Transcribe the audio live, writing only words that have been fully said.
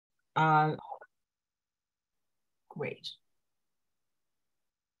Great.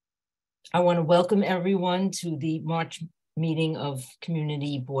 I want to welcome everyone to the March meeting of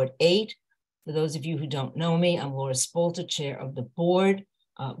Community Board 8. For those of you who don't know me, I'm Laura Spolter, chair of the board.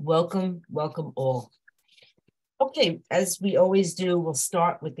 Welcome all. Okay, as we always do, we'll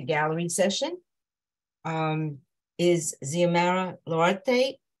start with the gallery session. Is Xiomara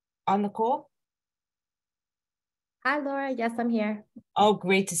Loarte on the call? Hi, Laura. Yes, I'm here. Oh,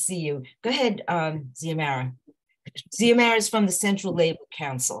 great to see you. Go ahead, Xiomara. Xiomara is from the Central Labor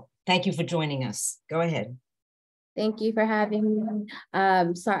Council. Thank you for joining us. Go ahead. Thank you for having me.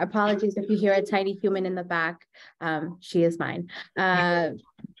 Sorry, apologies if you hear a tiny human in the back. She is mine.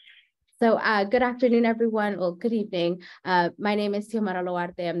 Good afternoon, everyone. Well, good evening. My name is Xiomara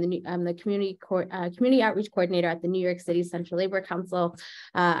Loarte. I'm the community outreach coordinator at the New York City Central Labor Council.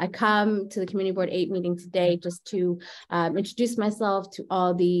 I come to the Community Board 8 meeting today just to introduce myself to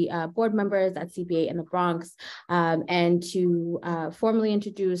all the board members at CB8 in the Bronx, and to formally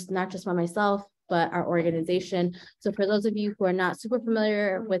introduce not just myself, but our organization. So for those of you who are not super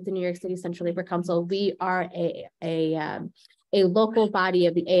familiar with the New York City Central Labor Council, we are a local body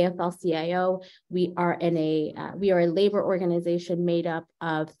of the AFL-CIO. We are a labor organization made up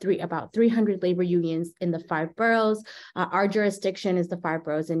of about 300 labor unions in the 5 boroughs. Our jurisdiction is the 5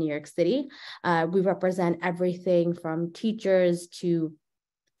 boroughs in New York City. We represent everything from teachers to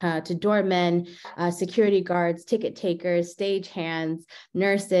doormen, security guards, ticket takers, stagehands,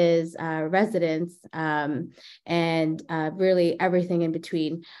 nurses, residents, and really everything in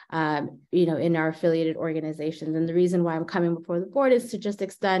between, in our affiliated organizations. And the reason why I'm coming before the board is to just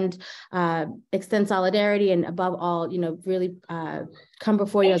extend solidarity, and above all, really come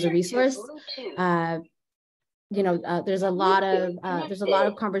before you as a resource. There's a lot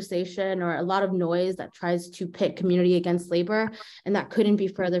of conversation or a lot of noise that tries to pit community against labor, and that couldn't be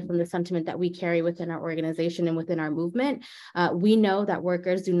further from the sentiment that we carry within our organization and within our movement. We know that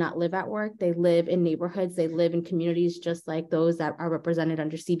workers do not live at work. They live in neighborhoods. They live in communities just like those that are represented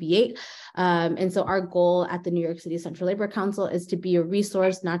under CB8. And so our goal at the New York City Central Labor Council is to be a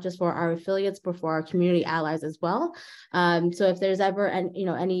resource, not just for our affiliates, but for our community allies as well. So if there's ever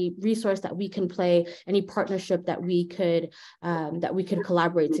any resource that we can play, any partnership that we could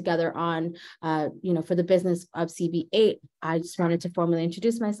collaborate together on, for the business of CB8, I just wanted to formally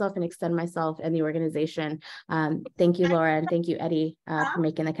introduce myself and extend myself and the organization. Thank you, Laura, and thank you, Eddie, for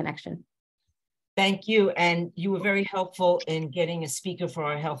making the connection. Thank you. And you were very helpful in getting a speaker for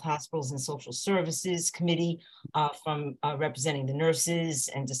our Health, Hospitals, and Social Services Committee from representing the nurses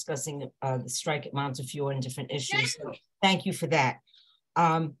and discussing the strike at Montefiore and different issues. So thank you for that.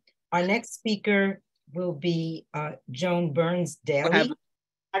 Our next speaker will be Joan Burns Daly.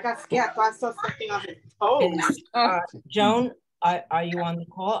 I got scared. I saw something on his toes. Joan, are you on the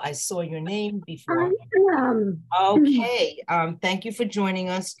call? I saw your name before. Okay. Thank you for joining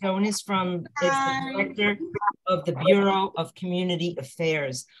us. Joan is the director of the Bureau of Community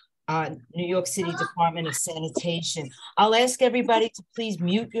Affairs, New York City Department of Sanitation. I'll ask everybody to please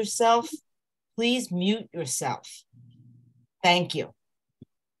mute yourself. Please mute yourself. Thank you.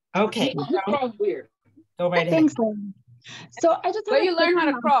 Okay. Weird. Go right ahead. Thanks. So I just where you learn how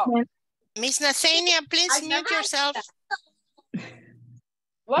to crawl. Miss Nathania, please mute yourself.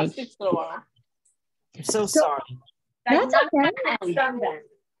 What's it so long? I'm so sorry. That's okay.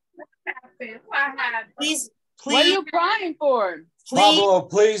 Please. What are you crying for? Pablo,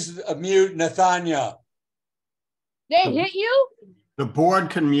 please mute Nathania. They hit you? The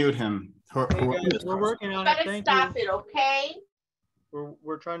board can mute him. We're working on it. Thank stop you. it, okay?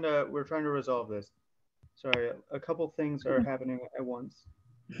 We're trying to resolve this. Sorry, a couple things are happening at once.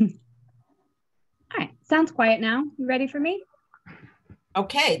 All right, sounds quiet now. You ready for me?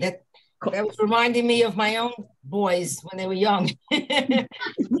 Okay, that was reminding me of my own boys when they were young.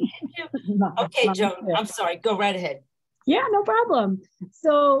 Okay, Joan, I'm sorry, go right ahead. Yeah, no problem.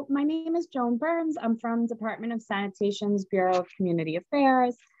 So my name is Joan Burns. I'm from Department of Sanitation's Bureau of Community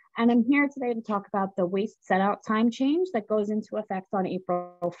Affairs, and I'm here today to talk about the waste set-out time change that goes into effect on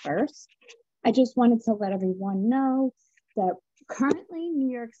April 1st. I just wanted to let everyone know that currently New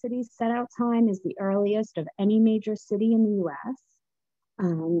York City's set-out time is the earliest of any major city in the US.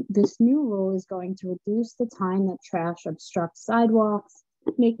 This new rule is going to reduce the time that trash obstructs sidewalks,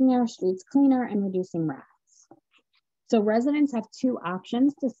 making our streets cleaner and reducing rats. So residents have 2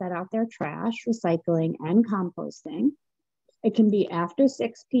 options to set out their trash, recycling, and composting. It can be after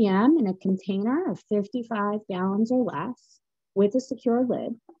 6 p.m. in a container of 55 gallons or less with a secure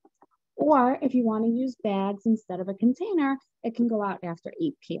lid. Or if you want to use bags instead of a container, it can go out after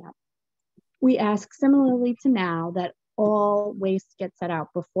 8 p.m. We ask similarly to now that all waste gets set out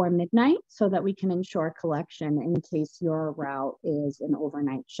before midnight so that we can ensure collection in case your route is an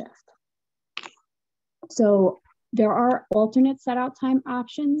overnight shift. So there are alternate set out time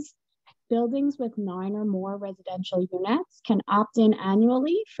options. Buildings with 9 or more residential units can opt in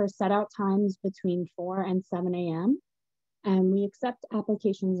annually for set out times between 4 and 7 a.m. And we accept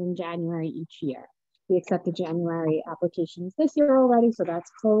applications in January each year. We accepted January applications this year already, so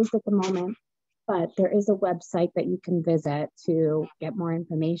that's closed at the moment. But there is a website that you can visit to get more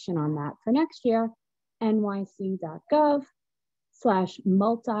information on that for next year,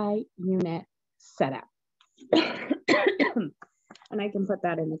 nyc.gov/multi-unit setup. And I can put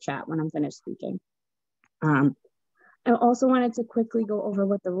that in the chat when I'm finished speaking. I also wanted to quickly go over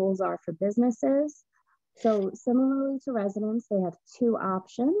what the rules are for businesses. So similarly to residents, they have 2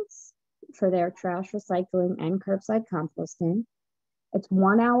 options for their trash recycling and curbside composting. It's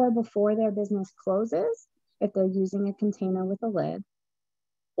 1 hour before their business closes if they're using a container with a lid,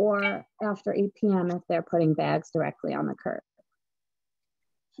 or after 8 p.m. if they're putting bags directly on the curb.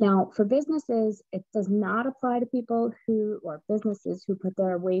 Now, for businesses, it does not apply to people or businesses who put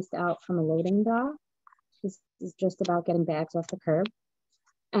their waste out from a loading dock. This is just about getting bags off the curb.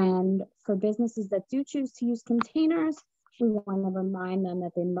 And for businesses that do choose to use containers, we want to remind them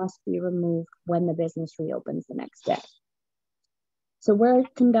that they must be removed when the business reopens the next day. So we're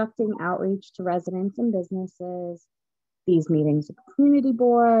conducting outreach to residents and businesses, these meetings with community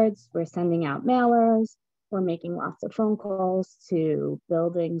boards, we're sending out mailers, we're making lots of phone calls to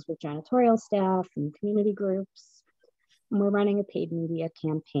buildings with janitorial staff and community groups. And we're running a paid media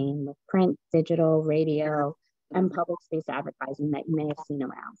campaign with print, digital, radio, and public space advertising that you may have seen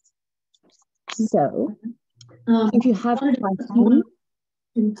around. So if you have a question,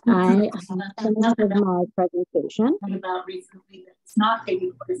 I have finished with my presentation. About recently that it's not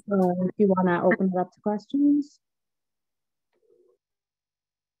taking place. If you want to open it up to questions.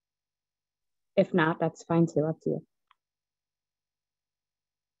 If not, that's fine too, up to you.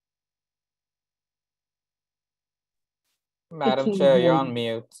 Madam Chair, you're on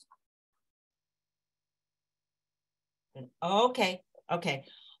mute. Okay, okay.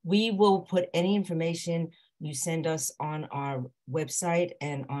 We will put any information you send us on our website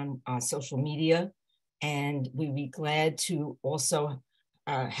and on our social media. And we'd be glad to also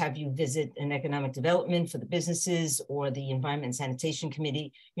have you visit an economic development for the businesses or the Environment and Sanitation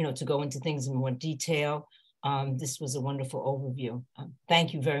Committee, to go into things in more detail. This was a wonderful overview.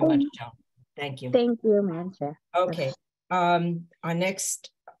 Thank you very much, Joan. Thank you. Thank you, Madam Chair. Okay. Our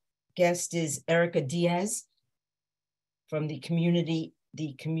next guest is Erica Diaz from the Community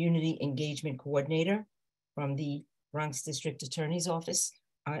Engagement Coordinator from the Bronx District Attorney's Office.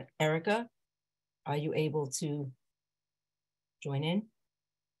 Erica, are you able to join in?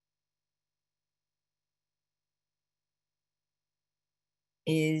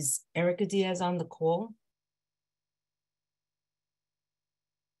 Is Erica Diaz on the call?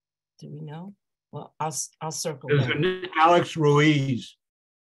 Do we know? Well, I'll circle There's back. an Alex Ruiz.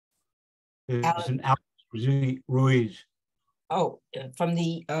 There's an Alex Ruiz. Oh, from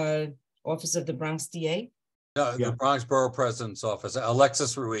the Office of the Bronx DA? The Bronx Borough President's Office,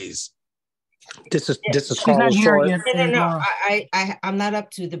 Alexis Ruiz. This is Carlos Torres. No, I'm not up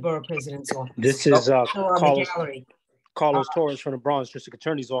to the Borough President's Office. This is Carlos Torres from the Bronx District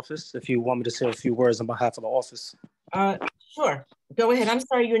Attorney's Office. If you want me to say a few words on behalf of the office. Sure. Go ahead. I'm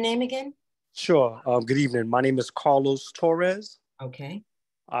sorry, your name again? Sure. Good evening. My name is Carlos Torres. Okay.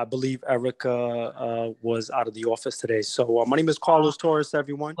 I believe Erica was out of the office today. So my name is Carlos Torres,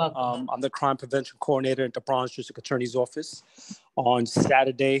 everyone. I'm the Crime Prevention Coordinator at the Bronx District Attorney's Office. On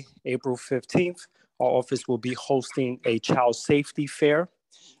Saturday, April 15th, our office will be hosting a child safety fair.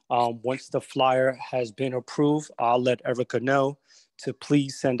 Once the flyer has been approved, I'll let Erica know to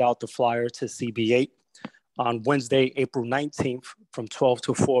please send out the flyer to CB8. On Wednesday, April 19th, from 12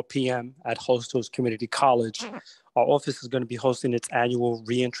 to 4 p.m. at Hostos Community College, our office is going to be hosting its annual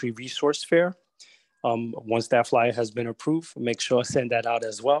Reentry Resource Fair. Once that flyer has been approved, make sure to send that out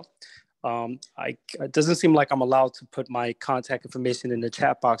as well. It doesn't seem like I'm allowed to put my contact information in the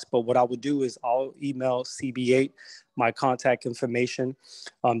chat box, but what I would do is I'll email CB8 my contact information.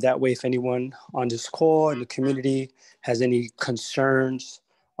 That way, if anyone on this call in the community has any concerns,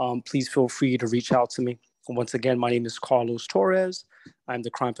 please feel free to reach out to me. Once again, my name is Carlos Torres. I'm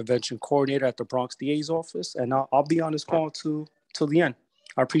the Crime Prevention Coordinator at the Bronx DA's Office, and I'll be on this call till the end.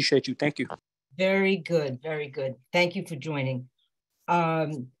 I appreciate you. Thank you. Very good. Very good. Thank you for joining.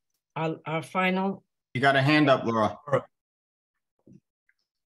 Our final. You got a hand up, Laura.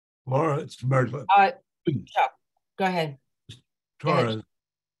 Laura, it's Mertla. Chuck, go ahead. Torres.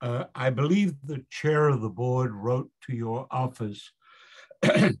 I believe the chair of the board wrote to your office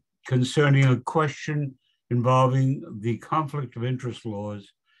concerning a question involving the conflict of interest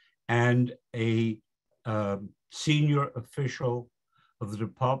laws and a senior official of the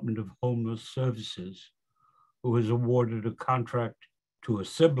Department of Homeless Services who was awarded a contract to a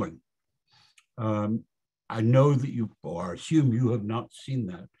sibling. I know that you, or assume you have not seen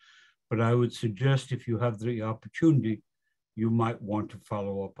that, but I would suggest if you have the opportunity, you might want to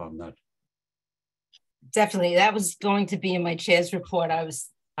follow up on that. Definitely, that was going to be in my chair's report. I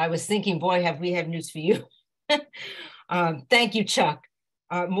was thinking, boy, have we have news for you. Thank you, Chuck.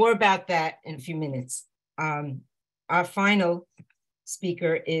 More about that in a few minutes. Our final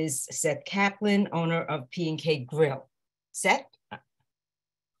speaker is Seth Kaplan, owner of P&K Grill. Seth?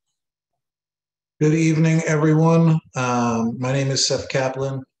 Good evening, everyone. My name is Seth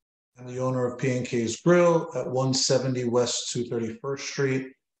Kaplan. I'm the owner of P&K's Grill at 170 West 231st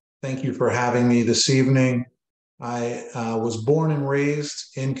Street. Thank you for having me this evening. I was born and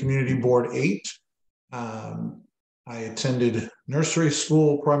raised in Community Board 8. I attended nursery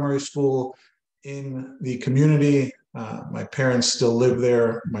school, primary school in the community. My parents still live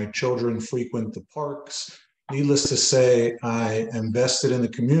there. My children frequent the parks. Needless to say, I am vested in the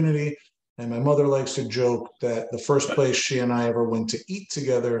community. And my mother likes to joke that the first place she and I ever went to eat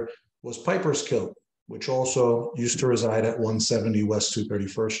together was Piper's Kill, which also used to reside at 170 West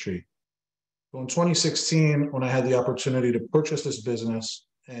 231st Street. So in 2016, when I had the opportunity to purchase this business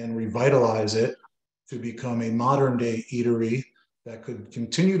and revitalize it to become a modern day eatery that could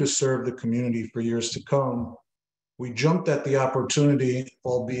continue to serve the community for years to come, we jumped at the opportunity,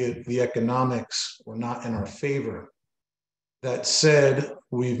 albeit the economics were not in our favor. That said,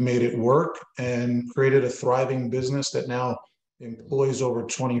 we've made it work and created a thriving business that now employs over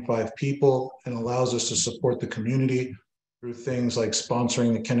 25 people and allows us to support the community through things like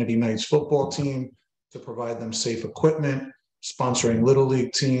sponsoring the Kennedy Knights football team to provide them safe equipment, sponsoring Little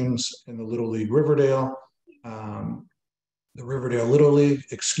League teams in the Little League Riverdale, the Riverdale Little League,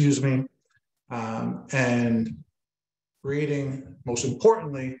 excuse me, and creating, most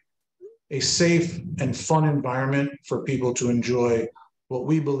importantly, a safe and fun environment for people to enjoy what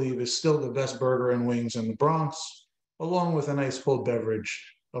we believe is still the best burger and wings in the Bronx, along with a nice cold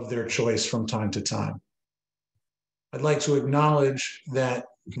beverage of their choice from time to time. I'd like to acknowledge that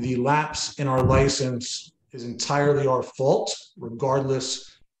the lapse in our license is entirely our fault,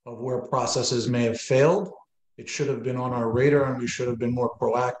 regardless of where processes may have failed. It should have been on our radar and we should have been more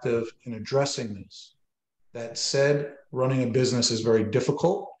proactive in addressing this. That said, running a business is very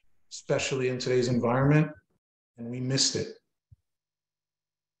difficult, especially in today's environment, and we missed it.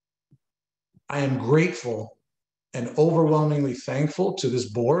 I am grateful and overwhelmingly thankful to this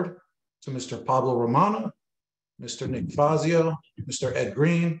board, to Mr. Pablo Romano, Mr. Nick Fazio, Mr. Ed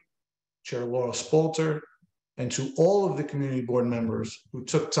Green, Chair Laura Spolter, and to all of the community board members who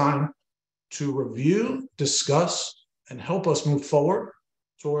took time to review, discuss, and help us move forward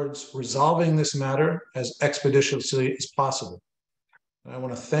towards resolving this matter as expeditiously as possible. I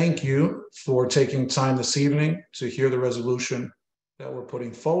want to thank you for taking time this evening to hear the resolution that we're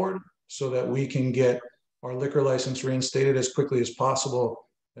putting forward so that we can get our liquor license reinstated as quickly as possible,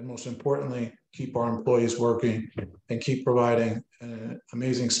 and most importantly, keep our employees working and keep providing an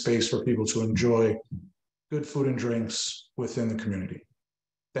amazing space for people to enjoy good food and drinks within the community.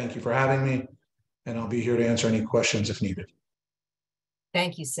 Thank you for having me, and I'll be here to answer any questions if needed.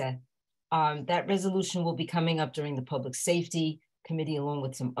 Thank you, Seth. That resolution will be coming up during the Public Safety Committee, along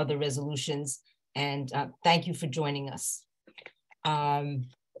with some other resolutions. And thank you for joining us.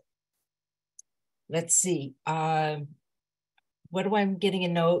 Let's see. What do I'm getting a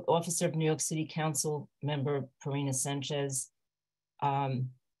note? Officer of New York City Council member Purina Sanchez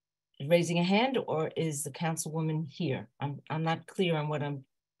raising a hand, or is the councilwoman here? I'm not clear on what I'm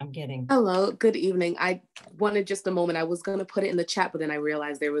getting. Hello, good evening. I wanted just a moment. I was going to put it in the chat, but then I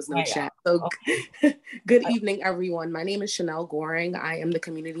realized there was no chat. So okay. Good evening, everyone. My name is Chanel Goring. I am the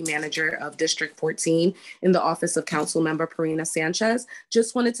community manager of District 14 in the office of Council Member Purina Sanchez.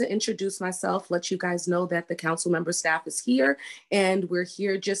 Just wanted to introduce myself, let you guys know that the council member staff is here, and we're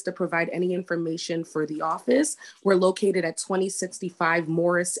here just to provide any information for the office. We're located at 2065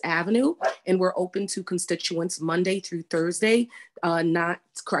 Morris Avenue, and we're open to constituents Monday through Thursday,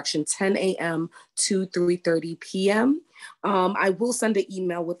 10 a.m. to 3:30 p.m. I will send an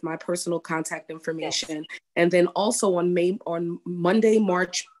email with my personal contact information. Yes. And then also on Monday,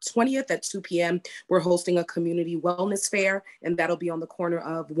 March 20th at 2 p.m., we're hosting a community wellness fair, and that'll be on the corner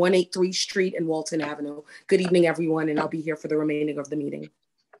of 183 Street and Walton Avenue. Good evening, everyone, and I'll be here for the remaining of the meeting.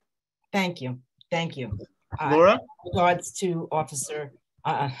 Thank you. Thank you. Laura? In regards to Officer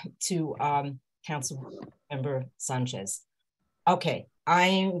to Council Member Sanchez. Okay,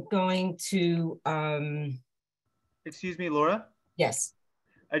 I'm going to. Excuse me, Laura? Yes.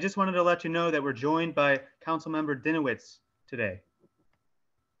 I just wanted to let you know that we're joined by Councilmember Dinowitz today.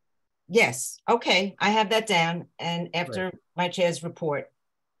 Yes, okay, I have that down. And after my chair's report,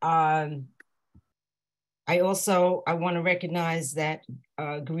 I want to recognize that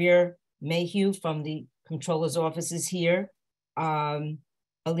Greer Mayhew from the Comptroller's office is here.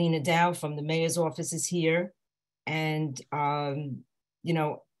 Alina Dow from the Mayor's office is here. And,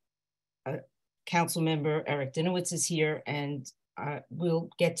 Council Member Eric Dinowitz is here, and we'll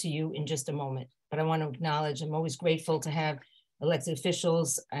get to you in just a moment. But I want to acknowledge, I'm always grateful to have elected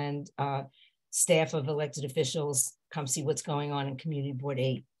officials and staff of elected officials come see what's going on in Community Board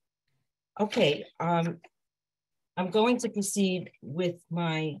 8. Okay, I'm going to proceed with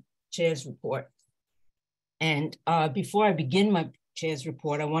my chair's report. And before I begin my chair's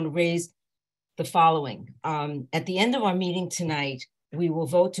report, I want to raise the following. At the end of our meeting tonight, we will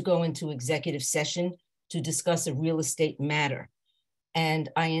vote to go into executive session to discuss a real estate matter. And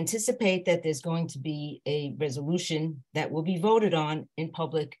I anticipate that there's going to be a resolution that will be voted on in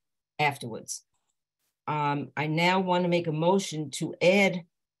public afterwards. I now want to make a motion to add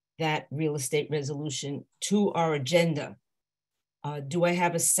that real estate resolution to our agenda. Do I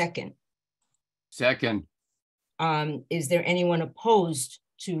have a second? Second. Is there anyone opposed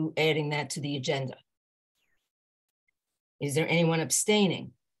to adding that to the agenda? Is there anyone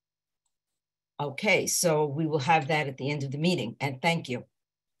abstaining? Okay, so we will have that at the end of the meeting, and thank you.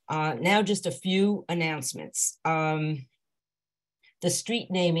 Now just a few announcements. The street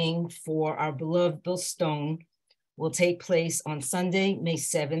naming for our beloved Bill Stone will take place on Sunday, May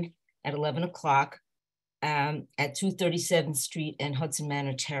 7th at 11 o'clock at 237th Street and Hudson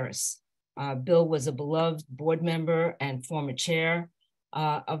Manor Terrace. Bill was a beloved board member and former chair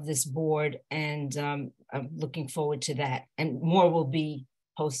of this board, and I'm looking forward to that. And more will be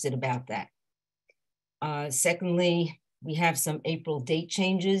posted about that. Secondly, we have some April date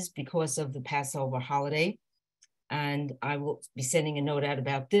changes because of the Passover holiday. And I will be sending a note out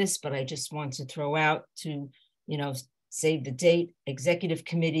about this, but I just want to throw out to, save the date. Executive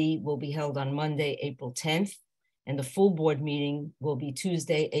committee will be held on Monday, April 10th, and the full board meeting will be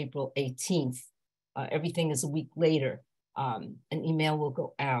Tuesday, April 18th. Everything is a week later. An email will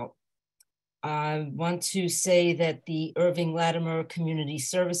go out. I want to say that the Irving Latimer Community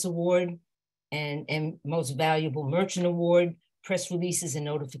Service Award and Most Valuable Merchant Award press releases and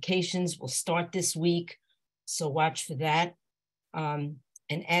notifications will start this week, so watch for that. An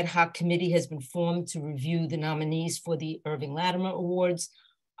ad hoc committee has been formed to review the nominees for the Irving Latimer Awards.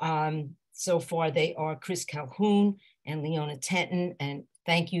 So far, they are Chris Calhoun and Leona Tenton, and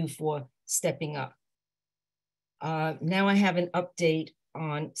thank you for stepping up. Now I have an update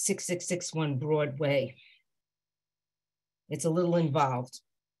on 6661 Broadway. It's a little involved.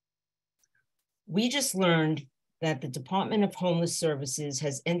 We just learned that the Department of Homeless Services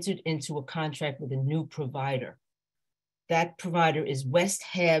has entered into a contract with a new provider. That provider is West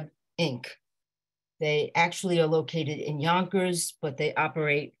Hab, Inc. They actually are located in Yonkers, but they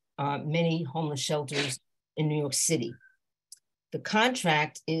operate many homeless shelters in New York City. The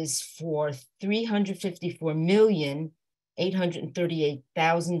contract is for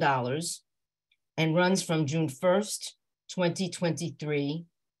 $354,838,000 and runs from June 1st, 2023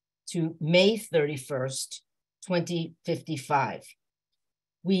 to May 31st, 2055.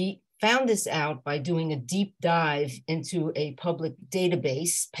 We found this out by doing a deep dive into a public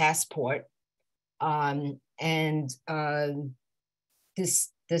database, Passport,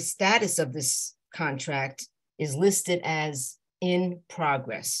 the status of this contract is listed as in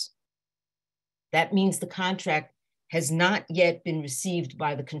progress. That means the contract has not yet been received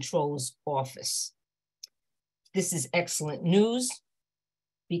by the Controller's office. This is excellent news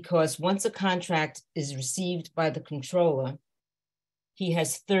because once a contract is received by the Controller, he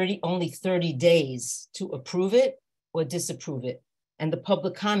has only 30 days to approve it or disapprove it. And the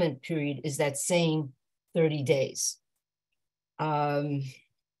public comment period is that same 30 days.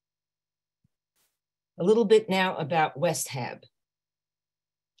 A little bit now about West Hab.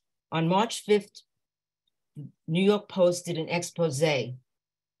 On March 5th, New York Post did an expose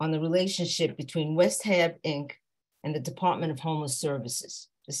on the relationship between West Hab, Inc. and the Department of Homeless Services.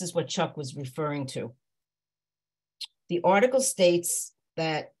 This is what Chuck was referring to. The article states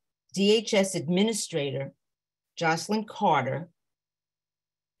that DHS Administrator Jocelyn Carter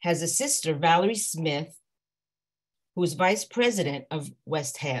has a sister, Valerie Smith, who is Vice President of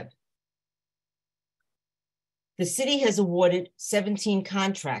West Hab. The city has awarded 17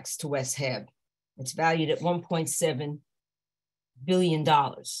 contracts to West Hab. It's valued at $1.7 billion.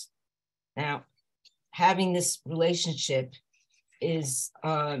 Now, having this relationship is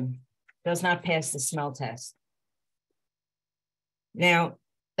does not pass the smell test. Now,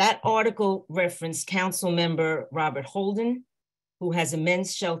 that article referenced Council Member Robert Holden, who has a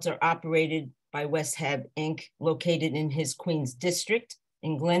men's shelter operated by West Hab Inc., located in his Queens district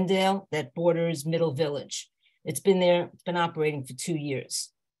in Glendale that borders Middle Village. It's been operating for 2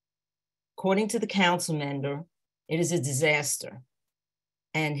 years. According to the council member, it is a disaster.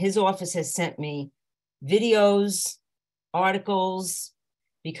 And his office has sent me videos, articles,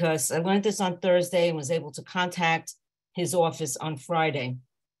 because I learned this on Thursday and was able to contact his office on Friday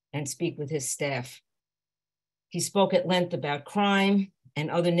and speak with his staff. He spoke at length about crime and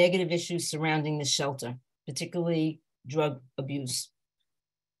other negative issues surrounding the shelter, particularly drug abuse.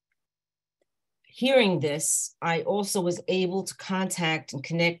 Hearing this, I also was able to contact and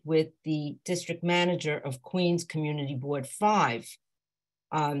connect with the district manager of Queens Community Board 5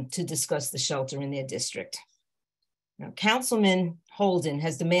 to discuss the shelter in their district. Now, Councilman Holden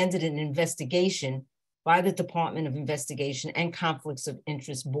has demanded an investigation by the Department of Investigation and Conflicts of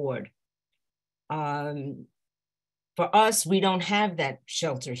Interest Board. For us, we don't have that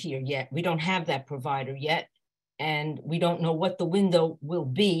shelter here yet. We don't have that provider yet. And we don't know what the window will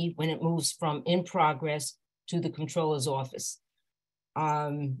be when it moves from in progress to the controller's office.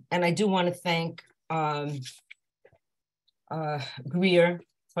 And I do want to thank Greer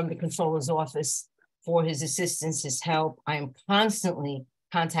from the controller's office for his assistance, his help. I am constantly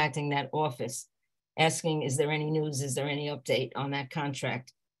contacting that office, asking, is there any news? Is there any update on that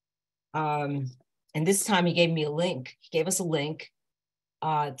contract? And this time he gave me a link. He gave us a link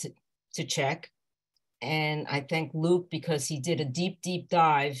to check. And I thank Luke because he did a deep, deep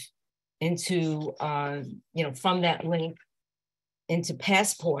dive into, from that link into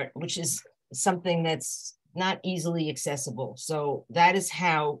Passport, which is something that's not easily accessible. So that is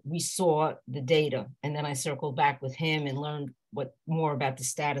how we saw the data. And then I circled back with him and learned more about the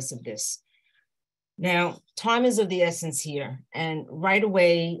status of this. Now, time is of the essence here. And right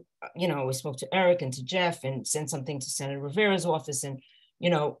away, we spoke to Eric and to Jeff and sent something to Senator Rivera's office and,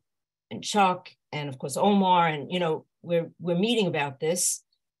 and Chuck, and of course, Omar, and, we're meeting about this.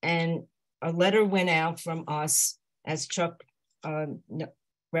 And a letter went out from us, as Chuck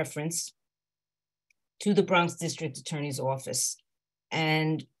referenced, to the Bronx District Attorney's Office.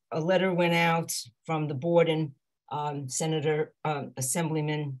 And a letter went out from the board and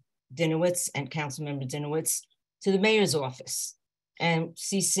Assemblyman Dinowitz and Councilmember Dinowitz to the mayor's office, and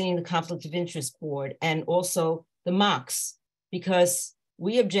CCing the Conflict of Interest Board and also the MOCs, because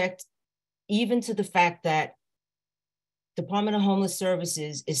we object even to the fact that Department of Homeless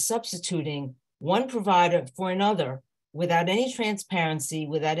Services is substituting one provider for another without any transparency,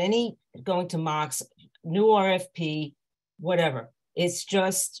 without any going to MOCs, new RFP, whatever. It's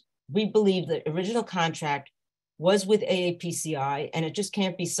just, we believe the original contract was with AAPCI and it just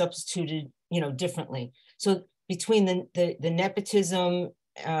can't be substituted, differently. So between the nepotism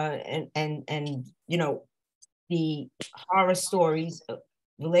and the horror stories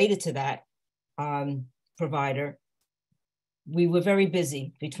related to that provider, we were very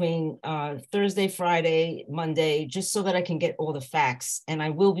busy between Thursday, Friday, Monday, just so that I can get all the facts. And I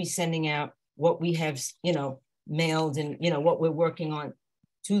will be sending out what we have, mailed and, what we're working on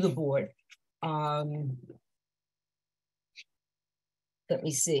to the board. Let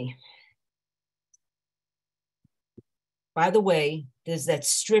me see. By the way, there's that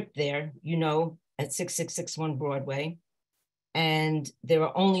strip there, at 6661 Broadway. And there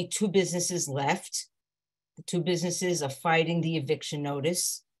are only 2 businesses left. The 2 businesses are fighting the eviction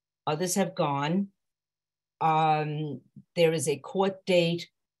notice. Others have gone. There is a court date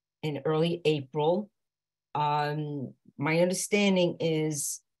in early April. My understanding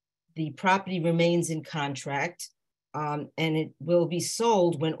is the property remains in contract, and it will be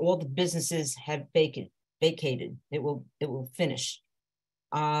sold when all the businesses have vacated. It will finish.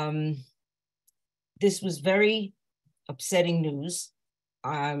 This was very upsetting news.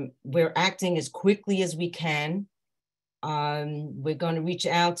 We're acting as quickly as we can. We're going to reach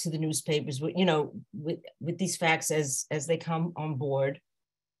out to the newspapers, with these facts as they come on board.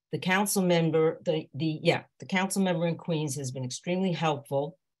 The council member, the council member in Queens has been extremely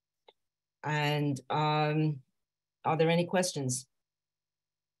helpful. And are there any questions?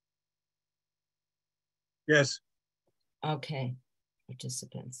 Yes. Okay,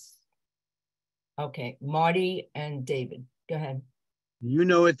 participants. Okay, Marty and David, go ahead.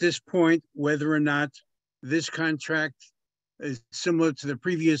 At this point whether or not this contract is similar to the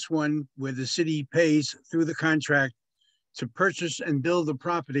previous one where the city pays through the contract to purchase and build the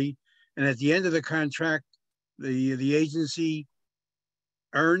property, and at the end of the contract, the agency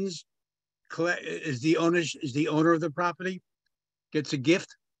earns, is the owner of the property, gets a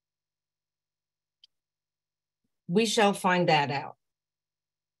gift? We shall find that out.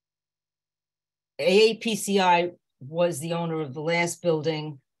 AAPCI was the owner of the last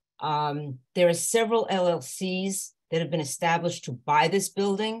building. There are several LLCs that have been established to buy this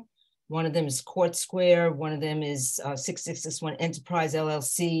building. One of them is Court Square. One of them is 6661 Enterprise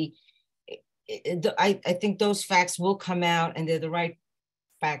LLC. I think those facts will come out, and they're the right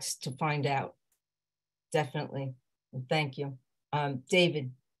facts to find out. Definitely. Thank you.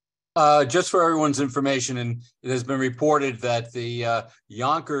 David. Just for everyone's information, and it has been reported that the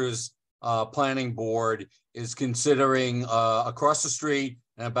Yonkers Planning Board is considering across the street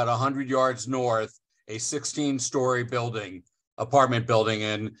and about 100 yards north, a 16-story apartment building,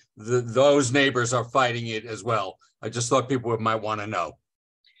 and those neighbors are fighting it as well. I just thought people might want to know.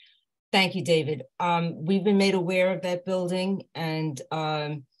 Thank you, David. We've been made aware of that building, and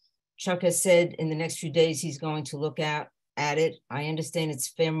Chuck has said in the next few days he's going to look at it. I understand it's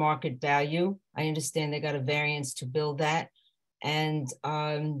fair market value. I understand they got a variance to build that. And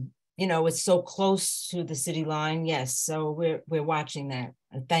you know, it's so close to the city line. Yes, so we're watching that.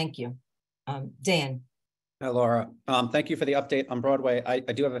 And thank you. Dan. Hi, Laura. Thank you for the update on Broadway. I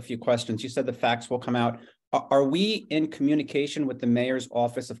do have a few questions. You said the facts will come out. Are we in communication with the Mayor's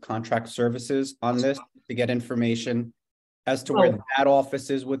Office of Contract Services on this to get information as to where that office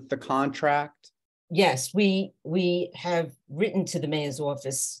is with the contract? Yes, we have written to the Mayor's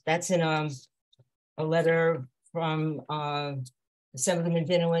office. That's in a letter from Assemblyman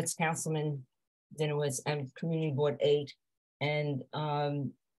Dinowitz, Councilman Dinowitz, and Community Board 8. And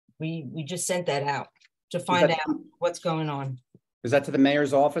we just sent that out to find out what's going on. Is that to the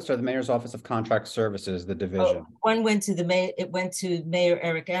Mayor's office or the Mayor's Office of Contract Services, the division? One went to the Mayor, it went to Mayor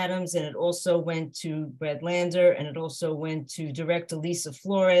Eric Adams, and it also went to Brad Lander, and it also went to Director Lisa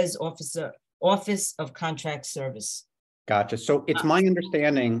Flores, Office of Contract Service. Gotcha. So it's my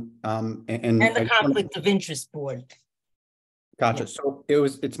understanding, and the Conflict of Interest Board. Gotcha. Yeah. So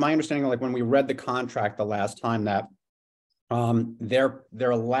it's my understanding, like when we read the contract the last time, that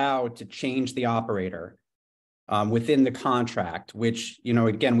they're allowed to change the operator within the contract, which, you know,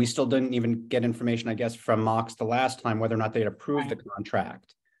 again, we still didn't even get information, I guess, from Mox the last time, whether or not they'd approved the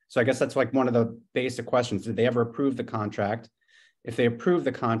contract. So I guess that's like one of the basic questions. Did they ever approve the contract? If they approve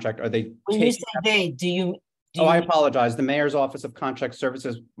the contract, are they— When you say they, do you I apologize. The Mayor's Office of Contract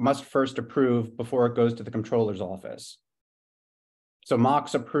Services must first approve before it goes to the Comptroller's office. So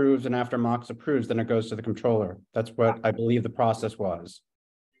Mox approves, and after Mox approves, then it goes to the Comptroller. That's what I believe the process was.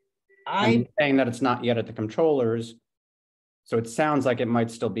 I'm saying that it's not yet at the Comptroller's, so it sounds like it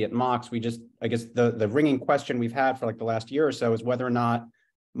might still be at Mox. I guess the ringing question we've had for like the last year or so is whether or not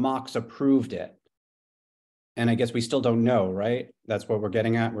Mox approved it. And I guess we still don't know, right? That's what we're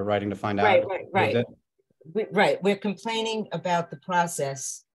getting at. We're writing to find out. Right. We're complaining about the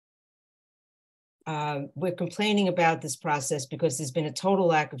process. We're complaining about this process because there's been a total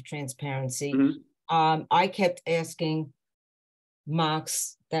lack of transparency. Mm-hmm. I kept asking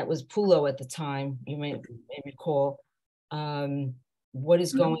Mox, that was Pulo at the time, you may recall, what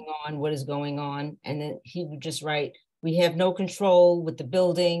is going on? What is going on? And then he would just write, we have no control with the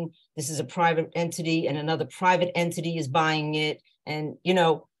building. This is a private entity, and another private entity is buying it. And, you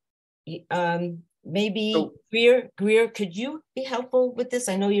know, maybe Greer, could you be helpful with this?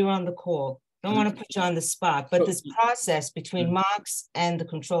 I know you're on the call. Don't want to put you on the spot, but this process between Mox and the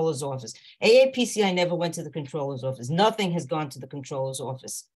Comptroller's office. AAPCI never went to the Comptroller's office. Nothing has gone to the Comptroller's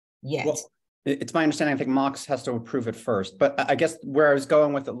office yet. Well, it's my understanding, I think Mox has to approve it first. But I guess where I was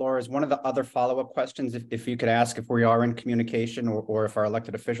going with it, Laura, is one of the other follow-up questions, if you could ask if we are in communication or if our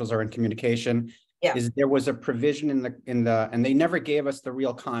elected officials are in communication, is there was a provision in the and they never gave us the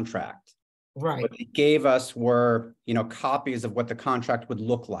real contract. Right. What they gave us were, you know, copies of what the contract would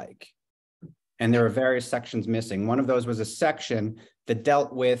look like. And there are various sections missing. One of those was a section that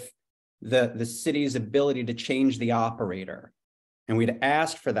dealt with the city's ability to change the operator. And we'd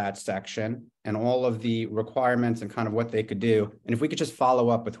asked for that section and all of the requirements and kind of what they could do. And if we could just follow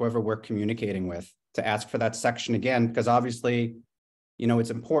up with whoever we're communicating with to ask for that section again, because obviously, you know, it's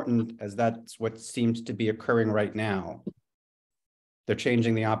important, as that's what seems to be occurring right now. They're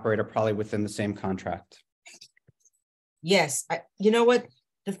changing the operator probably within the same contract. Yes, you know what?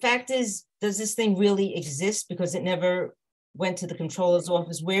 The fact is, does this thing really exist? Because it never went to the Comptroller's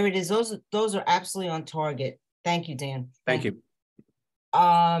office. Where it is, those are absolutely on target. Thank you, Dan. Thank you.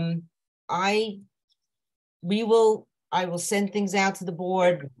 I will send things out to the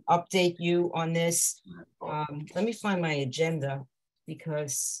board, update you on this. Let me find my agenda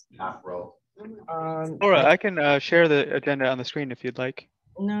because Laura, I can share the agenda on the screen if you'd like.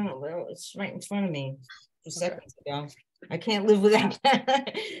 No, well, it's right in front of me 2 seconds ago. I can't live without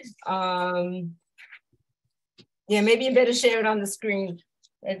that. Yeah, maybe you better share it on the screen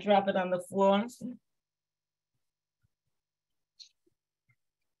and drop it on the floor.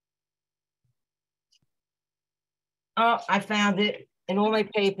 Oh, I found it in all my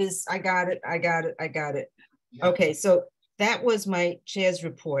papers. I got it. Okay, so that was my chair's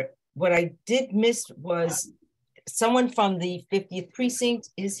report. What I did miss was someone from the 50th precinct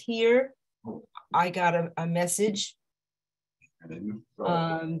is here. I got a message.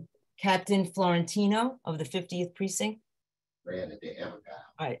 Captain Florentino of the 50th precinct.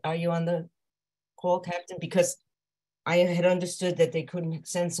 Are you on the call, Captain? Because I had understood that they couldn't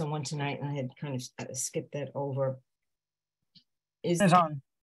send someone tonight, and I had kind of skipped that over. Is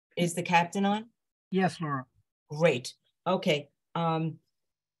the captain on? Yes, Laura. Great. Okay.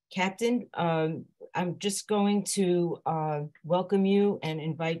 Captain, I'm just going to welcome you and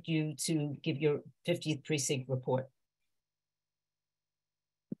invite you to give your 50th precinct report.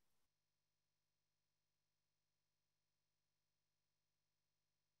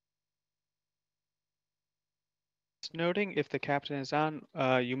 Noting if the captain is on,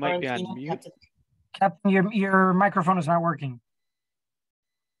 you might be on mute. Captain, your microphone is not working.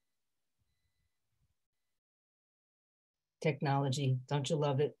 Technology, don't you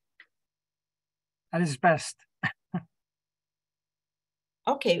love it? That is best.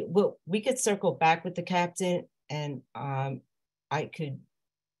 Okay, well, we could circle back with the captain, and I could,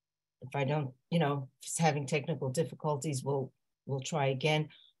 if I don't, just having technical difficulties, we'll try again.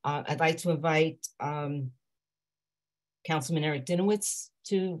 I'd like to invite Councilman Eric Dinowitz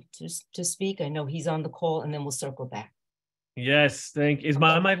to speak. I know he's on the call, and then we'll circle back. Yes, is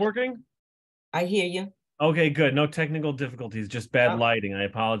my mic working? I hear you. Okay, good. No technical difficulties, just bad lighting. I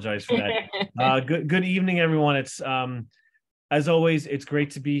apologize for that. Good evening, everyone. It's as always, it's great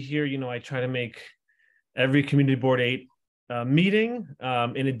to be here. I try to make every Community Board 8 meeting,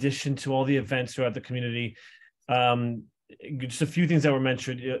 in addition to all the events throughout the community. Just a few things that were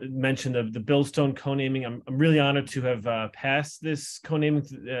mentioned. The Billstone co-naming. I'm really honored to have passed this co-naming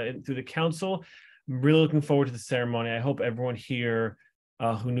through the council. I'm really looking forward to the ceremony. I hope everyone here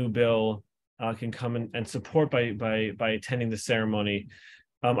who knew Bill can come and support by attending the ceremony.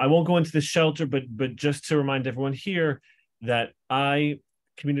 I won't go into the shelter, but just to remind everyone here that I,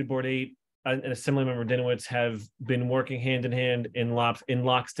 Community Board 8, and Assemblymember Dinowitz have been working hand in hand in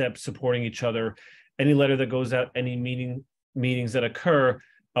lockstep, supporting each other. Any letter that goes out, any meetings that occur,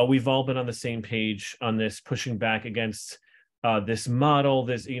 we've all been on the same page on this, pushing back against this model,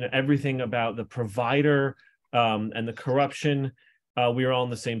 everything about the provider and the corruption. We are all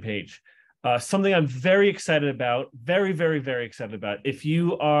on the same page. Something I'm very excited about, very, very, very excited about. If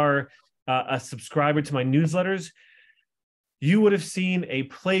you are a subscriber to my newsletters, you would have seen a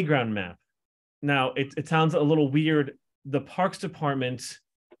playground map. Now, it sounds a little weird. The Parks Department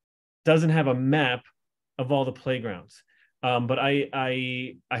doesn't have a map of all the playgrounds. But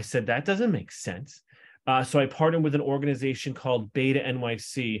I said, that doesn't make sense. So I partnered with an organization called Beta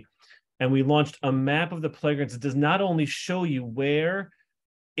NYC, and we launched a map of the playgrounds that does not only show you where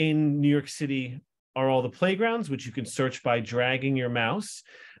in New York City are all the playgrounds, which you can search by dragging your mouse.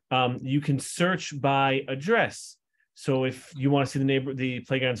 You can search by address. So if you want to see the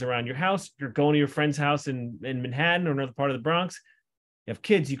playgrounds around your house, you're going to your friend's house in Manhattan or another part of the Bronx, you have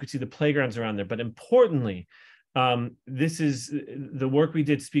kids, you could see the playgrounds around there. But importantly, this is the work we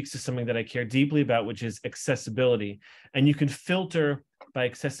did speaks to something that I care deeply about, which is accessibility. And you can filter by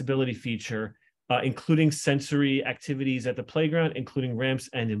accessibility feature, including sensory activities at the playground, including ramps,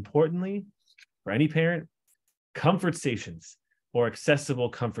 and importantly, for any parent, comfort stations or accessible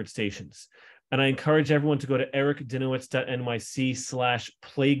comfort stations. And I encourage everyone to go to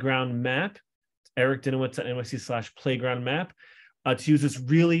ericdinowitz.nyc/playground map, ericdinowitz.nyc/playground map, to use this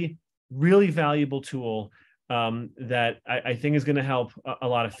really, really valuable tool that I think is going to help a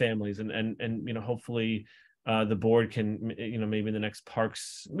lot of families, and hopefully the board can maybe in the next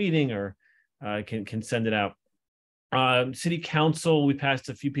Parks meeting or can send it out. City Council, we passed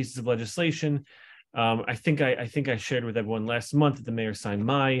a few pieces of legislation. I think I shared with everyone last month that the mayor signed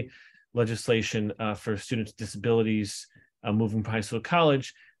my legislation for students with disabilities moving from high school to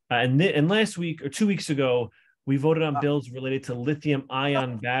college, and last week or 2 weeks ago, we voted on bills related to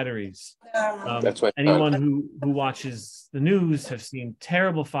lithium-ion batteries. That's right. Anyone who watches the news have seen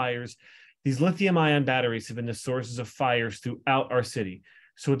terrible fires. These lithium-ion batteries have been the sources of fires throughout our city.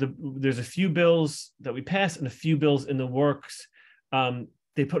 So there's a few bills that we passed and a few bills in the works.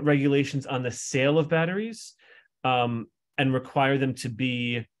 They put regulations on the sale of batteries and require them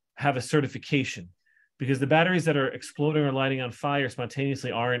to have a certification, because the batteries that are exploding or lighting on fire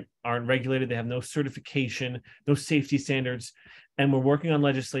spontaneously aren't regulated. They have no certification, no safety standards. And we're working on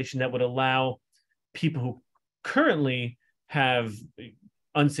legislation that would allow people who currently have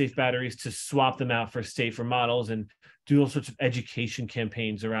unsafe batteries to swap them out for safer models and do all sorts of education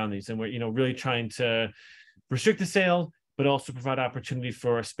campaigns around these. And we're, really trying to restrict the sale, but also provide opportunity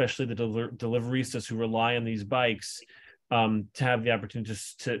for especially the deliveristas who rely on these bikes to have the opportunity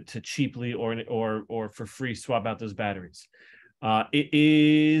to cheaply or for free swap out those batteries. It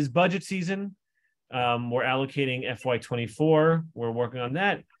is budget season. We're allocating FY24. We're working on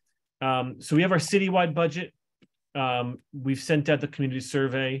that. So we have our citywide budget. We've sent out the community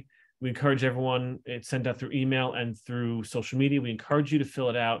survey. We encourage everyone, it's sent out through email and through social media. We encourage you to fill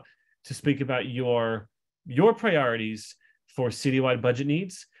it out to speak about your priorities for citywide budget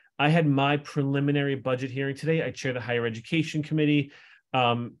needs. I had my preliminary budget hearing today. I chair the Higher Education Committee.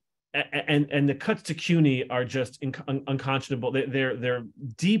 And the cuts to CUNY are just unconscionable. They're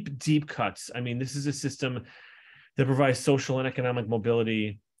deep cuts. I mean, this is a system that provides social and economic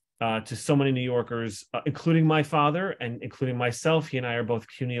mobility to so many New Yorkers, including my father and including myself. He and I are both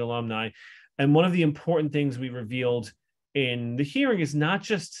CUNY alumni. And one of the important things we revealed in the hearing is not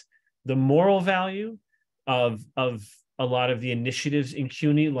just the moral value of a lot of the initiatives in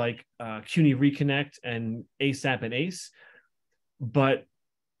CUNY, like CUNY Reconnect and ASAP and ACE, but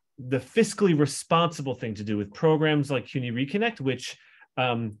the fiscally responsible thing to do with programs like CUNY Reconnect, which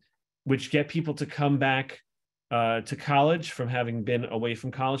get people to come back to college from having been away from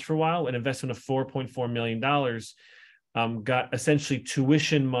college for a while. An investment of $4.4 million got essentially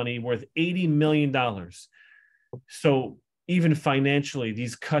tuition money worth $80 million. So even financially,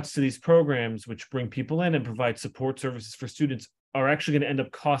 these cuts to these programs, which bring people in and provide support services for students, are actually going to end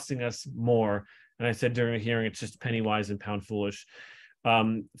up costing us more. And I said during the hearing, it's just penny wise and pound foolish.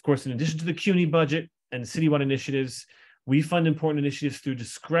 Of course, in addition to the CUNY budget and citywide initiatives, we fund important initiatives through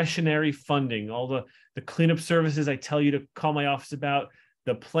discretionary funding. All the cleanup services I tell you to call my office about,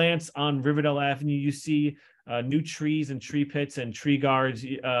 the plants on Riverdale Avenue, you see new trees and tree pits and tree guards,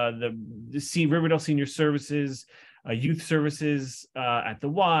 the Riverdale Senior Services, youth services at the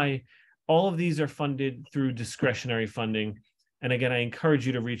Y. All of these are funded through discretionary funding. And again, I encourage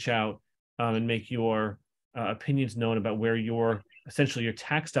you to reach out and make your opinions known about where essentially your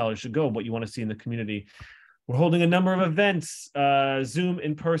tax dollars should go, what you want to see in the community. We're holding a number of events, Zoom,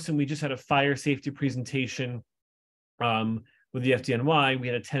 in person. We just had a fire safety presentation with the FDNY. We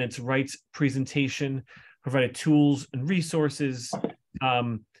had a tenants' rights presentation, provided tools and resources.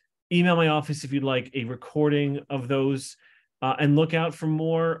 Email my office if you'd like a recording of those, and look out for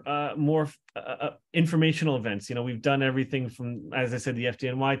more informational events. We've done everything from, as I said, the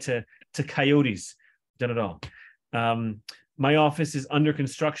FDNY to coyotes. Done it all. My office is under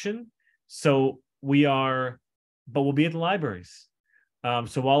construction, so we'll be at the libraries.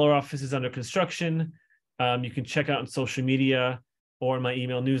 So while our office is under construction, you can check out on social media or in my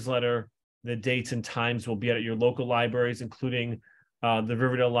email newsletter the dates and times we'll be at your local libraries, including the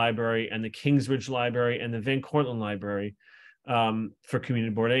Riverdale Library and the Kingsbridge Library and the Van Cortlandt Library for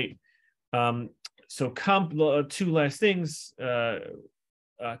Community Board 8. So two last things,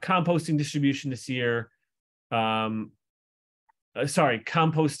 composting distribution this year.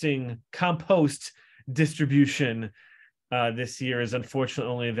 Compost distribution this year is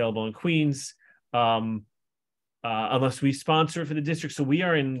unfortunately only available in Queens, unless we sponsor it for the district. So we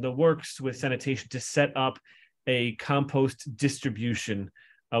are in the works with sanitation to set up a compost distribution.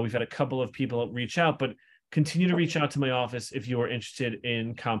 We've had a couple of people reach out, but continue to reach out to my office if you are interested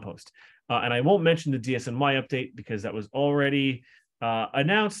in compost. And I won't mention the DSNY update because that was already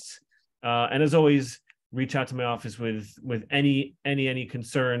announced. And as always, reach out to my office with any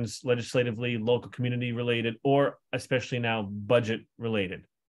concerns legislatively, local community related, or especially now budget related.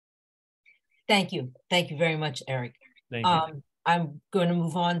 Thank you. Thank you very much, Eric. Thank you. I'm going to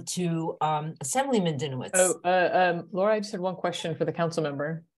move on to Assemblyman Dinowitz. Laura, I just had one question for the council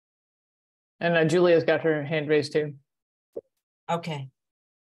member. And Julia's got her hand raised too. Okay.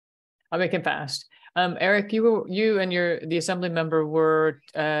 I'll make it fast. Eric, you and the assembly member were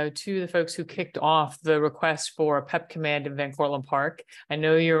two of the folks who kicked off the request for a PEP command in Van Cortlandt Park. I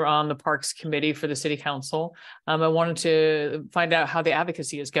know you're on the Parks Committee for the City Council. I wanted to find out how the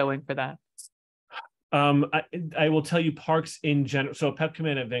advocacy is going for that. I will tell you parks in general. So PEP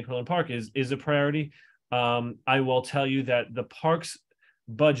command at Van Cortlandt Park is a priority. I will tell you that the parks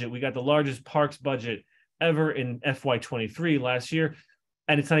budget, we got the largest parks budget ever in FY23 last year,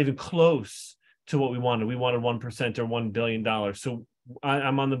 and it's not even close to what we wanted. We wanted 1% or $1 billion. So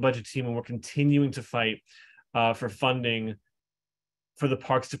I'm on the budget team and we're continuing to fight for funding for the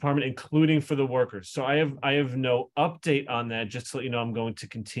Parks Department, including for the workers. So I have no update on that. Just to let you know, I'm going to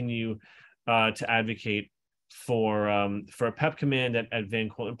continue to advocate for a PEP command at Van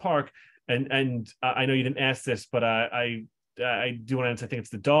Cortlandt Park. And I know you didn't ask this, but I do want to answer. I think it's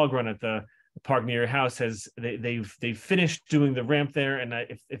the dog run at the park near your house. They've finished doing the ramp there, and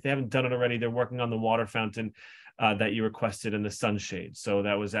if they haven't done it already, they're working on the water fountain that you requested in the sunshade. So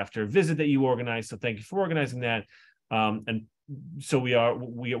that was after a visit that you organized. So thank you for organizing that. And so we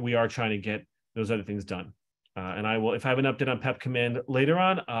are trying to get those other things done. And I will, if I have an update on PEP Command later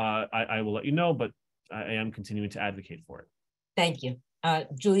on, I will let you know, but I am continuing to advocate for it. Thank you.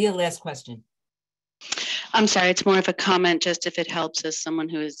 Julia, last question. I'm sorry, it's more of a comment, just if it helps, as someone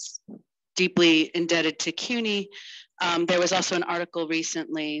who is deeply indebted to CUNY. There was also an article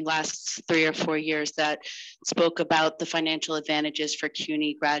recently, last 3 or 4 years, that spoke about the financial advantages for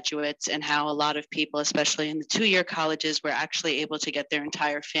CUNY graduates and how a lot of people, especially in the 2-year colleges, were actually able to get their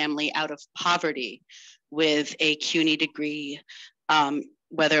entire family out of poverty with a CUNY degree,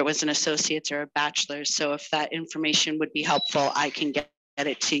 whether it was an associate's or a bachelor's. So if that information would be helpful, I can get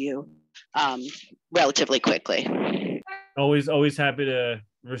it to you relatively quickly. Always happy to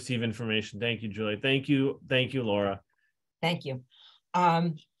receive information. Thank you, Julie. Thank you, Laura. Thank you.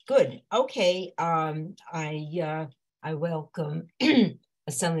 Good. Okay. I welcome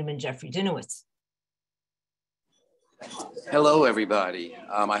Assemblyman Jeffrey Dinowitz. Hello, everybody.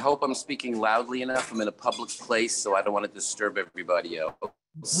 I hope I'm speaking loudly enough. I'm in a public place, so I don't want to disturb everybody else.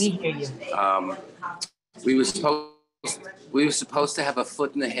 We hear you. We were supposed to have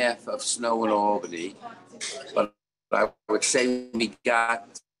 1.5 feet of snow in Albany, but I would say we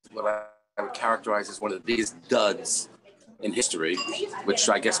got what I would characterize as one of the biggest duds in history, which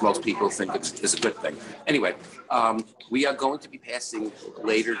I guess most people think is a good thing. Anyway, we are going to be passing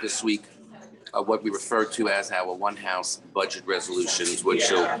later this week what we refer to as our one-house budget resolutions,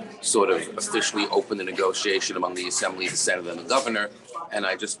 which will sort of officially open the negotiation among the Assembly, the Senate, and the Governor. And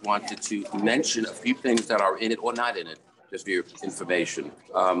I just wanted to mention a few things that are in it or not in it, just for your information.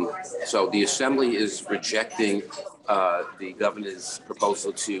 So the Assembly is rejecting the Governor's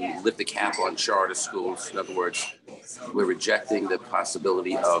proposal to lift the cap on charter schools. In other words, we're rejecting the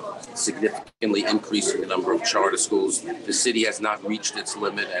possibility of significantly increasing the number of charter schools. The city has not reached its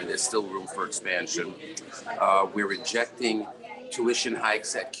limit, and there's still room for expansion. We're rejecting tuition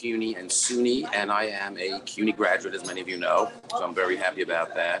hikes at CUNY and SUNY, and I am a CUNY graduate, as many of you know, so I'm very happy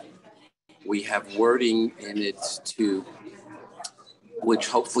about that. We have wording in it which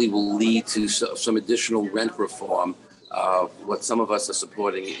hopefully will lead to some additional rent reform. What some of us are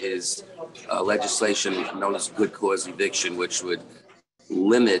supporting is legislation known as good cause eviction, which would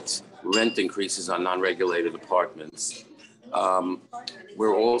limit rent increases on non-regulated apartments.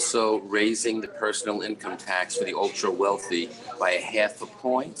 We're also raising the personal income tax for the ultra wealthy by 0.5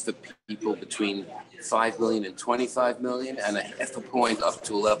 point for people between 5 million and 25 million, and 0.5 point up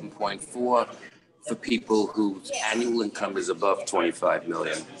to 11.4 for people whose annual income is above 25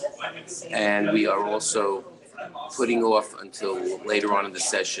 million. And we are also putting off until later on in the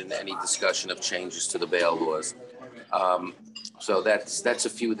session any discussion of changes to the bail laws. So that's a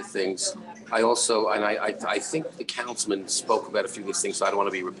few of the things. I also, and I think the councilman spoke about a few of these things, so I don't want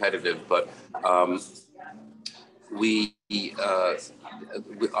to be repetitive, but we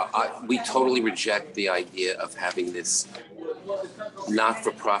totally reject the idea of having this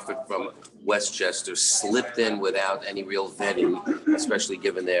not-for-profit from Westchester slipped in without any real vetting, especially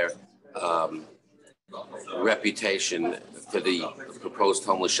given their reputation for the proposed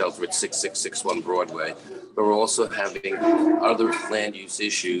homeless shelter at 6661 Broadway. But we're also having other land use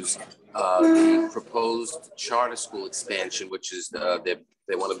issues. The proposed charter school expansion, which is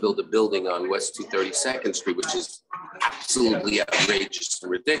they want to build a building on West 232nd Street, which is absolutely outrageous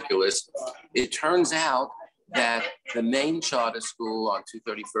and ridiculous. It turns out that the main charter school on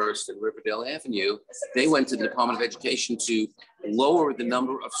 231st and Riverdale Avenue, they went to the Department of Education to lower the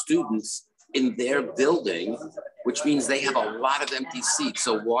number of students in their building, which means they have a lot of empty seats.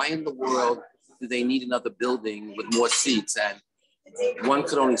 So why in the world do they need another building with more seats? And one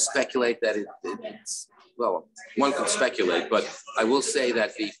could only speculate that it's, well, one could speculate, but I will say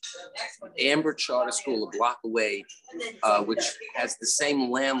that the Amber Charter School a block away, which has the same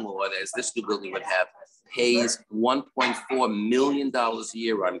landlord as this new building would have, pays $1.4 million a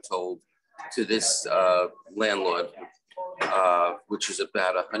year, I'm told, to this landlord, which is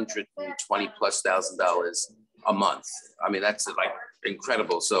about $120,000+ a month. I mean, that's like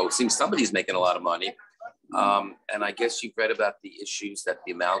incredible. So it seems somebody's making a lot of money. And I guess you've read about the issues that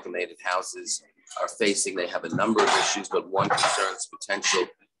the amalgamated houses are facing. They have a number of issues, but one concerns potential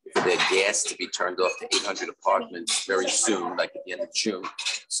for for their gas to be turned off to 800 apartments very soon, like at the end of June.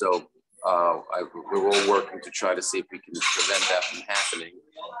 So we're all working to try to see if we can prevent that from happening.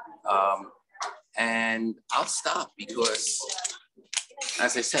 And I'll stop because,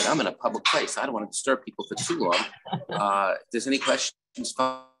 as I said, I'm in a public place. I don't want to disturb people for too long. If there's any questions,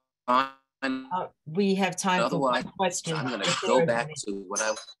 fine. We have time Otherwise, for questions. I'm going to go back to what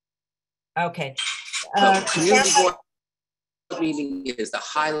I. Okay. Community board meeting is the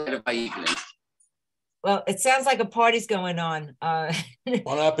highlight of my evening. Well, it sounds like a party's going on. Bon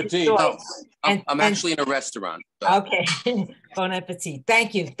appetit. No, I'm actually in a restaurant. Okay. Bon appetit.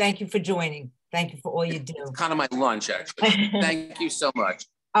 Thank you. Thank you for joining. Thank you for all you do. It's kind of my lunch, actually. Thank you so much.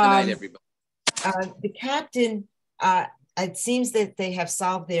 Good night, everybody. The captain, it seems that they have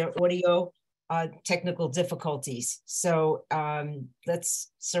solved their audio technical difficulties. So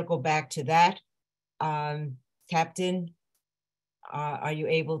let's circle back to that. Captain, are you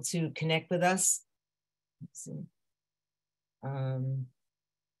able to connect with us? Let's see.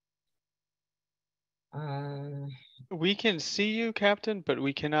 We can see you, Captain, but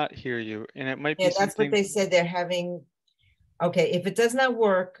we cannot hear you. And it might be that's something... what they said. They're having, okay, if it does not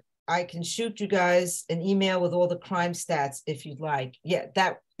work, I can shoot you guys an email with all the crime stats if you'd like. Yeah,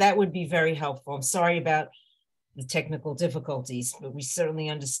 that would be very helpful. I'm sorry about the technical difficulties, but we certainly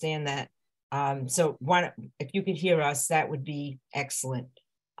understand that. So if you could hear us, that would be excellent.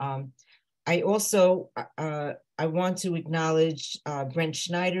 I also, I want to acknowledge Brent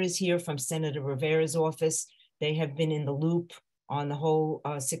Schneider is here from Senator Rivera's office. They have been in the loop on the whole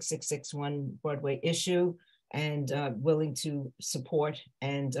 6661 Broadway issue and willing to support,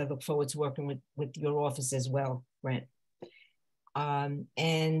 and I look forward to working with your office as well, Brent. Let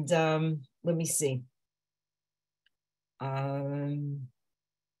me see.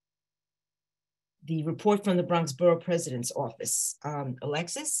 The report from the Bronx Borough President's Office.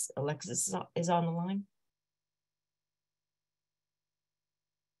 Alexis is on the line.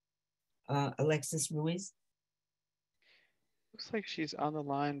 Alexis Ruiz. Looks like she's on the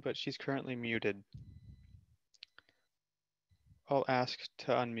line, but she's currently muted. I'll ask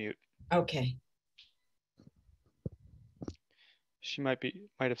to unmute. Okay. She might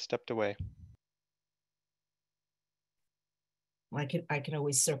have stepped away. I can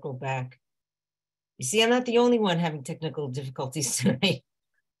always circle back. You see, I'm not the only one having technical difficulties tonight.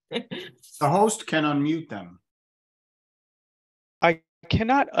 The host can unmute them. I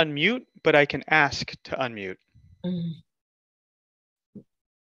cannot unmute, but I can ask to unmute.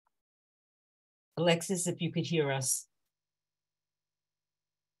 Alexis, if you could hear us.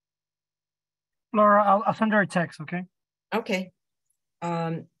 Laura, I'll send her a text, okay? Okay.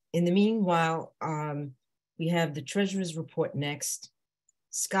 In the meanwhile, we have the treasurer's report next.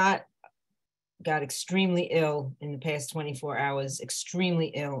 Scott got extremely ill in the past 24 hours,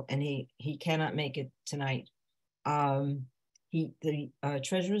 extremely ill, and he cannot make it tonight. The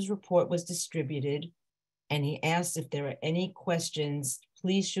treasurer's report was distributed, and he asked if there are any questions,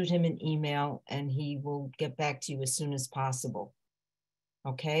 please shoot him an email and he will get back to you as soon as possible.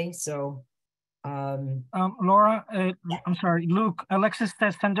 Okay, so. Laura, I'm sorry, Luke, Alexis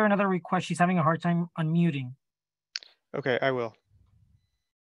says send her another request. She's having a hard time unmuting. Okay, I will.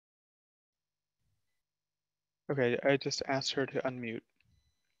 Okay, I just asked her to unmute.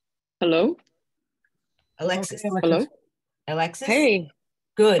 Hello? Alexis. Okay, Alexis. Hello? Alexis? Hey.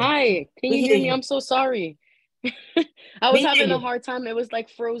 Good. Hi, can you hear me? I'm so sorry. I was having a hard time. It was like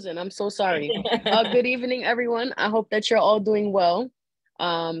frozen. I'm so sorry. Good evening, everyone. I hope that you're all doing well.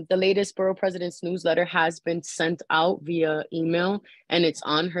 The latest Borough President's newsletter has been sent out via email and it's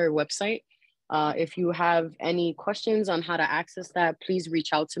on her website. If you have any questions on how to access that, please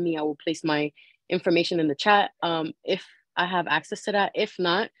reach out to me. I will place my information in the chat if I have access to that. If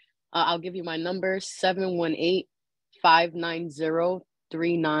not, I'll give you my number,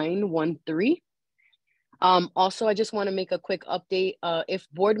 718-590-3913. Also, I just want to make a quick update. If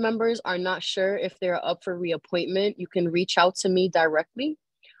board members are not sure if they're up for reappointment, you can reach out to me directly.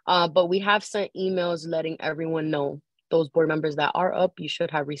 But we have sent emails letting everyone know, those board members that are up, you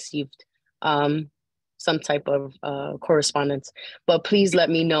should have received some type of correspondence. But please let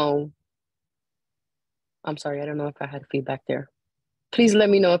me know. I'm sorry, I don't know if I had feedback there. Please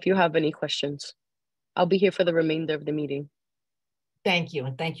let me know if you have any questions. I'll be here for the remainder of the meeting. Thank you,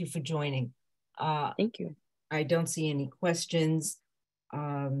 and thank you for joining. Thank you. I don't see any questions.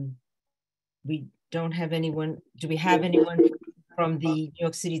 We don't have anyone. Do we have anyone from the New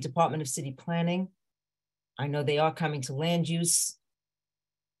York City Department of City Planning? I know they are coming to land use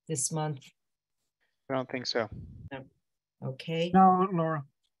this month. I don't think so. No. Okay. No, Laura.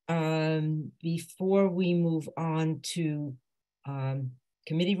 Before we move on to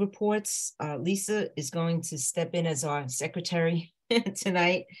committee reports. Lisa is going to step in as our secretary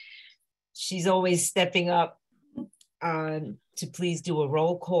tonight. She's always stepping up to please do a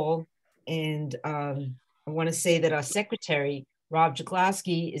roll call. And I want to say that our secretary, Rob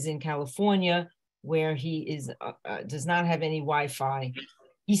Jaglowski, is in California, where he is does not have any Wi-Fi.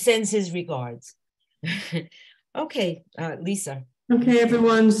 He sends his regards. Okay, Lisa. Okay,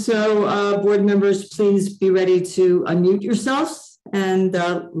 everyone. So board members, please be ready to unmute yourselves and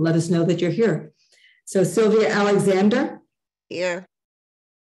let us know that you're here. So Sylvia Alexander. Here.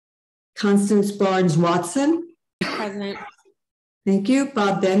 Constance Barnes Watson. Present. Thank you.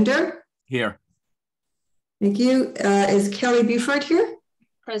 Bob Bender. Here. Thank you. Is Kelly Buford here?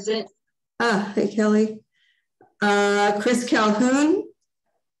 Present. Ah, hey, Kelly. Chris Calhoun.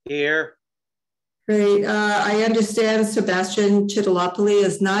 Here. Great. I understand Sebastian Chitolopoli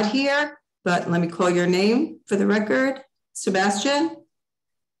is not here, but let me call your name for the record. Sebastian?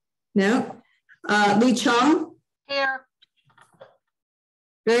 No. Lee Chung? Here.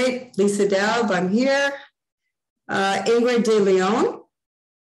 Great. Lisa Daub, I'm here. Ingrid De Leon?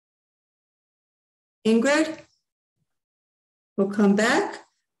 Ingrid? We'll come back.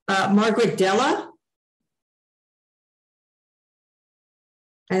 Margaret Della?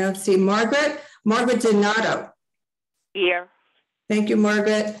 I don't see Margaret. Margaret Donato. Here. Thank you,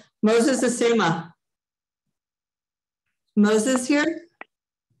 Margaret. Moses Asima. Moses here?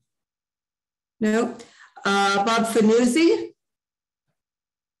 No. Bob Fanuzzi?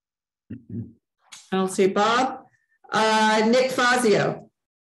 I don't see Bob. Nick Fazio.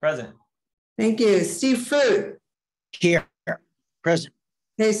 Present. Thank you. Steve Fruit. Here. Present.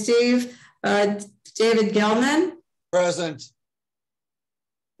 Hey, Steve. David Gelman. Present.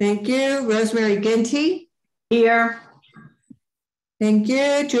 Thank you. Rosemary Ginty. Here. Thank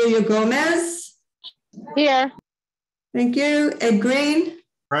you. Julia Gomez. Here. Thank you. Ed Green.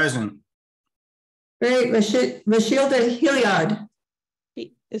 Present. Great. Rashilda Hilliard.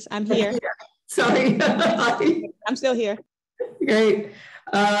 I'm here. Sorry. I'm still here. Great.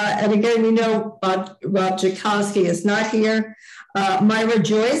 And again, we know Rob Jaglowski is not here. Myra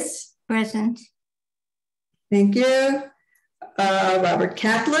Joyce. Present. Thank you. Robert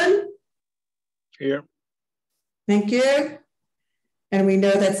Kaplan. Here. Thank you. And we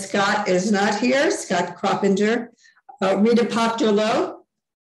know that Scott is not here, Scott Croppinger. Rita Popderlow.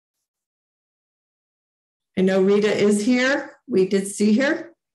 I know Rita is here. We did see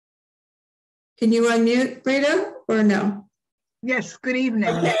her. Can you unmute, Rita, or no? Yes, good evening.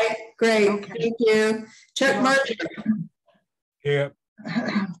 Okay, great. Okay. Thank you. Chuck Martin. Here.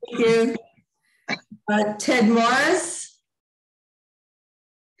 Thank you. Ted Morris.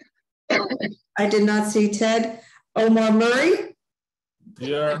 I did not see Ted. Omar Murray.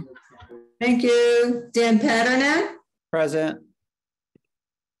 Here. Thank you. Dan Patterson. Present.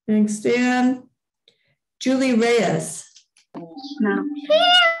 Thanks, Dan. Julie Reyes. No.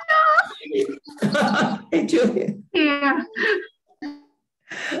 Hey, Julie. Here.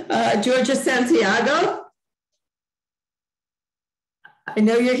 Georgia Santiago. I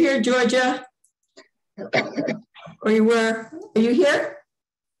know you're here, Georgia. Or you were. Are you here?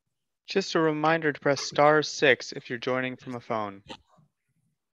 Just a reminder to press *6 if you're joining from a phone.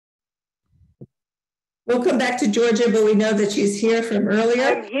 We'll come back to Georgia, but we know that she's here from earlier.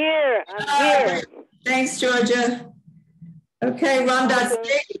 I'm here. I'm here. Thanks, Georgia. Okay, Ramdas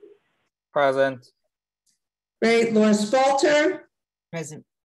Singh. Present. Great. Laura Spalter. Present.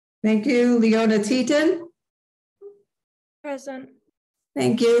 Thank you. Leona Teton. Present.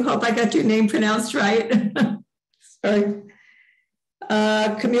 Thank you. Hope I got your name pronounced right. Sorry.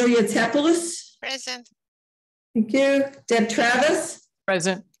 Camelia Tepoulis. Present. Thank you. Deb Travis.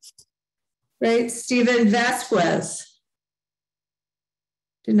 Present. Great. Stephen Vasquez.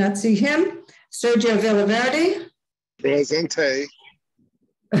 Did not see him. Sergio Villaverde. Presente.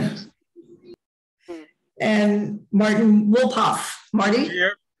 And Martin Wolpoff. Marty?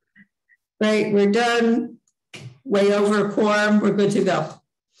 Here. Great. We're done. Way over a quorum. We're good to go.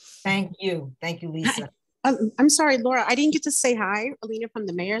 Thank you. Thank you, Lisa. I'm sorry, Laura. I didn't get to say hi. Alina from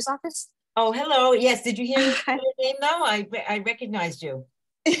the mayor's office. Oh, hello. Yes. Did you hear your name though? I recognized you.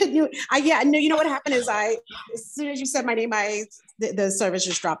 Yeah, no, you know what happened is as soon as you said my name, the service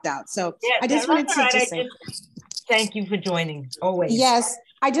just dropped out. So yeah, I just wanted to just say thank you for joining, always. Yes,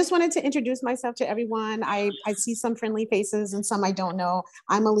 I just wanted to introduce myself to everyone. I see some friendly faces and some I don't know.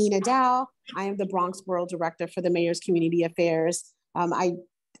 I'm Alina Dow. I am the Bronx Borough Director for the Mayor's Community Affairs. I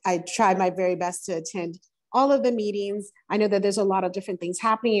tried my very best to attend all of the meetings. I know that there's a lot of different things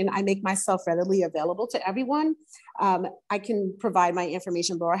happening, and I make myself readily available to everyone. I can provide my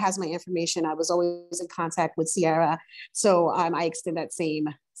information. Laura has my information. I was always in contact with Sierra. So I extend that same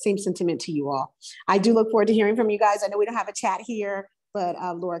sentiment to you all. I do look forward to hearing from you guys. I know we don't have a chat here, but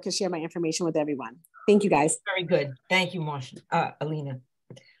Laura can share my information with everyone. Thank you, guys. Very good. Thank you, Alina.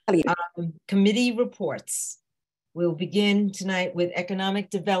 Committee reports. We'll begin tonight with economic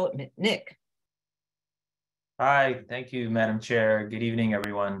development. Nick. Hi, thank you, Madam Chair. Good evening,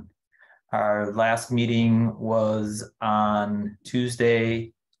 everyone. Our last meeting was on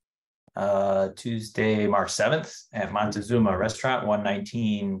Tuesday, March 7th at Montezuma Restaurant,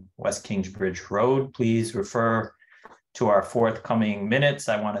 119 West Kingsbridge Road. Please refer to our forthcoming minutes.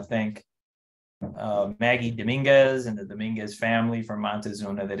 I want to thank Maggie Dominguez and the Dominguez family from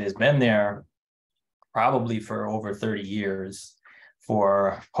Montezuma that has been there probably for over 30 years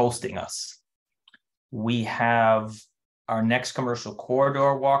for hosting us. We have our next commercial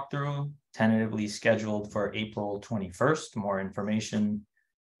corridor walkthrough tentatively scheduled for April 21st. More information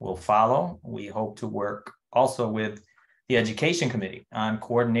will follow. We hope to work also with the Education Committee on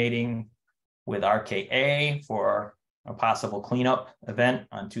coordinating with RKA for a possible cleanup event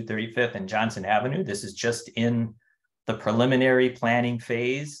on 235th and Johnson Avenue. This is just in the preliminary planning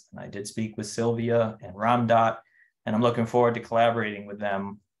phase. I did speak with Sylvia and Ramdot, and I'm looking forward to collaborating with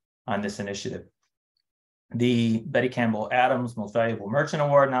them on this initiative. The Betty Campbell Adams Most Valuable Merchant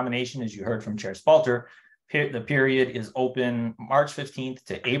Award nomination, as you heard from Chair Spalter, the period is open March 15th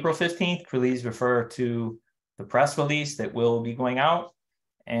to April 15th. Please refer to the press release that will be going out.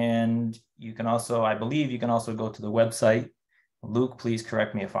 And you can also, I believe you can also go to the website. Luke, please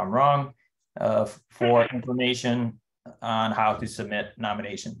correct me if I'm wrong, for information on how to submit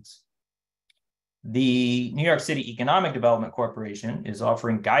nominations. The New York City Economic Development Corporation is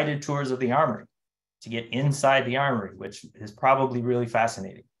offering guided tours of the Armory to get inside the Armory, which is probably really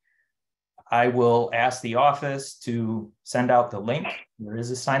fascinating. I will ask the office to send out the link. There is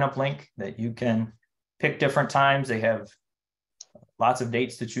a sign-up link that you can pick different times. They have lots of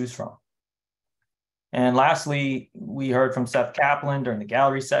dates to choose from. And lastly, we heard from Seth Kaplan during the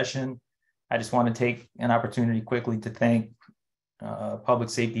gallery session. I just want to take an opportunity quickly to thank Public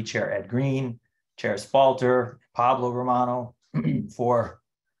Safety Chair Ed Green, Chair Spalter, Pablo Romano for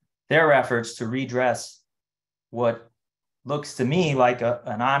their efforts to redress what looks to me like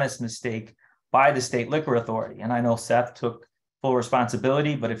an honest mistake by the State Liquor Authority. And I know Seth took full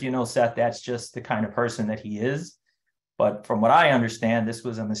responsibility, but if you know Seth, that's just the kind of person that he is. But from what I understand, this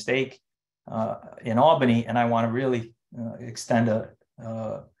was a mistake in Albany, and I want to really extend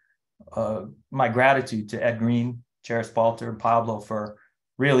my gratitude to Ed Green, Chair Spalter, and Pablo for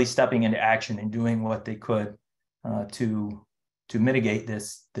really stepping into action and doing what they could to mitigate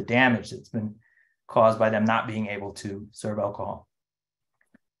the damage that's been caused by them not being able to serve alcohol.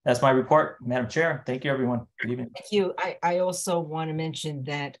 That's my report, Madam Chair. Thank you, everyone. Good evening. Thank you. I also want to mention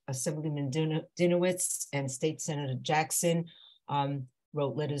that Assemblyman Dinowitz and State Senator Jackson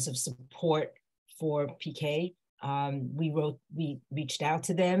wrote letters of support for PK. We reached out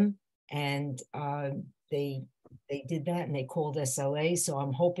to them, and they did that, and they called SLA. So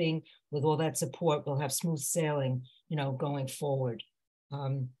I'm hoping with all that support, we'll have smooth sailing, going forward.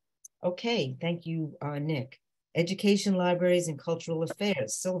 Okay, thank you, Nick. Education, Libraries, and Cultural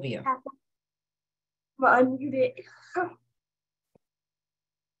Affairs, Sylvia.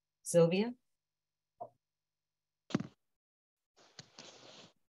 Sylvia?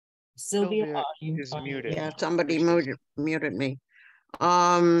 Sylvia is muted. Yeah, somebody muted me.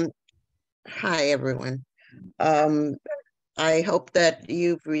 Hi, everyone. I hope that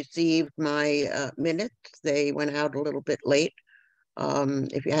you've received my minutes. They went out a little bit late.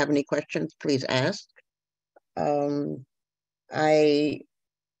 If you have any questions, please ask.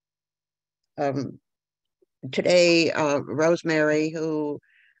 Today, Rosemary, who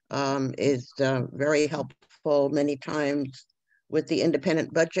is very helpful many times with the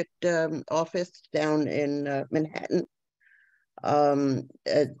Independent Budget Office down in Manhattan.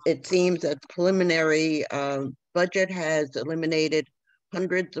 It seems that the preliminary budget has eliminated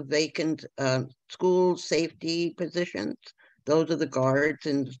hundreds of vacant school safety positions. Those are the guards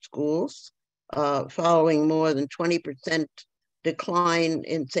in the schools, following more than 20% decline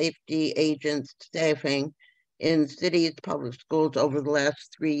in safety agents staffing in cities' public schools over the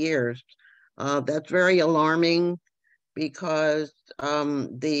last 3 years. That's very alarming because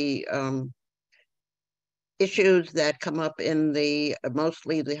the issues that come up in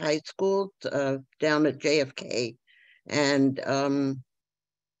mostly the high schools down at JFK and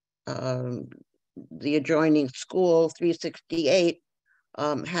the adjoining school 368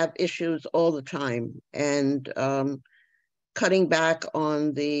 have issues all the time, and cutting back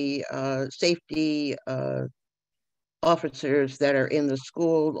on the safety officers that are in the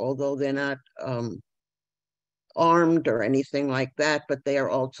school, although they're not armed or anything like that, but they are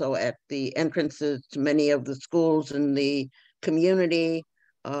also at the entrances to many of the schools in the community,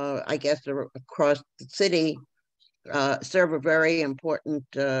 I guess across the city, serve a very important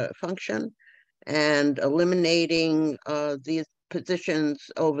function. And eliminating these positions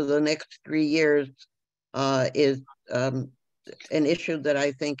over the next 3 years is an issue that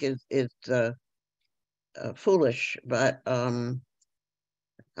I think is foolish, but I'm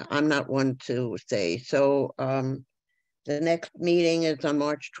not one to say. So the next meeting is on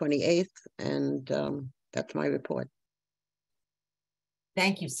March 28th, and that's my report.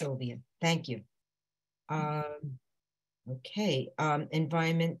 Thank you, Sylvia. Thank you. Okay,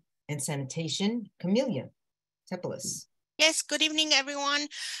 Environment and Sanitation, Camelia Tepelis. Yes, good evening, everyone.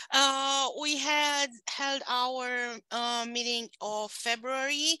 We had held our meeting of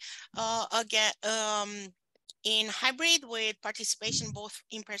February again in hybrid with participation both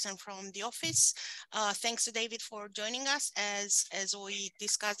in person from the office. Thanks to David for joining us as we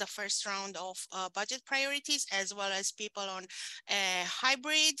discussed the first round of budget priorities, as well as people on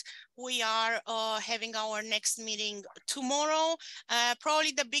hybrid. We are having our next meeting tomorrow.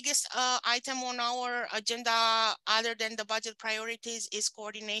 Probably the biggest item on our agenda, other than the budget priorities, is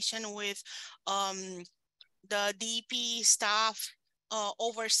coordination with the DEP staff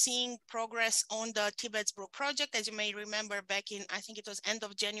overseeing progress on the Tibbetts Brook project. As you may remember, back in, I think it was end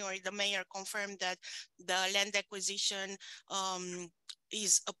of January, the mayor confirmed that the land acquisition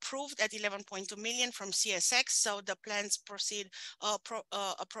is approved at 11.2 million from CSX. So the plans proceed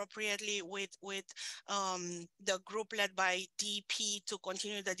appropriately with the group led by DP to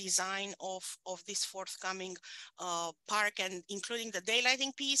continue the design of this forthcoming park, and including the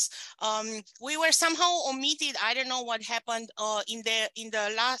daylighting piece. We were somehow omitted. I don't know what happened in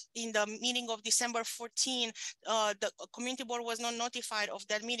the meeting of December 14. The community board was not notified of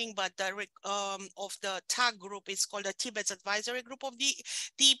that meeting, but the of the TAG group is called the Tibbetts Advisory Group of the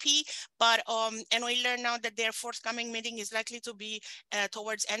DP. But and we learned now that their forthcoming meeting is likely to be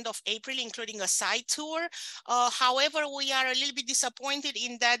towards end of April, including a site tour. However, we are a little bit disappointed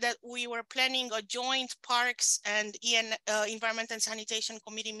in that we were planning a joint Parks and Environment and Sanitation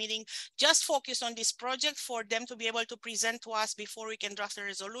Committee meeting just focused on this project for them to be able to present to us before we can draft a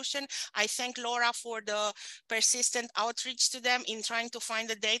resolution. I thank Laura for the persistent outreach to them in trying to find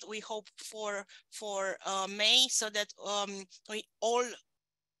a date. We hope for May, so that we all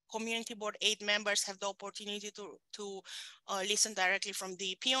community board 8 members have the opportunity to listen directly from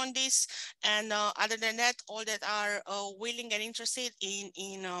DEP on this. And other than that, all that are willing and interested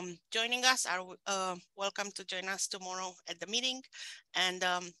in joining us are welcome to join us tomorrow at the meeting. And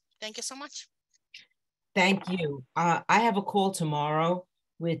thank you so much. Thank you. I have a call tomorrow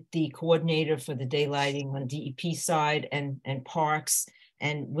with the coordinator for the daylighting on DEP side and parks,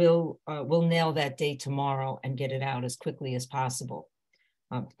 and we'll nail that date tomorrow and get it out as quickly as possible.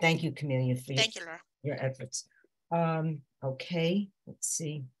 Thank you, Camelia, for your efforts. Okay, let's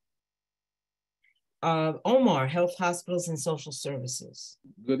see. Omar, Health, Hospitals, and Social Services.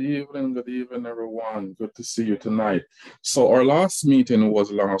 Good evening, everyone. Good to see you tonight. So our last meeting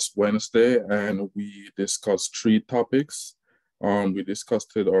was last Wednesday, and we discussed 3 topics. We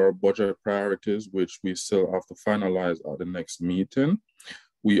discussed our budget priorities, which we still have to finalize at the next meeting.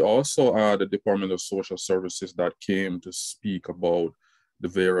 We also had the Department of Social Services that came to speak about the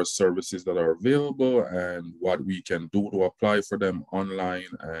various services that are available and what we can do to apply for them online,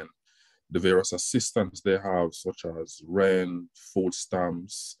 and the various assistance they have, such as rent, food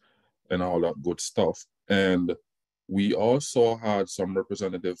stamps, and all that good stuff. And we also had some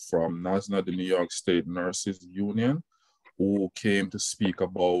representatives from NASNA, the New York State Nurses Union, who came to speak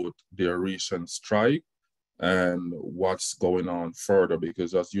about their recent strike and what's going on further,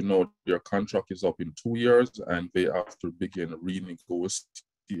 because as you know, their contract is up in 2 years and they have to begin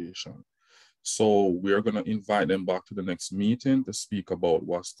renegotiation. So we're going to invite them back to the next meeting to speak about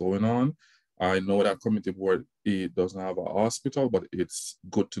what's going on. I know that committee board doesn't have a hospital, but it's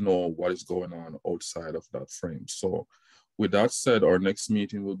good to know what is going on outside of that frame. So with that said, our next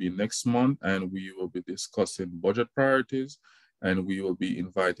meeting will be next month, and we will be discussing budget priorities, and we will be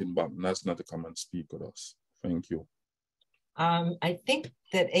inviting back NASNA to come and speak with us. Thank you. I think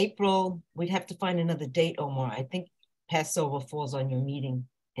that April, we'd have to find another date, Omar. I think Passover falls on your meeting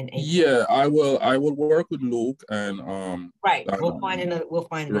in April. Yeah, I will work with Luke and right. We'll find another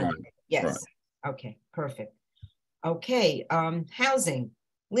right, date. Yes. Right. Okay, perfect. Okay, housing,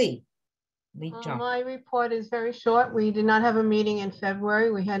 Lee. Lee Junk. My report is very short. We did not have a meeting in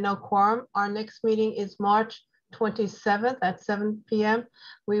February. We had no quorum. Our next meeting is March 27th at 7 p.m.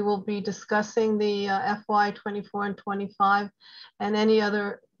 We will be discussing the FY 24 and 25 and any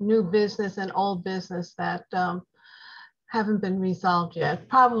other new business and old business that haven't been resolved yet.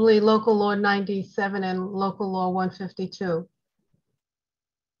 Probably local law 97 and local law 152.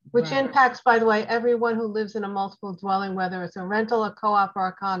 Which impacts, by the way, everyone who lives in a multiple dwelling, whether it's a rental, a co-op, or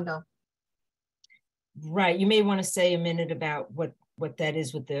a condo. Right. You may want to say a minute about what that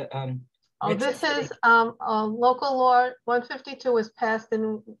is with the this is local law 152 was passed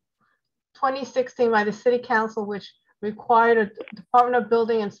in 2016 by the City Council, which required a Department of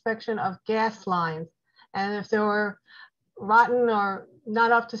Building inspection of gas lines. And if there were rotten or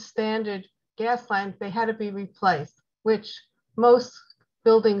not up to standard gas lines, they had to be replaced, which most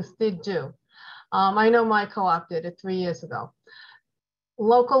buildings did do. I know my co-op did it 3 years ago.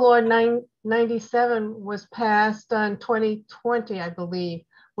 Local Law 997 was passed in 2020, I believe,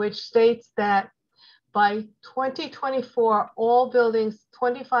 which states that by 2024, all buildings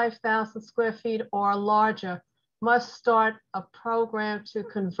 25,000 square feet or larger must start a program to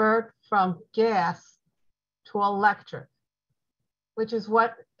convert from gas to electric, which is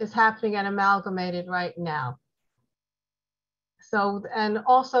what is happening at Amalgamated right now. So, and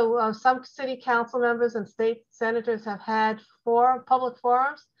also some city council members and state senators have had public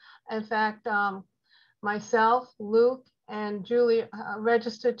forums. In fact, myself, Luke, and Julie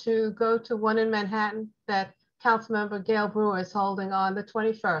registered to go to one in Manhattan that Councilmember Gail Brewer is holding on the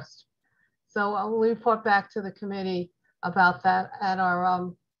 21st. So we'll report back to the committee about that at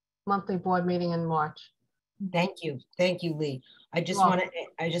our monthly board meeting in March. Thank you, Lee. I just want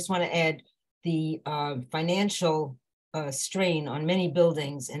to add the financial strain on many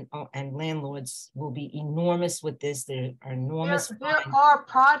buildings and landlords will be enormous with this. There are enormous. There are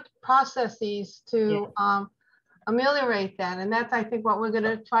processes to ameliorate that, and that's I think what we're going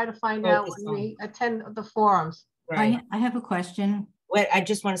to try to find out when we attend the forums. Right. I have a question. Wait, I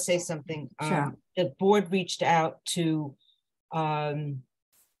just want to say something. Sure. The board reached out to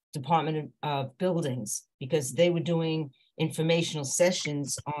Department of Buildings because they were doing informational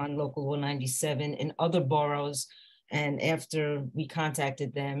sessions on Local Law 97 in other boroughs. And after we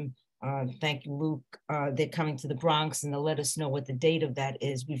contacted them, thank you, Luke, they're coming to the Bronx and they'll let us know what the date of that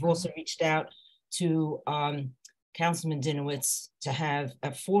is. We've also reached out to Councilman Dinowitz to have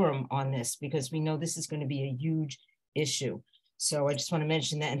a forum on this because we know this is going to be a huge issue. So I just want to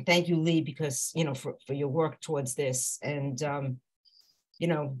mention that. And thank you, Lee, because, you know, for your work towards this. And, you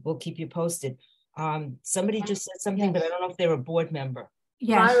know, we'll keep you posted. Somebody just said something, but I don't know if they're a board member.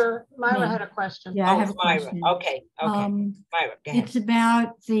 Yes. Myra had a question. Yeah, I have a Myra. question. Okay. Myra, go ahead. It's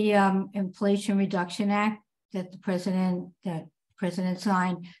about the Inflation Reduction Act that the president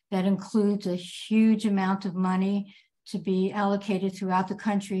signed that includes a huge amount of money to be allocated throughout the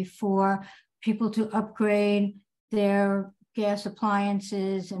country for people to upgrade their gas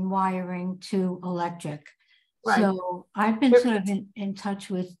appliances and wiring to electric. Right. So I've been sort of in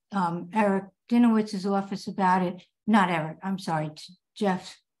touch with Eric Dinowitz's office about it. Not Eric, I'm sorry,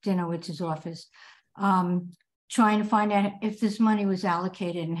 Jeff Dinowitz's office, trying to find out if this money was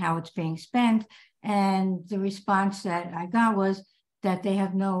allocated and how it's being spent. And the response that I got was that they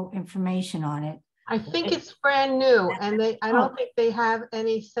have no information on it. I think it's brand new, and I don't think they have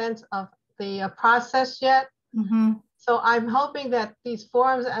any sense of the process yet. Mm-hmm. So I'm hoping that these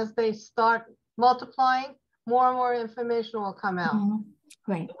forums, as they start multiplying, more and more information will come out. Mm-hmm.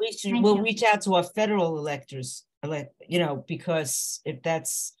 Great. We'll reach out to our federal electors, you know, because if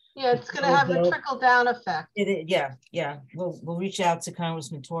that's it's going to have a trickle down effect. Yeah. We'll reach out to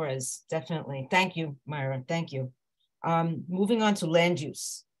Congressman Torres, definitely. Thank you, Myra. Thank you. Moving on to land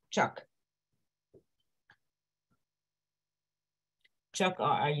use, Chuck. Chuck,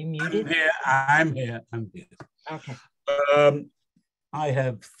 are you muted? I'm here. Okay. I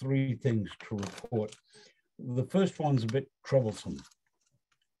have three things to report. The first one's a bit troublesome.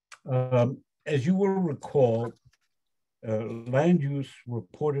 As you will recall, land use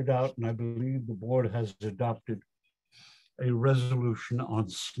reported out, and I believe the board has adopted a resolution on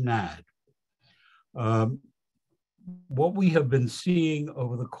SNAD. What we have been seeing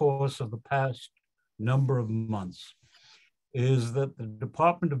over the course of the past number of months is that the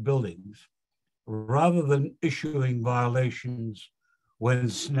Department of Buildings, rather than issuing violations when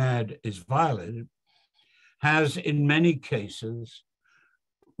SNAD is violated, has in many cases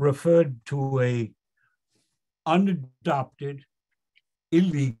referred to a unadopted,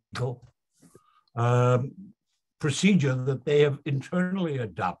 illegal procedure that they have internally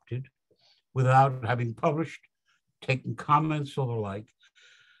adopted without having published, taken comments or the like,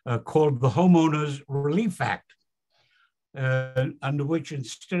 called the Homeowners Relief Act, under which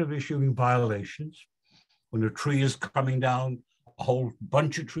instead of issuing violations, when a tree is coming down, a whole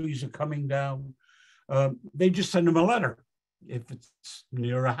bunch of trees are coming down, they just send them a letter if it's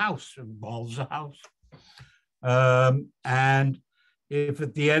near a house, involves a house. And if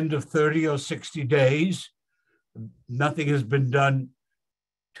at the end of 30 or 60 days, nothing has been done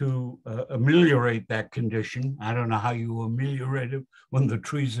to ameliorate that condition. I don't know how you ameliorate it when the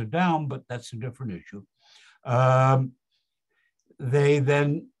trees are down, but that's a different issue. They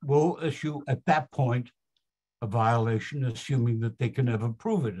then will issue at that point a violation, assuming that they can never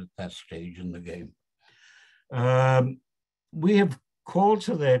prove it at that stage in the game. We have called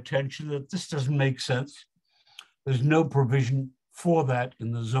to their attention that this doesn't make sense. There's no provision for that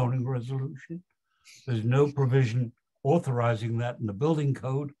in the zoning resolution. There's no provision authorizing that in the building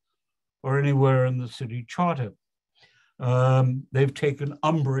code or anywhere in the city charter. They've taken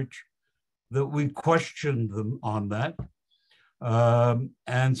umbrage that we questioned them on that.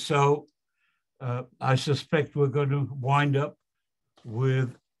 And so I suspect we're going to wind up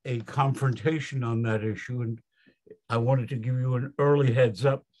with a confrontation on that issue. And I wanted to give you an early heads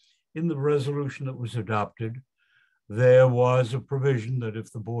up. In the resolution that was adopted, there was a provision that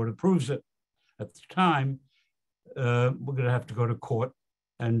if the board approves it at the time, we're going to have to go to court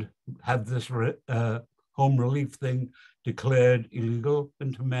and have this home relief thing declared illegal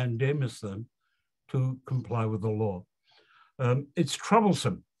and to mandamus them to comply with the law. It's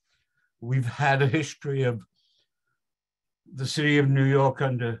troublesome. We've had a history of the city of New York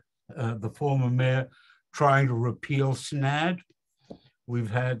under the former mayor trying to repeal SNAD.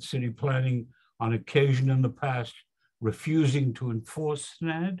 We've had city planning on occasion in the past refusing to enforce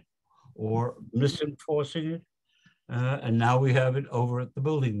SNAD or misenforcing it. And now we have it over at the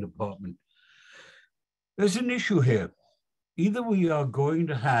building department. There's an issue here. Either we are going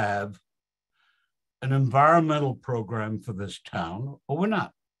to have an environmental program for this town or we're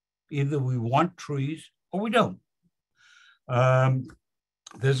not. Either we want trees or we don't.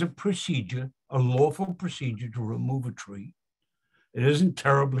 There's a procedure, a lawful procedure to remove a tree. It isn't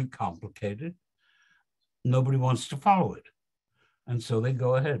terribly complicated. Nobody wants to follow it. And so they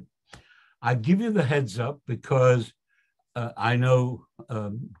go ahead. I give you the heads up because I know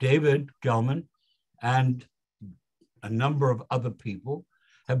David Gelman and a number of other people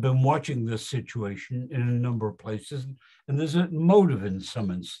have been watching this situation in a number of places, and there's a motive in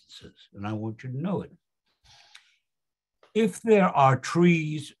some instances, and I want you to know it. If there are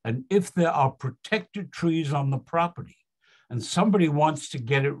trees and if there are protected trees on the property and somebody wants to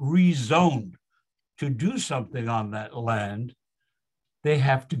get it rezoned to do something on that land, they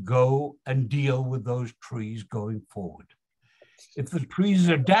have to go and deal with those trees going forward. If the trees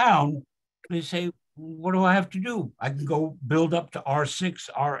are down, they say, what do I have to do? I can go build up to R6,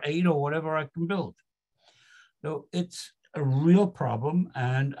 R8, or whatever I can build. So it's a real problem.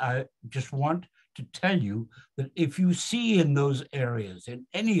 And I just want to tell you that if you see in those areas, in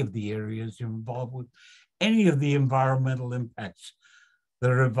any of the areas you're involved with, any of the environmental impacts that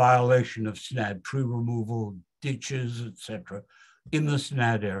are a violation of SNAD, tree removal, ditches, etc., in the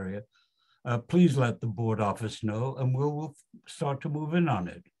SNAD area, please let the board office know and we'll start to move in on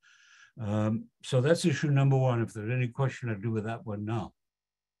it. So that's issue number one. If there's any question to do with that one now.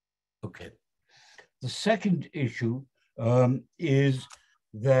 Okay. The second issue is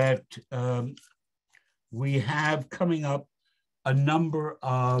that we have coming up a number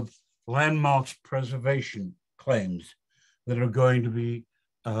of landmarks preservation claims that are going to be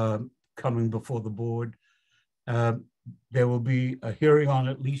coming before the board. There will be a hearing on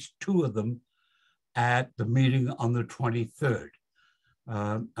at least two of them at the meeting on the 23rd.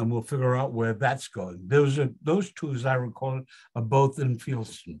 And we'll figure out where that's going. Those two, as I recall it, are both in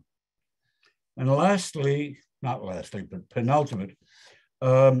Fieldston. And lastly, not lastly, but penultimate,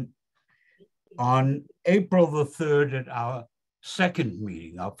 on April the 3rd at our second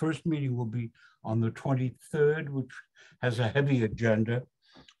meeting, our first meeting will be on the 23rd, which has a heavy agenda.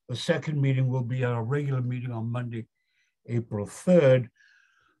 The second meeting will be our regular meeting on Monday, April 3rd.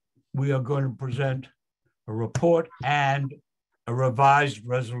 We are going to present a report and a revised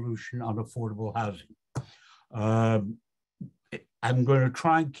resolution on affordable housing. I'm going to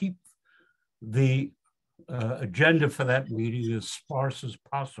try and keep the agenda for that meeting as sparse as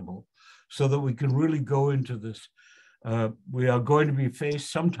possible so that we can really go into this. We are going to be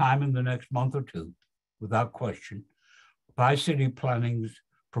faced sometime in the next month or two, without question, by city planning's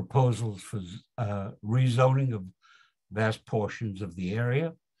proposals for rezoning of vast portions of the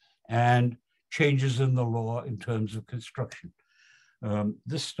area and changes in the law in terms of construction.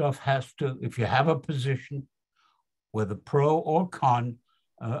 This stuff has to, if you have a position, whether pro or con,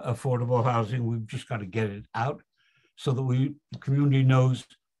 affordable housing. We've just got to get it out so that the community knows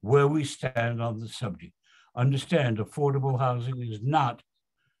where we stand on the subject. Understand, affordable housing is not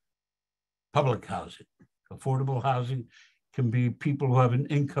public housing. Affordable housing can be people who have an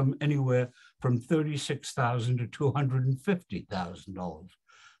income anywhere from $36,000 to $250,000.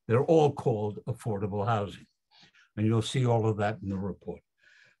 They're all called affordable housing. And you'll see all of that in the report.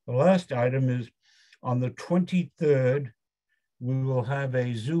 The last item is on the 23rd, we will have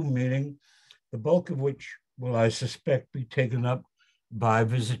a Zoom meeting, the bulk of which will, I suspect, be taken up by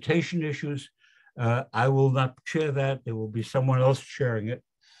visitation issues. I will not chair that. There will be someone else chairing it,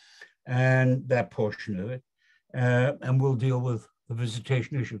 and that portion of it. And we'll deal with the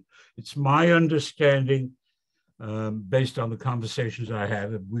visitation issue. It's my understanding, based on the conversations I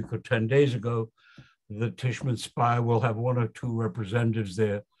had a week or 10 days ago, that Tishman Speyer will have 1 or 2 representatives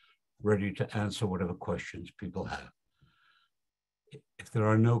there ready to answer whatever questions people have. If there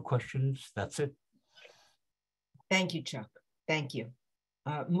are no questions, that's it. Thank you, Chuck. Thank you.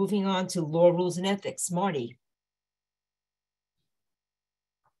 Moving on to law, rules, and ethics. Marty.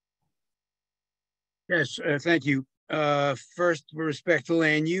 Yes, thank you. First, with respect to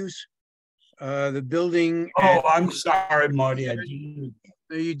land use, the building. Oh, I'm sorry, Marty. I didn't.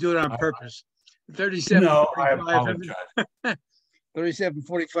 You do it on purpose. 37. No, I apologize.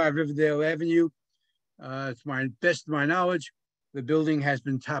 3745 Riverdale Avenue. It's best of my knowledge, the building has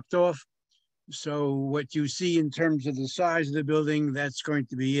been topped off. So what you see in terms of the size of the building, that's going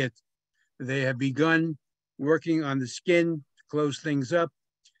to be it. They have begun working on the skin to close things up,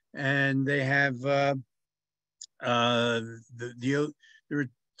 and they have there are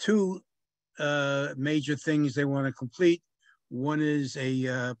 2 major things they want to complete. One is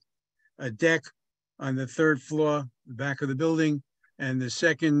a deck on the 3rd floor, the back of the building, and the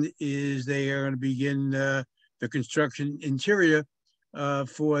second is they are going to begin the construction interior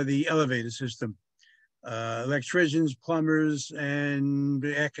for the elevator system. Electricians, plumbers, and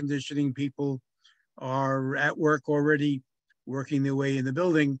air conditioning people are at work already, working their way in the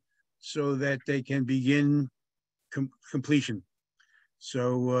building so that they can begin completion.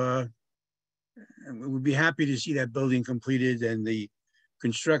 So we'd be happy to see that building completed and the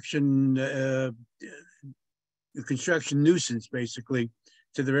construction nuisance, basically,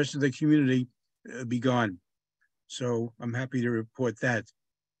 to the rest of the community be gone. So I'm happy to report that.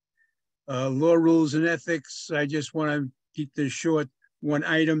 Law, rules, and ethics. I just want to keep this short. One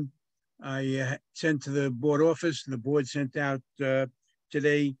item I sent to the board office, and the board sent out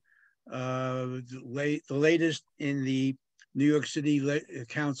today the latest in the New York City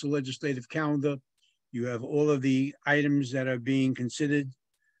Council legislative calendar. You have all of the items that are being considered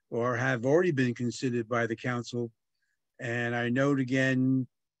or have already been considered by the council. And I note again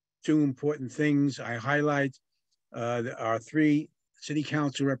 2 important things. I highlight our 3 city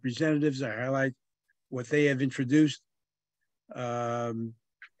council representatives. I highlight what they have introduced. And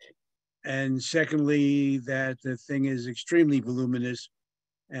secondly, that the thing is extremely voluminous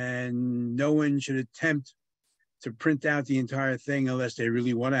and no one should attempt to print out the entire thing unless they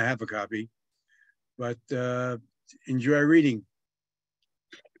really want to have a copy. But enjoy reading.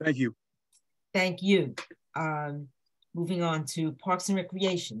 Thank you. Thank you. Moving on to Parks and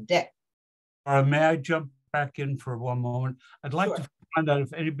Recreation. Dick. May I jump back in for 1 moment? I'd like to find out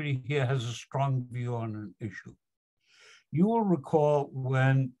if anybody here has a strong view on an issue. You will recall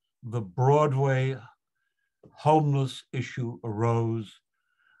when the Broadway homeless issue arose,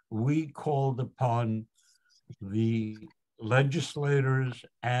 we called upon the legislators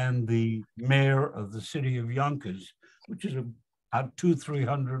and the mayor of the city of Yonkers, which is about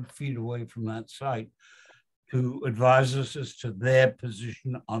 200-300 feet away from that site, to advise us as to their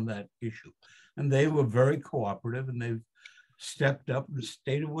position on that issue. And they were very cooperative, and they've stepped up and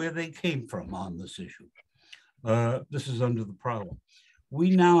stated where they came from on this issue. This is under the problem.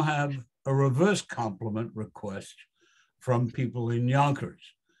 We now have a reverse compliment request from people in Yonkers,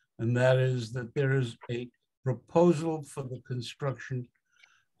 and that is that there is a proposal for the construction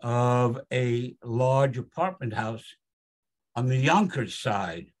of a large apartment house on the Yonkers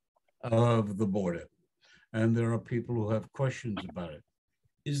side of the border. And there are people who have questions about it.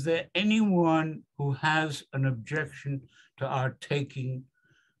 Is there anyone who has an objection to our taking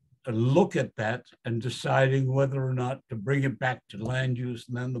a look at that and deciding whether or not to bring it back to land use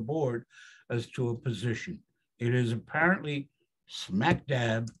and then the board as to a position? It is apparently smack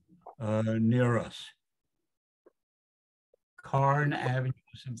dab near us. Carn Avenue,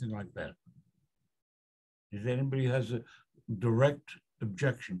 something like that. If anybody has a direct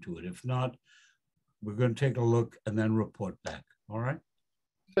objection to it, if not, we're going to take a look and then report back. All right.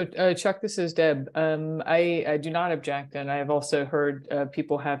 So Chuck, this is Deb. I do not object, and I have also heard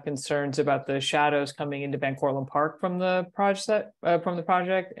people have concerns about the shadows coming into Van Cortlandt Park from the project,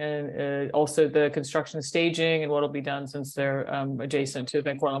 and also the construction staging and what will be done since they're adjacent to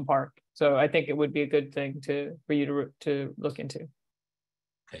Van Cortlandt Park. So I think it would be a good thing for you to look into.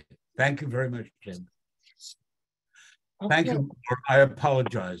 Okay, thank you very much, Jim. Okay. Thank you. I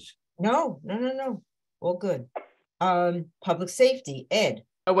apologize. No. All good. Public safety, Ed.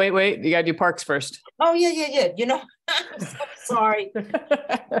 Oh, wait, you gotta do parks first. Oh, yeah. You know, I'm so sorry.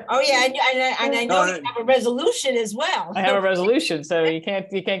 Oh, yeah, and I know you have a resolution as well. I have a resolution, so you can't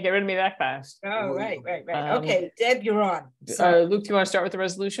get rid of me that fast. Oh, right. Okay, Deb, you're on. Luke, do you want to start with the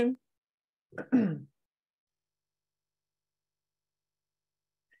resolution?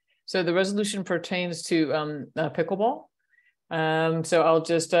 So the resolution pertains to pickleball. So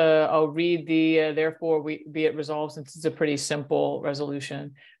I'll read the therefore be it resolved, since it's a pretty simple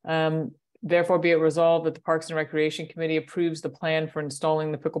resolution. Therefore be it resolved that the Parks and Recreation Committee approves the plan for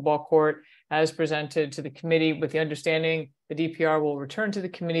installing the pickleball court as presented to the committee, with the understanding the DPR will return to the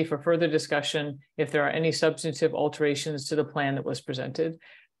committee for further discussion if there are any substantive alterations to the plan that was presented.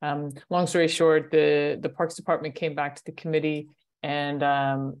 Long story short, the Parks Department came back to the committee and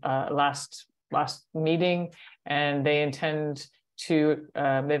last meeting, and they intend to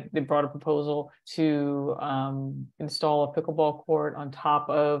they brought a proposal to install a pickleball court on top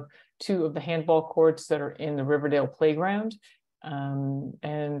of 2 of the handball courts that are in the Riverdale playground,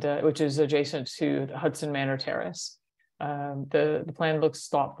 and which is adjacent to the Hudson Manor Terrace. The plan looks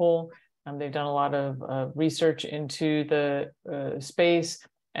thoughtful. They've done a lot of research into the space,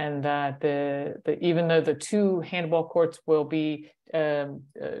 and that even though the 2 handball courts will be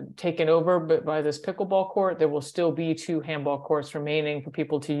taken over by this pickleball court, there will still be 2 handball courts remaining for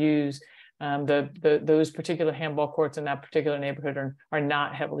people to use. Those particular handball courts in that particular neighborhood are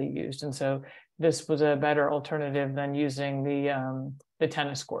not heavily used, and so this was a better alternative than using the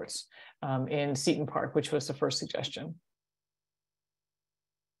tennis courts in Seton Park, which was the first suggestion.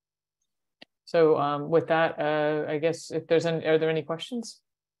 So with that, I guess if there's any, are there any questions?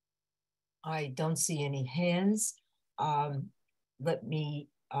 I don't see any hands. Let me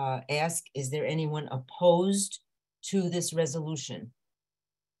ask, is there anyone opposed to this resolution?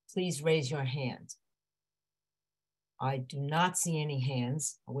 Please raise your hand. I do not see any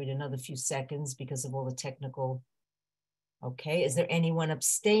hands. I'll wait another few seconds because of all the technical. Okay, is there anyone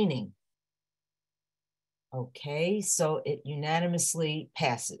abstaining? Okay, so it unanimously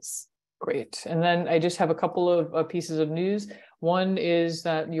passes. Great. And then I just have a couple of pieces of news. One is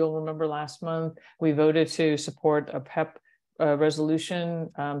that you'll remember last month, we voted to support a PEP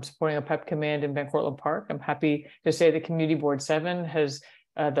resolution supporting a PEP command in Van Cortlandt Park. I'm happy to say the Community Board 7 has,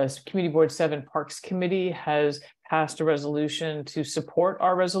 the Community Board 7 Parks Committee has passed a resolution to support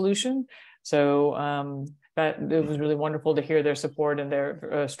our resolution. So that it was really wonderful to hear their support, and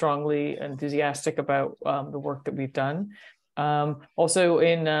they're strongly enthusiastic about the work that we've done. Also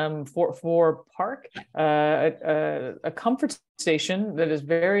in Fort Ford Park, a comfort station that is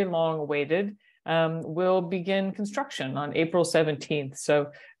very long awaited will begin construction on April 17th.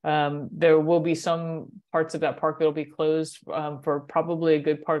 So there will be some parts of that park that will be closed for probably a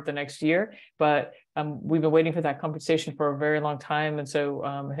good part of the next year, but we've been waiting for that comfort station for a very long time. And so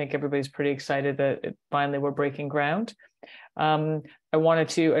I think everybody's pretty excited that finally we're breaking ground. I wanted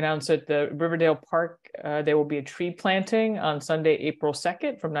to announce at the Riverdale Park, there will be a tree planting on Sunday, April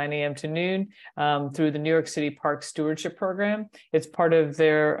 2nd from 9 a.m. to noon through the New York City Park Stewardship Program. It's part of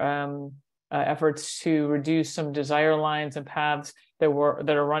their efforts to reduce some desire lines and paths that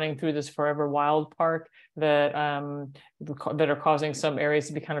are running through this Forever Wild Park that are causing some areas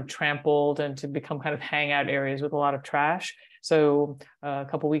to be kind of trampled and to become kind of hangout areas with a lot of trash. So a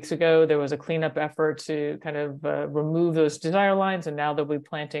couple of weeks ago, there was a cleanup effort to kind of remove those desire lines, and now they'll be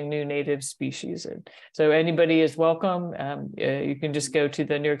planting new native species. And so anybody is welcome. You can just go to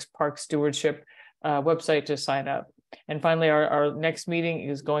the New York Park Stewardship website to sign up. And finally, our next meeting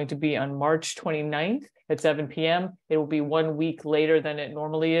is going to be on March 29th at 7 p.m. It will be 1 week later than it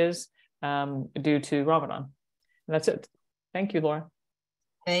normally is due to Ramadan. And that's it. Thank you, Laura.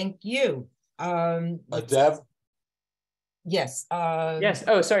 Thank you. Deb? Yes. Yes.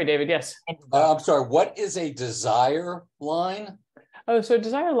 Oh, sorry, David. Yes. I'm sorry. What is a desire line? Oh, so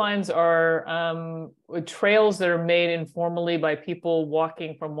desire lines are trails that are made informally by people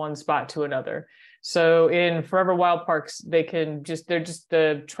walking from one spot to another. So in Forever Wild Parks, they're just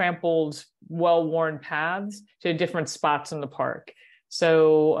the trampled, well-worn paths to different spots in the park.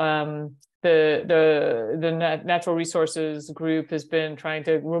 So the Natural Resources group has been trying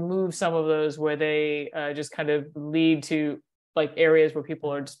to remove some of those where they just kind of lead to like areas where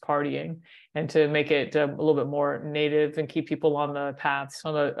people are just partying, and to make it a little bit more native and keep people on the paths,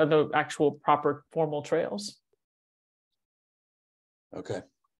 on the actual proper formal trails. Okay.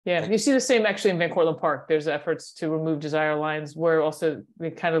 Yeah, you see the same actually in Van Cortlandt Park. There's efforts to remove desire lines where also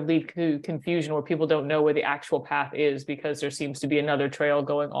they kind of lead to confusion where people don't know where the actual path is because there seems to be another trail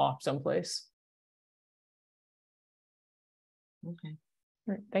going off someplace. Okay.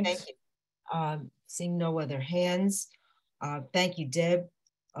 All right, thanks. Thank you. Seeing no other hands, thank you, Deb.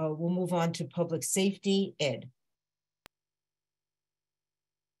 We'll move on to public safety, Ed.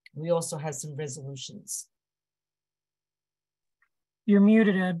 We also have some resolutions. You're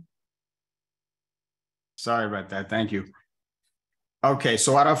muted, Ed. Sorry about that. Thank you. Okay,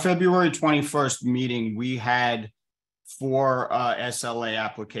 so at our February 21st meeting, we had 4 SLA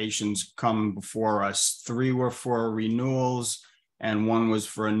applications come before us. 3 were for renewals and 1 was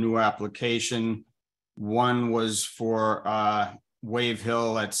for a new application. 1 was for Wave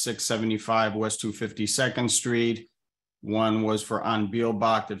Hill at 675 West 252nd Street. 1 was for An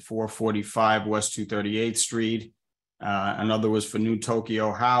Bielbach at 445 West 238th Street. Another was for New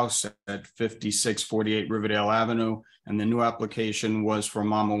Tokyo House at 5648 Riverdale Avenue. And the new application was for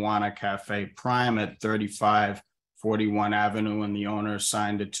Mamajuana Cafe Prime at 3541 Avenue. And the owner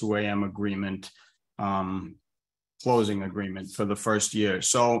signed a 2 a.m. agreement, closing agreement for the first year.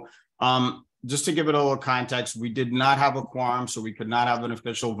 So just to give it a little context, we did not have a quorum, so we could not have an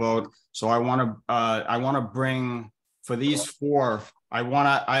official vote. So I want to bring, for these 4,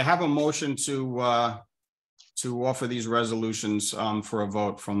 I have a motion to offer these resolutions for a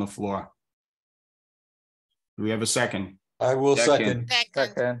vote from the floor. Do we have a second? I will second.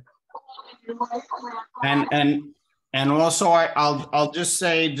 And also I'll just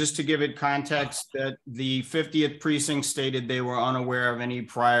say, just to give it context, that the 50th precinct stated they were unaware of any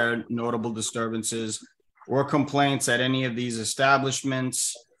prior notable disturbances or complaints at any of these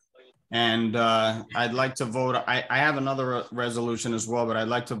establishments. And I'd like to vote. I have another resolution as well, but I'd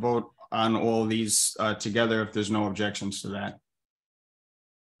like to vote on all these together if there's no objections to that.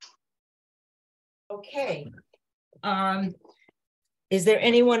 Okay. Is there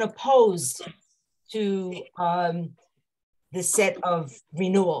anyone opposed to the set of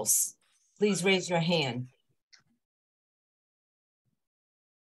renewals? Please raise your hand.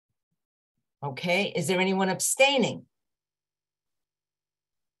 Okay, is there anyone abstaining?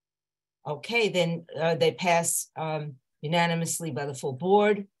 Okay, then they pass unanimously by the full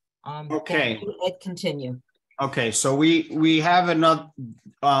board. Okay. Let's continue. Okay, so we have another,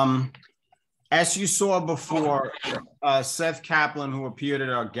 as you saw before, Seth Kaplan, who appeared at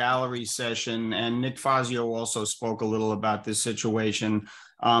our gallery session, and Nick Fazio also spoke a little about this situation.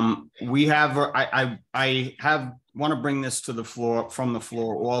 We have, I want to bring this to the floor, from the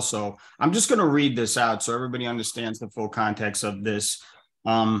floor also. I'm just going to read this out so everybody understands the full context of this.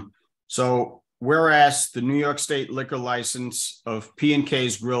 So, whereas the New York State liquor license of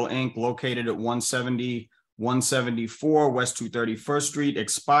P&K's Grill Inc., located at 170-174 West 231st Street,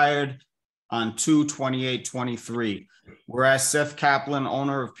 expired on 2/28/23. Whereas Seth Kaplan,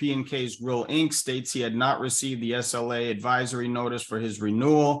 owner of P&K's Grill Inc., states he had not received the SLA advisory notice for his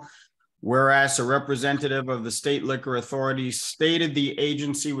renewal. Whereas a representative of the State Liquor Authority stated the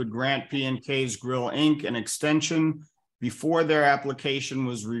agency would grant P&K's Grill Inc. an extension before their application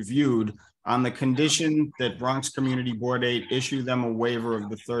was reviewed, on the condition that Bronx Community Board 8 issue them a waiver of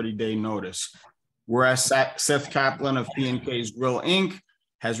the 30-day notice. Whereas Seth Kaplan of P&K's Grill Inc.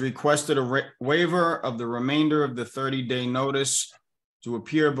 has requested a waiver of the remainder of the 30-day notice to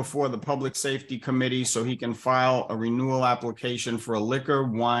appear before the Public Safety Committee so he can file a renewal application for a liquor,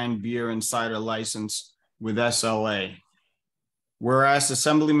 wine, beer, and cider license with SLA. Whereas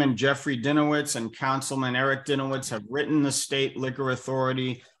Assemblyman Jeffrey Dinowitz and Councilman Eric Dinowitz have written the State Liquor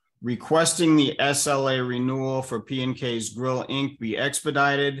Authority requesting the SLA renewal for P&K's Grill Inc. be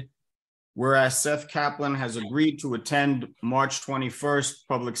expedited. Whereas Seth Kaplan has agreed to attend March 21st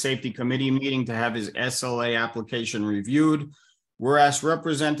Public Safety Committee meeting to have his SLA application reviewed. Whereas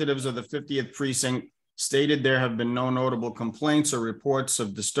representatives of the 50th precinct stated there have been no notable complaints or reports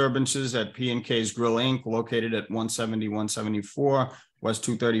of disturbances at P&K's Grill Inc. located at 170-174 West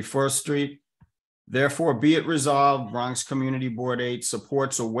 231st Street. Therefore, be it resolved, Bronx Community Board 8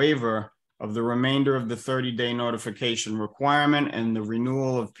 supports a waiver of the remainder of the 30-day notification requirement and the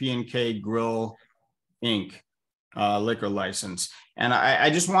renewal of P&K Grill Inc. Liquor license. And I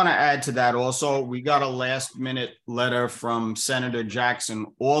just want to add to that also, we got a last-minute letter from Senator Jackson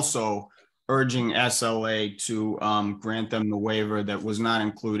also urging SLA to grant them the waiver that was not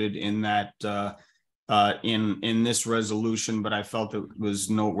included in that in this resolution, but I felt it was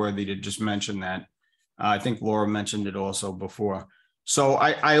noteworthy to just mention that. I think Laura mentioned it also before. So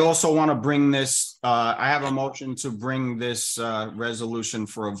I also want to bring this, I have a motion to bring this resolution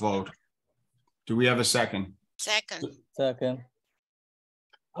for a vote. Do we have a second? Second. Second.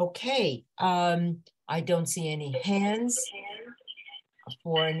 Okay, I don't see any hands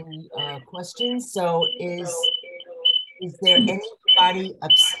for any questions. So is there anybody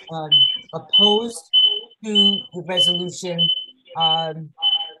opposed to the resolution for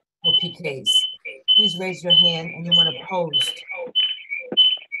PKs? Please raise your hand. Anyone opposed?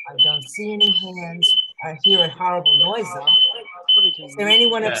 I don't see any hands. I hear a horrible noise though. Is there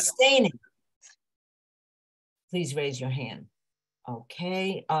anyone abstaining? Please raise your hand.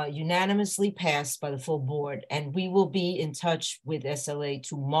 Okay, unanimously passed by the full board, and we will be in touch with SLA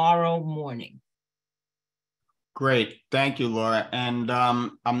tomorrow morning. Great, thank you, Laura. And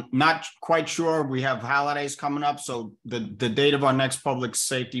I'm not quite sure, we have holidays coming up, so the date of our next public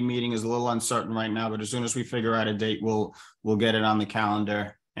safety meeting is a little uncertain right now, but as soon as we figure out a date, we'll get it on the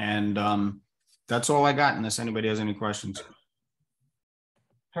calendar. And that's all I got, unless anybody has any questions.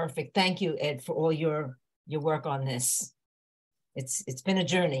 Perfect, thank you, Ed, for all your work on this. It's been a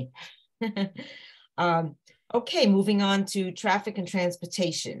journey. Okay, moving on to traffic and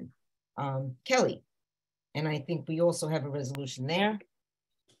transportation. Kelly, and I think we also have a resolution there.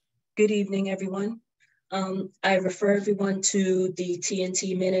 Good evening, everyone. I refer everyone to the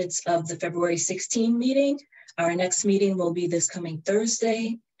TNT minutes of the February 16 meeting. Our next meeting will be this coming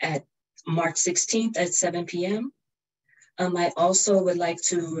Thursday at March 16th at 7 p.m. I also would like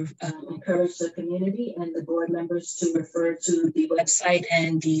to encourage the community and the board members to refer to the website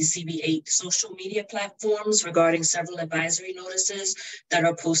and the CB8 social media platforms regarding several advisory notices that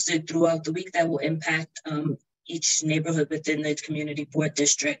are posted throughout the week that will impact each neighborhood within the community board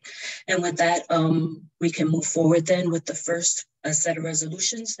district. And with that, we can move forward then with the first set of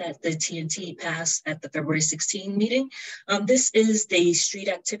resolutions that the TNT passed at the February 16 meeting. This is the street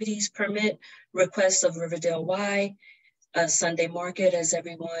activities permit request of Riverdale Y. Sunday Market, as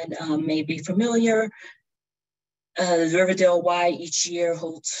everyone may be familiar. Riverdale Y each year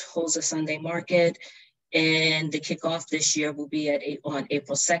holds a Sunday Market, and the kickoff this year will be on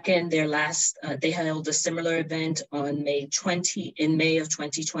April 2nd. Their last, they held a similar event on May of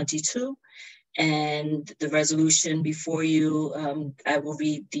 2022. And the resolution before you, I will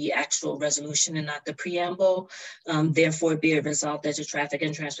read the actual resolution and not the preamble. Therefore, be it resolved that the Traffic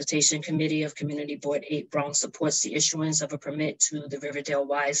and Transportation Committee of Community Board 8 Bronx supports the issuance of a permit to the Riverdale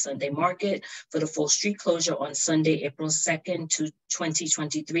Y Sunday Market for the full street closure on Sunday, April 2nd to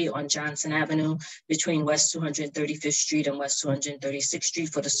 2023 on Johnson Avenue between West 235th Street and West 236th Street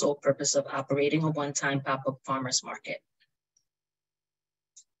for the sole purpose of operating a one-time pop-up farmers market.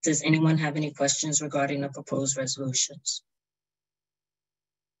 Does anyone have any questions regarding the proposed resolutions?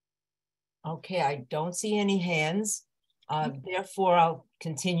 Okay, I don't see any hands. Therefore, I'll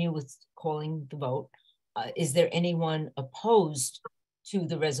continue with calling the vote. Is there anyone opposed to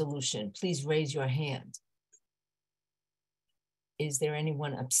the resolution? Please raise your hand. Is there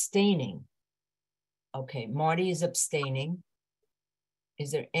anyone abstaining? Okay, Marty is abstaining.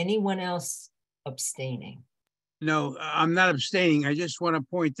 Is there anyone else abstaining? No, I'm not abstaining. I just want to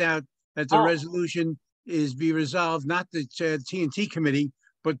point out that the resolution is be resolved, not the TNT committee,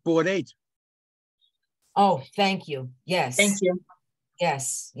 but Board 8. Oh, thank you. Yes. Thank you.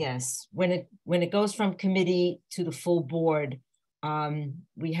 Yes, yes. When it goes from committee to the full board,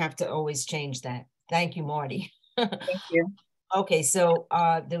 we have to always change that. Thank you, Marty. Thank you. Okay, so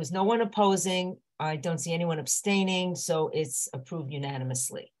there was no one opposing. I don't see anyone abstaining, so it's approved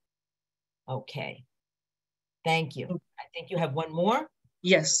unanimously. Okay. Thank you. I think you have one more.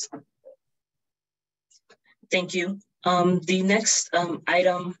 Yes. Thank you. The next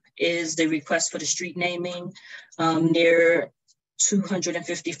item is the request for the street naming near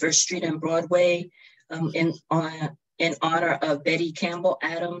 251st Street and Broadway in honor of Betty Campbell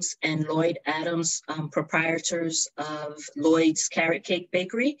Adams and Lloyd Adams, proprietors of Lloyd's Carrot Cake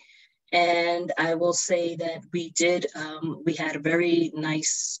Bakery. And I will say that we had a very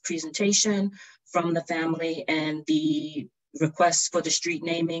nice presentation from the family, and the request for the street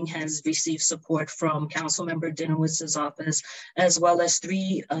naming has received support from Councilmember Dinowitz's office, as well as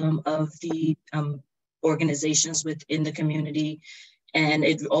 3 of the organizations within the community. And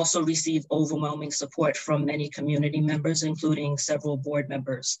it also received overwhelming support from many community members, including several board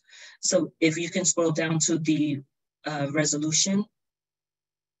members. So if you can scroll down to the resolution,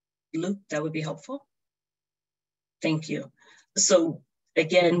 Luke, that would be helpful. Thank you. So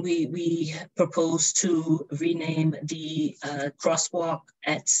again, we propose to rename the crosswalk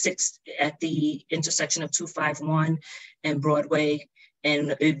at the intersection of 251 and Broadway.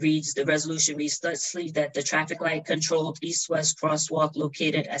 And it reads, the resolution reads thusly, that the traffic light controlled east-west crosswalk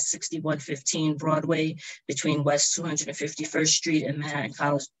located at 6115 Broadway between West 251st Street and Manhattan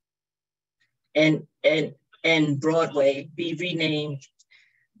College and Broadway be renamed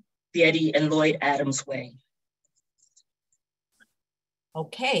Beatty and Lloyd Adams Way.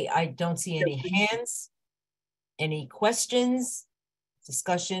 Okay, I don't see any hands. Any questions,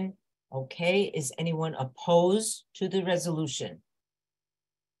 discussion? Okay, is anyone opposed to the resolution?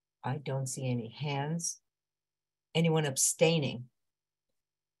 I don't see any hands. Anyone abstaining?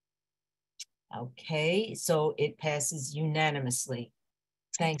 Okay, so it passes unanimously.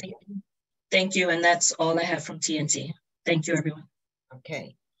 Thank you. Thank you, and that's all I have from TNT. Thank you, everyone.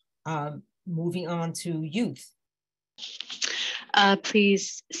 Okay, moving on to youth.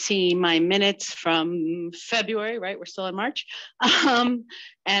 Please see my minutes from February, right? We're still in March. And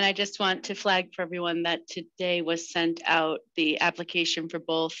I just want to flag for everyone that today was sent out the application for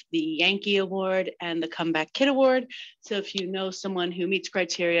both the Yankee Award and the Comeback Kid Award. So if you know someone who meets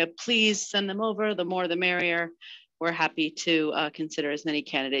criteria, please send them over. The more the merrier. We're happy to consider as many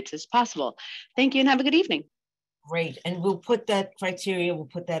candidates as possible. Thank you and have a good evening. Great, and we'll put that criteria, we'll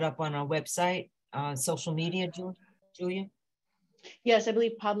put that up on our website, social media, Julia? Yes, I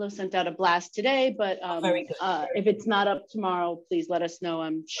believe Pablo sent out a blast today, but very good. If it's not up tomorrow, please let us know.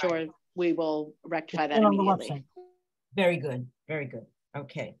 I'm sure we will rectify that immediately. Very good, very good.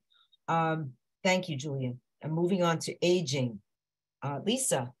 Okay. Thank you, Julia. And moving on to aging.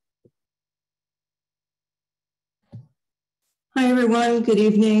 Lisa. Hi, everyone. Good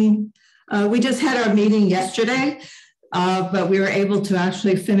evening. We just had our meeting yesterday, but we were able to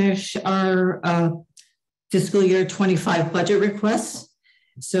actually finish our fiscal year 25 budget requests.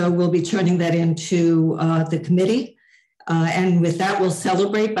 So we'll be turning that into the committee. And with that, we'll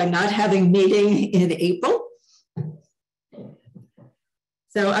celebrate by not having meeting in April.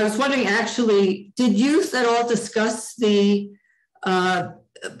 So I was wondering, actually, did youth at all discuss the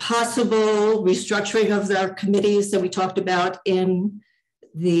possible restructuring of their committees that we talked about in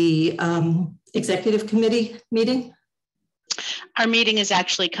the executive committee meeting? Our meeting is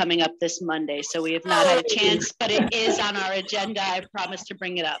actually coming up this Monday, so we have not had a chance, but it is on our agenda. I promise to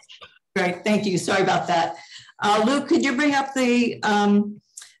bring it up. Great, thank you. Sorry about that. Luke, could you bring up the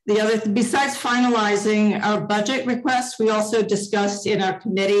other, besides finalizing our budget requests, we also discussed in our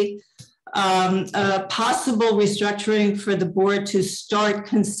committee a possible restructuring for the board to start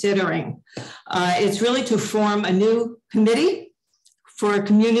considering. It's really to form a new committee for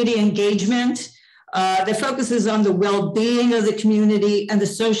community engagement that focuses on the well-being of the community and the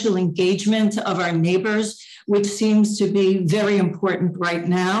social engagement of our neighbors, which seems to be very important right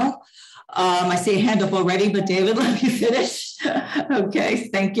now. I see a hand up already, but David, let me finish. Okay,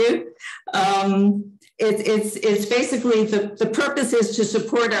 thank you. It's basically the purpose is to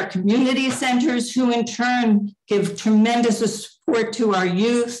support our community centers, who in turn give tremendous support to our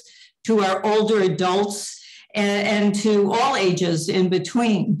youth, to our older adults, and to all ages in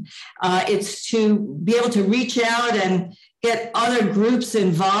between. It's to be able to reach out and get other groups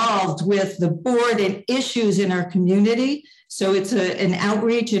involved with the board and issues in our community. So it's an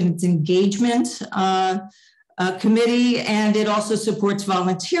outreach and it's engagement committee, and it also supports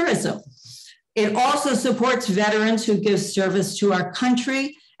volunteerism. It also supports veterans who give service to our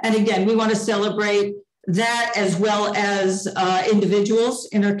country. And again, we want to celebrate that, as well as individuals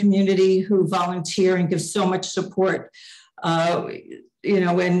in our community who volunteer and give so much support. And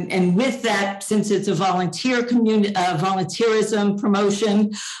with that, since it's a volunteer community, volunteerism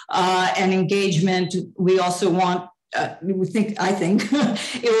promotion and engagement, we also want, I think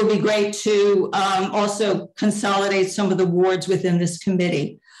it would be great to also consolidate some of the wards within this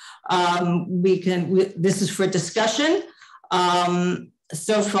committee. This is for discussion.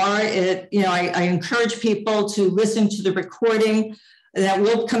 So far, I encourage people to listen to the recording that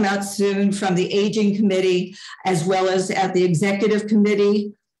will come out soon from the Aging Committee, as well as at the Executive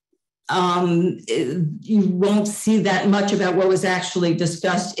Committee. You won't see that much about what was actually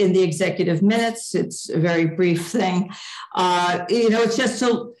discussed in the executive minutes. It's a very brief thing. It's just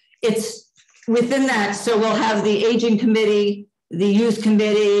so it's within that. So we'll have the Aging Committee, the Youth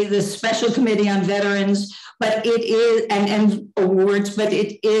Committee, the Special Committee on Veterans, but it is, and awards, but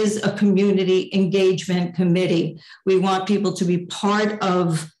it is a community engagement committee. We want people to be part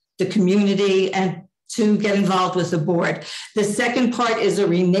of the community and to get involved with the board. The second part is a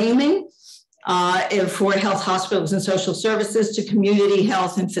renaming for health, hospitals, and social services to community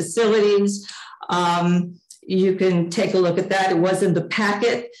health and facilities. you can take a look at that. It was in the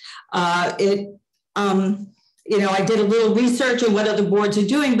packet. You know, I did a little research on what other boards are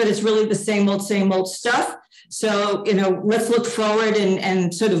doing, but it's really the same old stuff. So, you know, let's look forward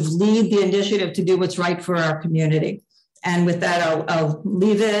and sort of lead the initiative to do what's right for our community. And with that, I'll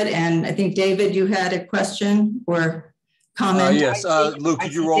leave it. And I think, David, you had a question or comment? Yes, Luke,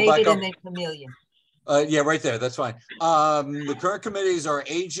 could you roll back up? And then Camelia. Yeah, right there. That's fine. The current committees are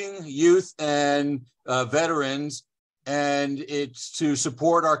aging, youth, and veterans, and it's to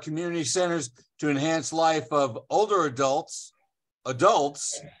support our community centers to enhance life of older adults,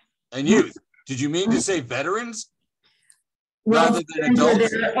 and youth. Did you mean to say veterans? Well, rather than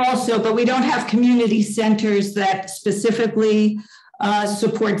adults? Also, but we don't have community centers that specifically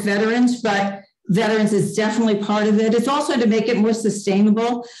support veterans, but veterans is definitely part of it. It's also to make it more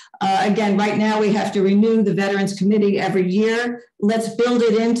sustainable. Again, right now we have to renew the Veterans Committee every year. Let's build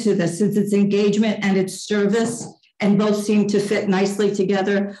it into this, since it's engagement and it's service, and both seem to fit nicely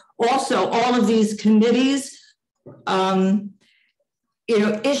together. Also, all of these committees, you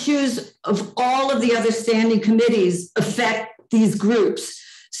know, issues of all of the other standing committees affect these groups.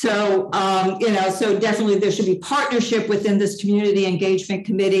 So, you know, so definitely there should be partnership within this community engagement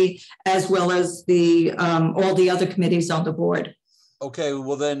committee, as well as the all the other committees on the board. Okay,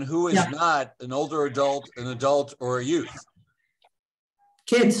 well then who is not an older adult, an adult, or a youth?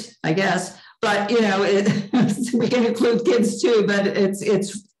 Kids, I guess. But, you know, we can include kids too, but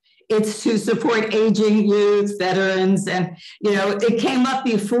it's to support aging youth, veterans, and, you know, it came up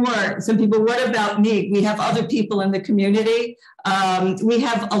before. Some people, what about me? We have other people in the community. We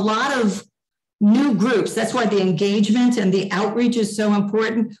have a lot of new groups. That's why the engagement and the outreach is so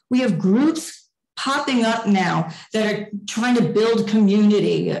important. We have groups popping up now that are trying to build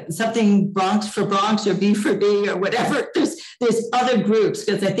community, something Bronx for Bronx or B for B or whatever. There's other groups,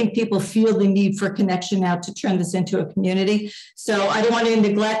 because I think people feel the need for connection now to turn this into a community. So I don't want to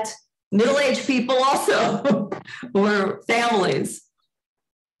neglect middle-aged people also, or families.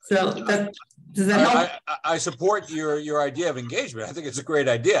 So that, does that help? I support your idea of engagement. I think it's a great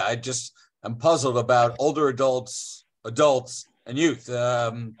idea. I'm puzzled about older adults, and youth.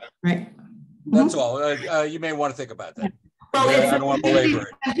 Right. That's all. You may want to think about that. Well, I don't want to belabor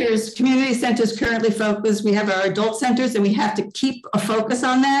it. Community centers currently focus. We have our adult centers, and we have to keep a focus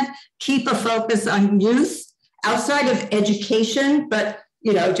on that, keep a focus on youth outside of education, but,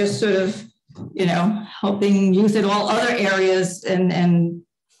 you know, just sort of, you know, helping youth in all other areas and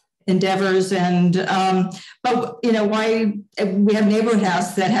endeavors. And, but, you know, why we have Neighborhood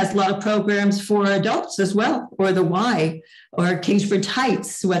House that has a lot of programs for adults as well, or the Y, or Kingsbridge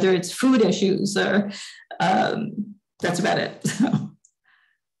Heights, whether it's food issues or, that's about it. So.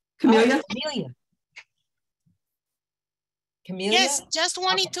 Camelia? Camelia? Yes, just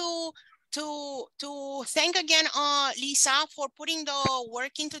wanted to thank again Lisa for putting the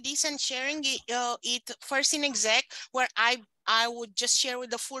work into this and sharing it first in exec, where I would just share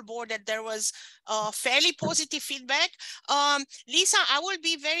with the full board that there was fairly positive feedback. Lisa, I will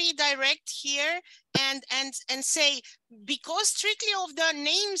be very direct here and say, because strictly of the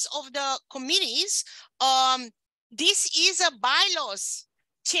names of the committees, this is a bylaws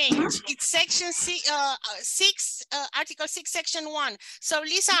change. It's section Article 6, section 1. So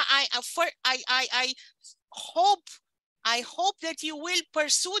Lisa, I hope that you will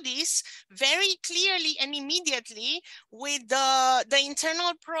pursue this very clearly and immediately with the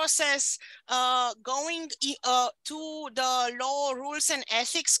internal process going to the Law, Rules and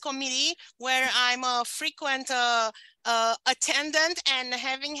Ethics Committee, where I'm a frequent attendant, and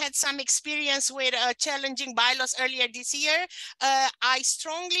having had some experience with challenging bylaws earlier this year, I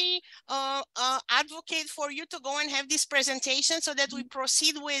strongly advocate for you to go and have this presentation so that we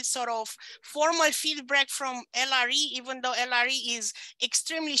proceed with sort of formal feedback from LRE, even though LRE is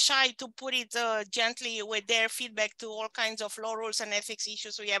extremely shy, to put it gently, with their feedback to all kinds of law, rules and ethics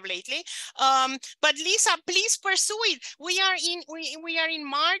issues we have lately. But Lisa, please pursue it. We are in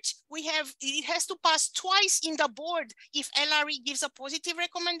March. It has to pass twice in the board if LRE gives a positive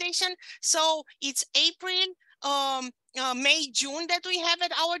recommendation. So it's April, May, June that we have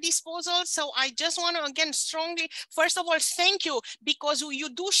at our disposal. So I just want to again strongly, first of all, thank you, because you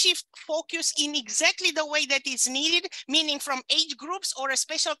do shift focus in exactly the way that is needed, meaning from age groups or a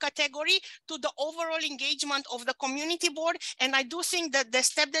special category to the overall engagement of the community board. And I do think that the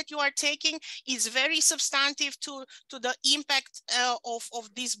step that you are taking is very substantive to the impact of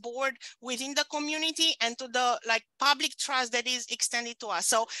this board within the community and to the public trust that is extended to us.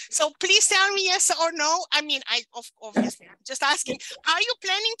 So please tell me yes or no. I mean, obviously, I'm just asking, are you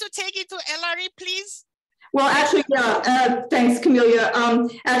planning to take it to LRE, please? Well, actually, yeah, thanks, Camelia.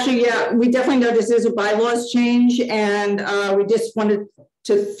 Actually, yeah, we definitely know this is a bylaws change, and we just wanted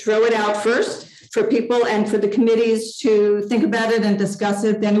to throw it out first for people and for the committees to think about it and discuss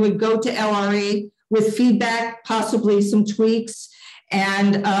it. Then it would go to LRE with feedback, possibly some tweaks,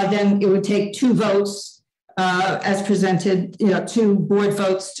 and then it would take 2 votes as presented, 2 board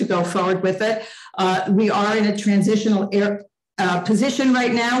votes to go forward with it. We are in a transitional position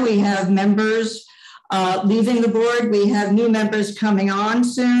right now. We have members leaving the board. We have new members coming on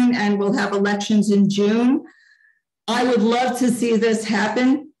soon, and we'll have elections in June. I would love to see this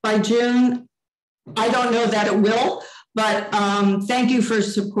happen by June. I don't know that it will, but thank you for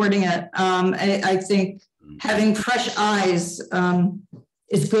supporting it. I think having fresh eyes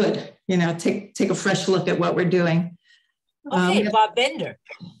is good. Take a fresh look at what we're doing. Okay, Bob Bender.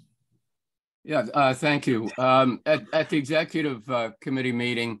 Yeah, thank you. At the executive committee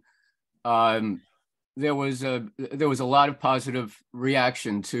meeting, there was a lot of positive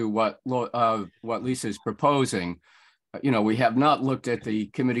reaction to what Lisa is proposing. We have not looked at the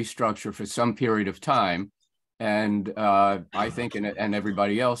committee structure for some period of time, and I think and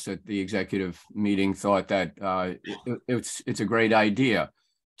everybody else at the executive meeting thought that it's a great idea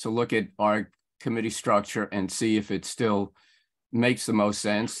to look at our committee structure and see if it still makes the most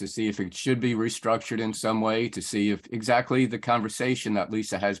sense, to see if it should be restructured in some way, to see if exactly the conversation that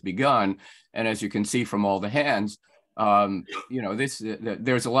Lisa has begun. And as you can see from all the hands,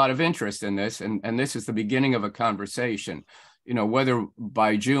 there's a lot of interest in this, and this is the beginning of a conversation. Whether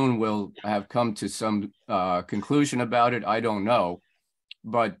by June we'll have come to some conclusion about it, I don't know.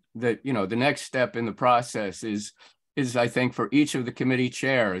 But the next step in the process is I think for each of the committee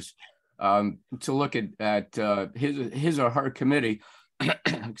chairs to look at his or her committee,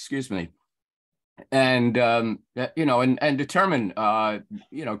 excuse me, and and determine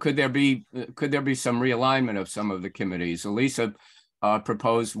could there be some realignment of some of the committees. Elisa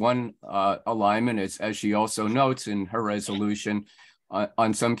proposed one alignment, as she also notes in her resolution.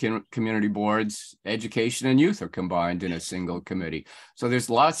 On some community boards, education and youth are combined in a single committee. So there's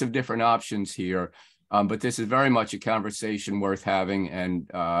lots of different options here. But this is very much a conversation worth having, and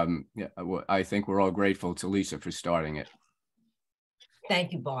I think we're all grateful to Lisa for starting it.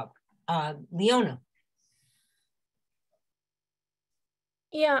 Thank you, Bob. Leona.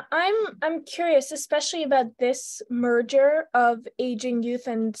 Yeah, I'm curious, especially about this merger of Aging, Youth,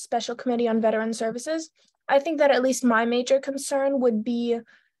 and Special Committee on Veteran Services. I think that at least my major concern would be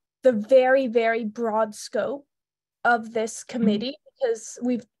the very, very broad scope of this committee, because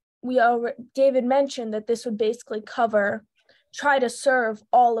David mentioned that this would basically try to serve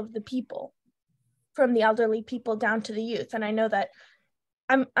all of the people, from the elderly people down to the youth. And I know that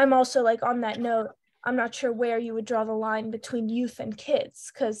I'm also, like, on that note, I'm not sure where you would draw the line between youth and kids,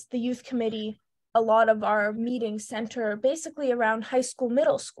 because the youth committee, a lot of our meetings center basically around high school,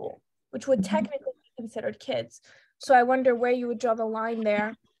 middle school, which would technically be considered kids. So I wonder where you would draw the line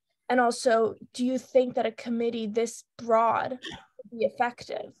there. And also, do you think that a committee this broad would be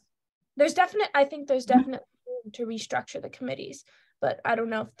effective? I think there's definitely room to restructure the committees, but I don't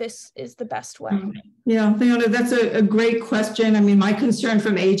know if this is the best way. Yeah, Leona, that's a great question. I mean, my concern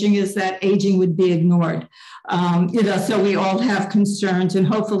from aging is that aging would be ignored. So we all have concerns, and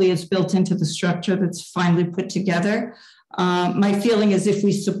hopefully it's built into the structure that's finally put together. My feeling is if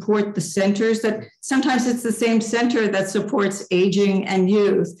we support the centers, that sometimes it's the same center that supports aging and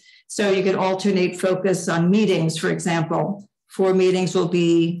youth. So you could alternate focus on meetings, for example. 4 meetings will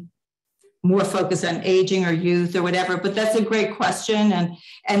be more focus on aging or youth or whatever, but that's a great question.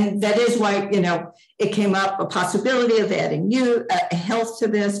 And that is why, it came up, a possibility of adding health to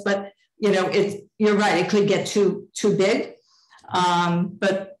this, but you're right, it could get too big,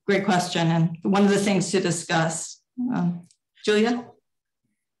 but great question. And one of the things to discuss. Julia?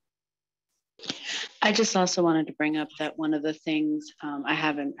 I just also wanted to bring up that one of the things I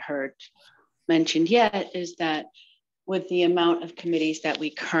haven't heard mentioned yet is that with the amount of committees that we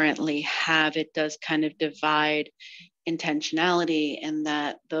currently have, it does kind of divide intentionality, and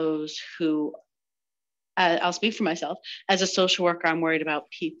that those who, I'll speak for myself, as a social worker, I'm worried about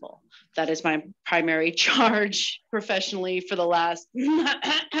people. That is my primary charge professionally for the last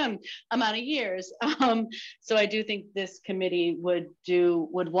amount of years. So I do think this committee would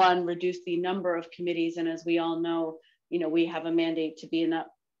one, reduce the number of committees. And as we all know, we have a mandate to be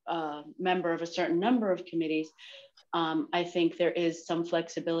a member of a certain number of committees. I think there is some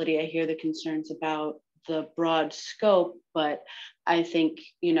flexibility. I hear the concerns about the broad scope, but I think,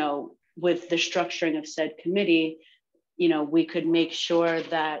 with the structuring of said committee, we could make sure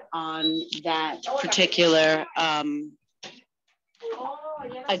that on that particular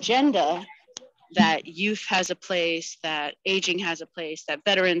agenda, that youth has a place, that aging has a place, that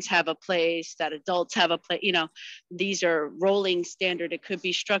veterans have a place, that adults have a place. You know, these are rolling standard. It could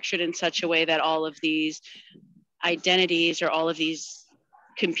be structured in such a way that all of these identities or all of these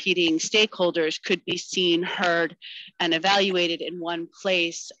competing stakeholders could be seen, heard, and evaluated in one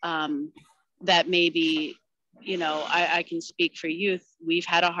place. That maybe, you know, I can speak for youth. We've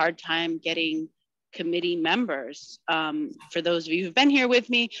had a hard time getting committee members. For those of you who've been here with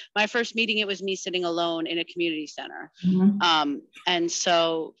me, my first meeting, it was me sitting alone in a community center. And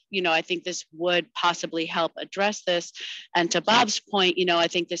so, you know, I think this would possibly help address this. And to Bob's point, you know, I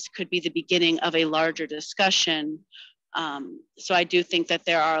think this could be the beginning of a larger discussion. So I do think that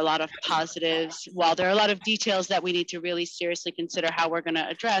there are a lot of positives. While there are a lot of details that we need to really seriously consider how we're going to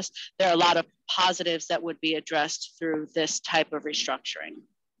address, there are a lot of positives that would be addressed through this type of restructuring.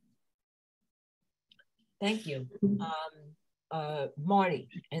 Thank you. Marty,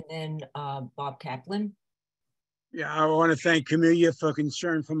 and then Bob Kaplan. Yeah, I want to thank Camelia for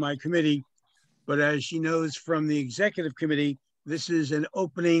concern for my committee, but as she knows from the executive committee, this is an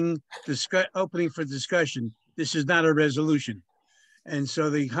opening for discussion. This is not a resolution. And so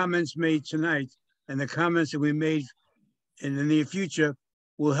the comments made tonight and the comments that we made in the near future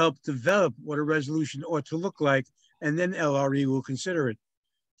will help develop what a resolution ought to look like, and then LRE will consider it.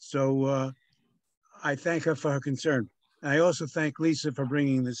 So I thank her for her concern. I also thank Lisa for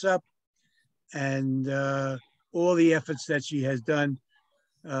bringing this up and all the efforts that she has done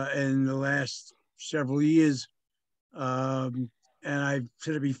in the last several years. And I've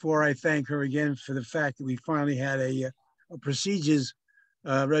said it before, I thank her again for the fact that we finally had a procedures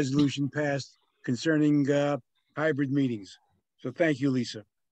resolution passed concerning hybrid meetings. So thank you, Lisa.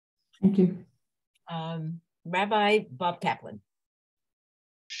 Thank you. Rabbi Bob Kaplan.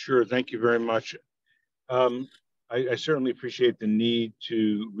 Sure, thank you very much. I certainly appreciate the need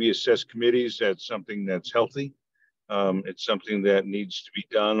to reassess committees. That's something that's healthy. It's something that needs to be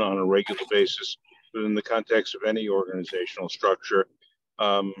done on a regular basis within the context of any organizational structure,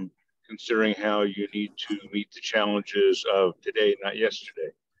 considering how you need to meet the challenges of today, not yesterday.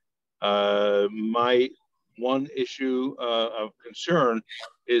 My one issue of concern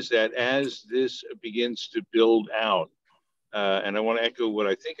is that as this begins to build out, and I want to echo what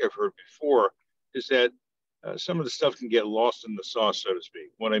I think I've heard before, is that some of the stuff can get lost in the sauce, so to speak.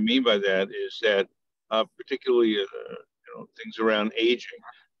 What I mean by that is that particularly you know, things around aging.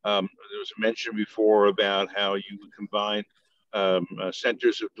 There was a mention before about how you would combine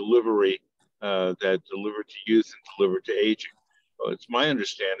centers of delivery that deliver to youth and deliver to aging. Well, it's my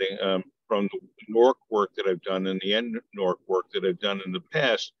understanding from the NORC work that I've done and the NORC work that I've done in the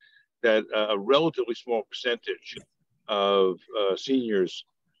past that a relatively small percentage of seniors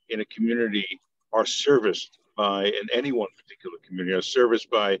in a community are serviced by, in any one particular community, are serviced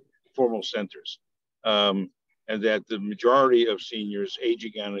by formal centers. And that the majority of seniors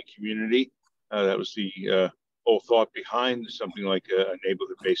aging out in a community, that was the whole thought behind something like a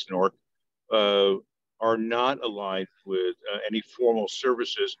neighborhood-based NORC, are not aligned with any formal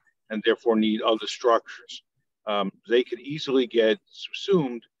services and therefore need other structures. They could easily get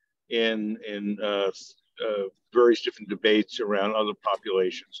subsumed in various different debates around other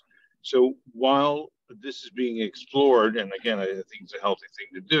populations. So while this is being explored, and again, I think it's a healthy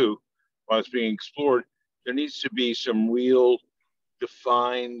thing to do, while it's being explored, there needs to be some real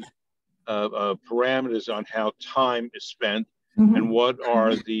defined parameters on how time is spent and what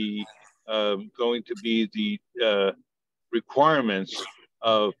are the going to be the requirements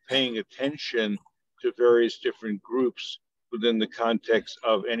of paying attention to various different groups within the context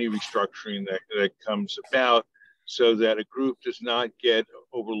of any restructuring that comes about, so that a group does not get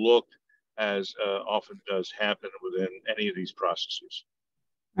overlooked as often does happen within any of these processes.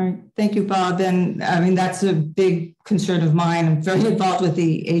 All right, thank you, Bob. And I mean, that's a big concern of mine. I'm very involved with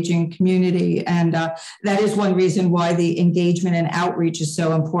the aging community. And that is one reason why the engagement and outreach is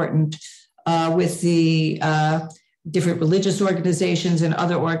so important with the different religious organizations and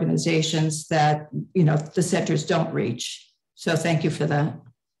other organizations that, you know, the centers don't reach. So thank you for that.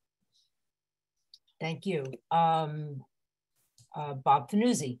 Thank you. Bob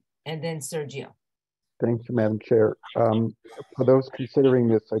Fanuzzi, and then Sergio. Thank you, Madam Chair. For those considering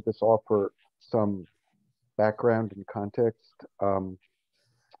this, I just offer some background and context.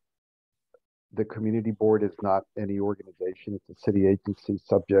 The community board is not any organization. It's a city agency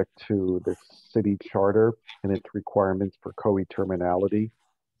subject to the city charter and its requirements for co-eternality.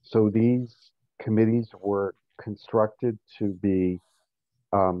 So these committees were constructed to be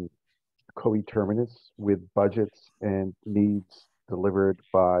co-eterminous with budgets and needs delivered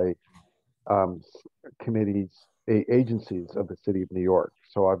by committees, agencies of the City of New York.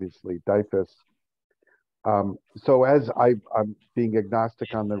 So obviously DIFAS So as I'm being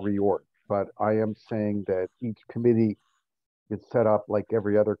agnostic on the reorg, but I am saying that each committee is set up like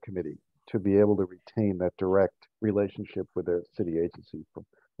every other committee to be able to retain that direct relationship with their city agency.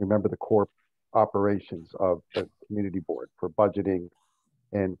 Remember the core operations of the community board for budgeting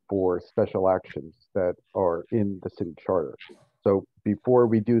and for special actions that are in the city charter. So before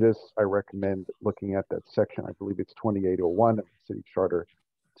we do this, I recommend looking at that section, I believe it's 2801 of the city charter,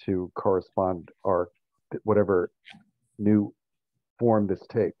 to correspond or whatever new form this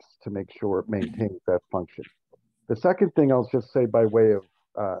takes to make sure it maintains that function. The second thing I'll just say by way of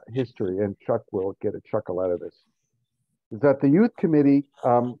history, and Chuck will get a chuckle out of this, is that the youth committee,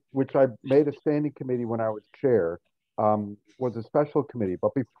 which I made a standing committee when I was chair, was a special committee.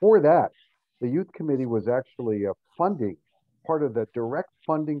 But before that, the youth committee was actually a funding, part of the direct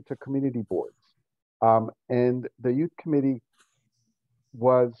funding to community boards. And the youth committee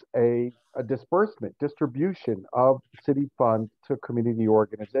was a distribution of city funds to community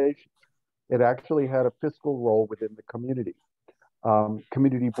organizations. It actually had a fiscal role within the community,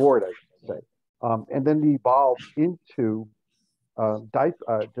 community board, I should say. And then evolved into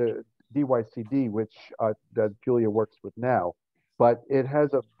the DYCD, which that Julia works with now. But it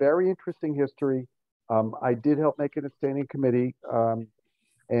has a very interesting history. I did help make it a standing committee,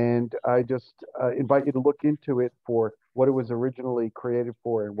 and I just invite you to look into it for what it was originally created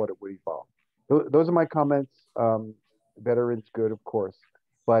for and what it would evolve. Those are my comments. Veterans good, of course,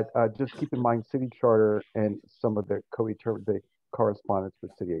 but just keep in mind city charter and some of the correspondence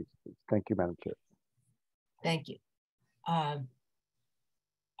with city agencies. Thank you, Madam Chair. Thank you.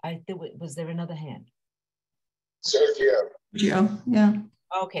 I think, was there another hand? Sergio, yeah.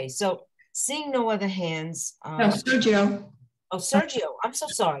 Okay, so seeing no other hands. No, Sergio. Oh, Sergio, I'm so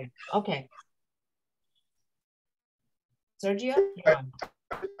sorry. Okay. Sergio, you're on.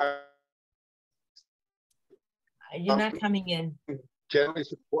 You're not coming in. Generally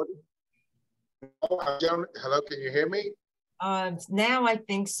supported. Hello, can you hear me? Now I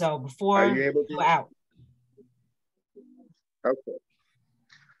think so. Before are you able to? Go out. Okay.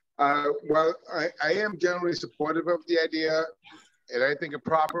 Well, I am generally supportive of the idea, and I think a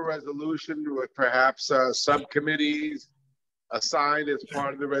proper resolution with perhaps subcommittees assigned as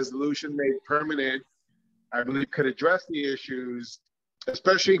part of the resolution made permanent, I believe could address the issues,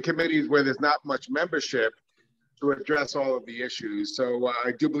 especially in committees where there's not much membership, to address all of the issues. So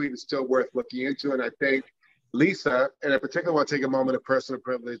I do believe it's still worth looking into, and I think Lisa, and in particular, I want to take a moment of personal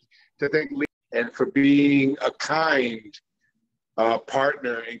privilege to thank Lisa and for being a kind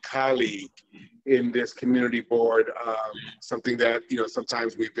partner and colleague in this community board, something that, you know,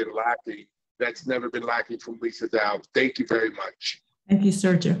 sometimes we've been lacking. That's never been lacking from Lisa Dow. Thank you very much. Thank you,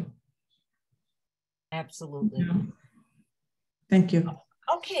 Sergio. Absolutely. Yeah. Thank you.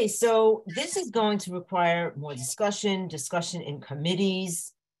 Okay, so this is going to require more discussion in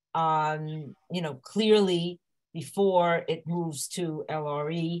committees, you know, clearly before it moves to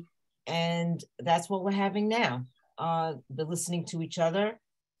LRE. And that's what we're having now. They're listening to each other.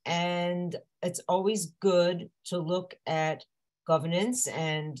 And it's always good to look at governance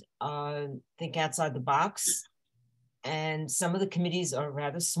and think outside the box. And some of the committees are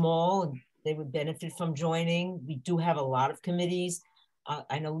rather small and they would benefit from joining. We do have a lot of committees.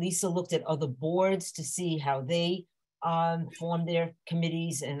 I know Lisa looked at other boards to see how they form their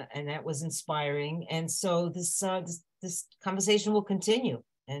committees, and that was inspiring. And so this conversation will continue,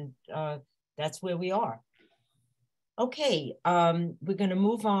 and that's where we are. Okay, we're going to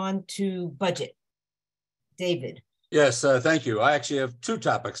move on to budget. David. Yes, thank you. I actually have two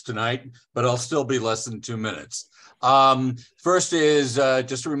topics tonight, but I'll still be less than 2 minutes. First is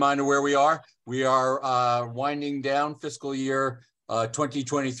just a reminder where we are. We are winding down fiscal year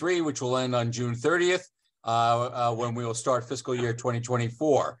 2023, which will end on June 30th, when we will start fiscal year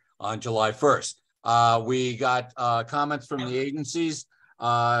 2024 on July 1st. We got comments from the agencies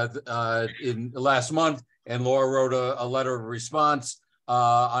in last month, and Laura wrote a letter of response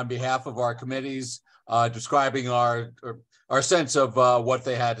on behalf of our committees, describing our sense of what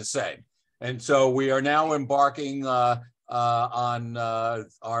they had to say. And so we are now embarking on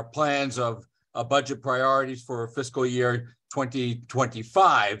our plans of budget priorities for fiscal year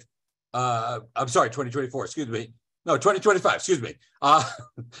 2025. I'm sorry, 2024, excuse me. No, 2025, excuse me.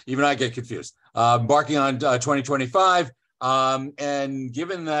 Even I get confused. Embarking on 2025. And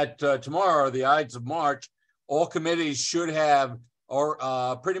given that tomorrow are the Ides of March, all committees should have or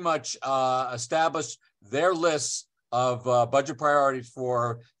pretty much established their lists of budget priorities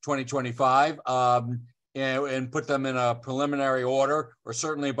for 2025 and put them in a preliminary order, or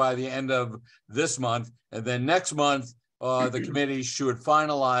certainly by the end of this month. And then next month, the committee should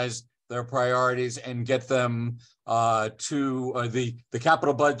finalize their priorities and get them to the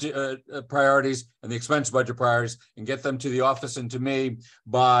capital budget priorities and the expense budget priorities, and get them to the office and to me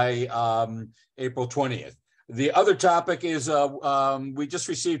by April 20th. The other topic is we just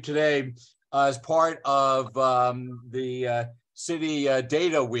received today as part of the City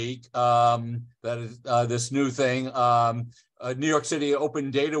Data Week, that is this new thing, New York City Open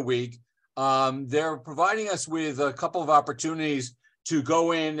Data Week. They're providing us with a couple of opportunities to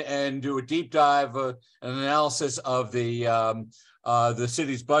go in and do a deep dive, an analysis of the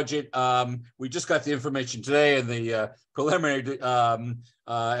city's budget. We just got the information today, and the preliminary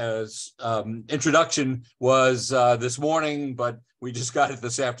introduction was this morning, but we just got it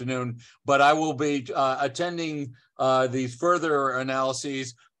this afternoon. But I will be attending these further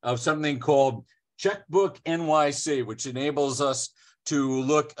analyses of something called Checkbook NYC, which enables us to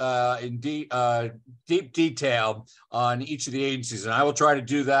look in deep detail on each of the agencies. And I will try to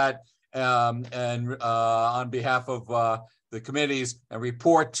do that on behalf of the committees and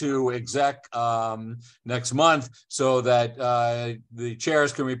report to exec next month, so that the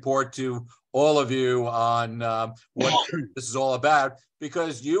chairs can report to all of you on what this is all about,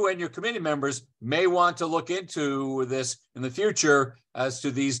 because you and your committee members may want to look into this in the future as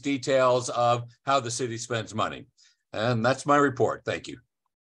to these details of how the city spends money. And that's my report. Thank you.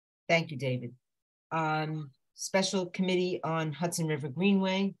 Thank you, David. Special Committee on Hudson River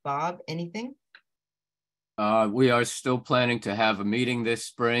Greenway. Bob, anything? We are still planning to have a meeting this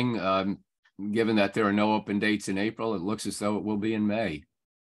spring. Given that there are no open dates in April, it looks as though it will be in May.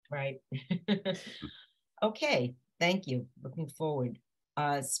 Right. Okay, thank you. Looking forward.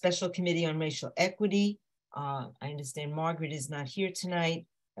 Special Committee on Racial Equity. I understand Margaret is not here tonight.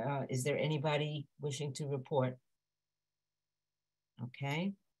 Is there anybody wishing to report?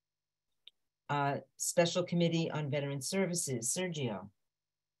 Okay. Special Committee on Veteran Services, Sergio.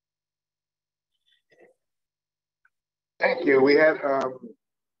 Thank you. We had,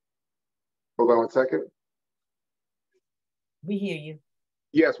 hold on one second. We hear you.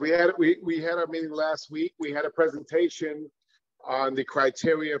 Yes, we had our meeting last week. We had a presentation on the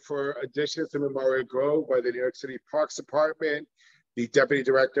criteria for additions to Memorial Grove by the New York City Parks Department. The Deputy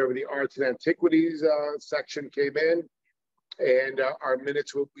Director of the Arts and Antiquities section came in, and our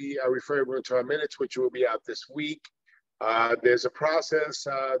minutes will be, I refer everyone to our minutes, which will be out this week. There's a process.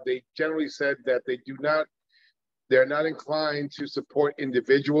 They generally said that they're not inclined to support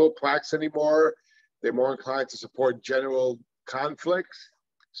individual plaques anymore. They're more inclined to support general conflicts.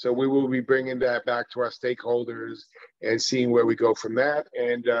 So we will be bringing that back to our stakeholders and seeing where we go from that.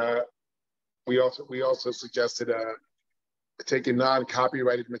 And we also suggested taking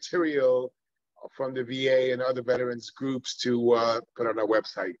non-copyrighted material from the VA and other veterans groups to put on our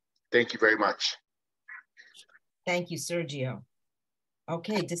website. Thank you very much. Thank you, Sergio.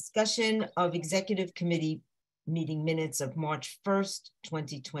 Okay, discussion of Executive Committee meeting minutes of March 1st,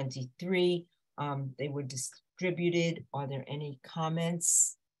 2023. They were distributed. Are there any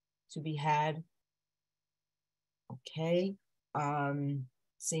comments to be had? Okay,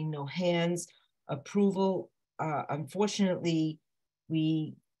 seeing no hands. Approval. Unfortunately,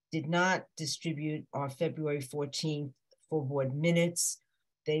 we did not distribute our February 14th full board minutes.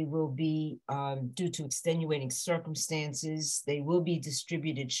 They will be, due to extenuating circumstances, they will be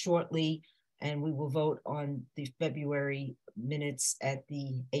distributed shortly, and we will vote on the February minutes at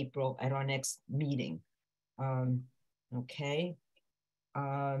our next meeting. Okay.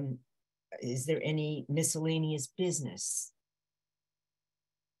 Is there any miscellaneous business?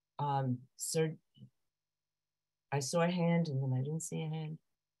 Sir, I saw a hand and then I didn't see a hand.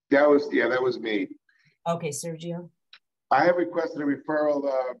 That was me. Okay, Sergio. I have requested a referral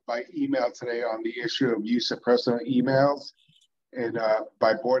by email today on the issue of use of personal emails and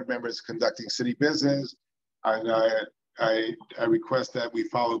by board members conducting city business. And I request that we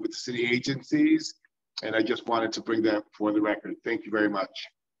follow with the city agencies. And I just wanted to bring that for the record. Thank you very much.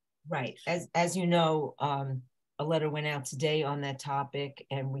 Right. As you know, a letter went out today on that topic,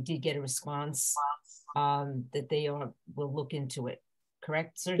 and we did get a response that they will look into it.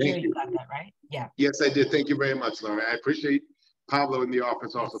 Correct, Sergio? You got that right? Yeah. Yes, I did. Thank you very much, Laura. I appreciate Pablo in the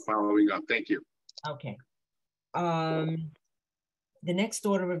office also following up. Thank you. Okay. The next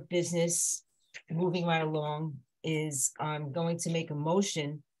order of business, moving right along, is I'm going to make a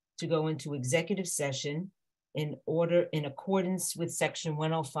motion to go into executive session in accordance with section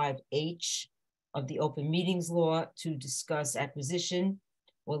 105H of the Open Meetings Law to discuss acquisition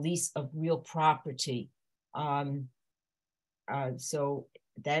or lease of real property. So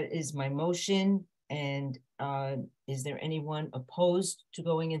that is my motion. And is there anyone opposed to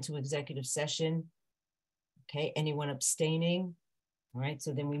going into executive session? Okay, anyone abstaining? All right,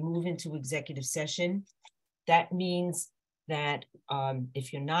 so then we move into executive session. That means that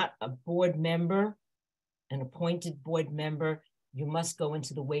if you're not a board member, an appointed board member, you must go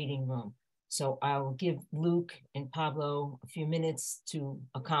into the waiting room. So I'll give Luke and Pablo a few minutes to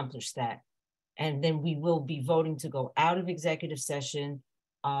accomplish that. And then we will be voting to go out of executive session,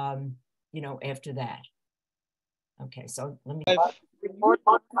 you know, after that. Okay, so let me. Not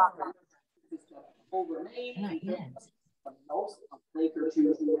yet.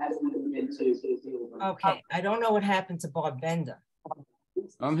 Okay, I don't know what happened to Bob Bender.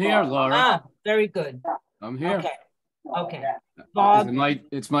 I'm here, Laura. Ah, very good. I'm here. Okay, okay. Bob.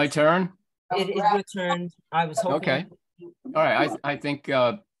 It's my turn? It is your turn. I was hoping. Okay. All right, I think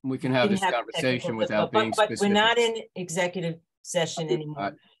we can have this conversation without being specific. But we're not in executive session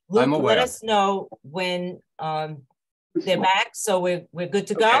anymore. Luke, I'm aware. Let us know when they're back, so we're good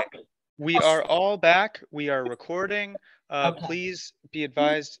to go. We are all back. We are recording. Please be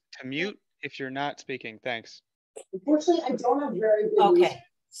advised to mute if you're not speaking. Thanks. Unfortunately, I don't have very good Okay, news.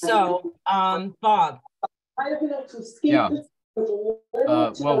 so Bob. I have been able to escape Yeah. this with a little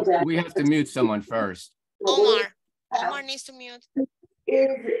Well, children. we have to mute someone first. Omar needs to mute.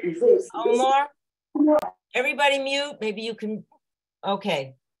 Omar, everybody mute. Maybe you can.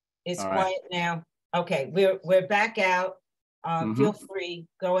 Okay, it's All quiet right. now. Okay, we're back out. Feel free.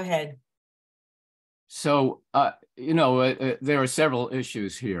 Go ahead. So, you know, there are several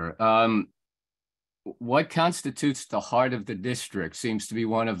issues here. What constitutes the heart of the district seems to be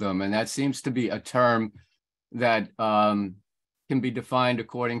one of them, and that seems to be a term that can be defined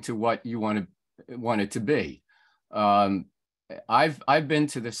according to what you want it to be. I've been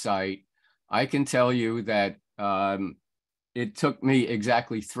to the site. I can tell you that it took me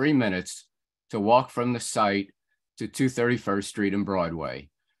exactly 3 minutes to walk from the site to 231st Street and Broadway.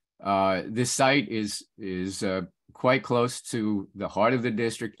 This site is quite close to the heart of the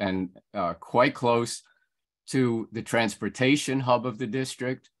district and quite close to the transportation hub of the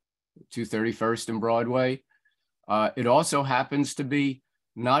district, 231st and Broadway. It also happens to be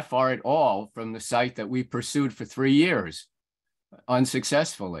not far at all from the site that we pursued for 3 years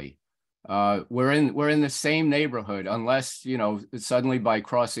unsuccessfully. We're in the same neighborhood, unless, you know, suddenly by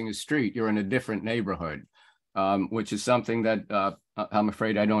crossing a street, you're in a different neighborhood, which is something that I'm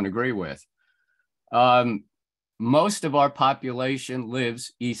afraid I don't agree with. Most of our population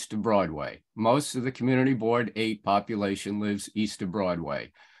lives east of Broadway. Most of the Community Board 8 population lives east of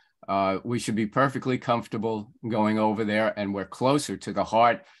Broadway. We should be perfectly comfortable going over there, and we're closer to the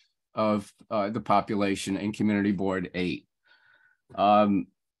heart of the population in Community Board 8.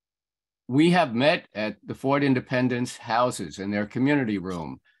 We have met at the Ford Independence houses in their community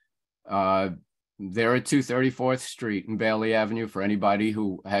room. They're at 234th Street and Bailey Avenue for anybody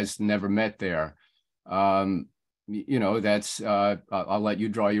who has never met there. You know, that's, I'll let you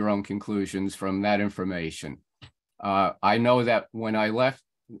draw your own conclusions from that information. I know that when I left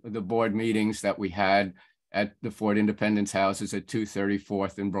the board meetings that we had at the Ford Independence houses at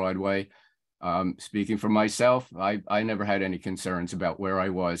 234th and Broadway, speaking for myself, I never had any concerns about where I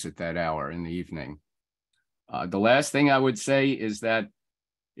was at that hour in the evening. The last thing I would say is that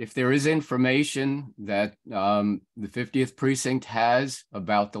if there is information that the 50th precinct has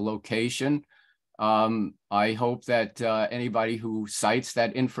about the location, I hope that anybody who cites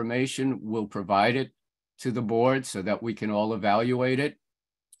that information will provide it to the board so that we can all evaluate it.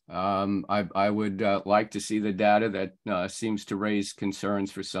 I would like to see the data that seems to raise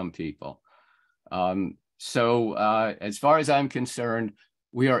concerns for some people. So as far as I'm concerned,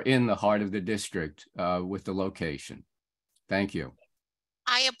 we are in the heart of the district with the location. Thank you.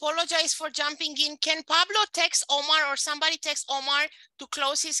 I apologize for jumping in. Can Pablo text Omar or somebody text Omar to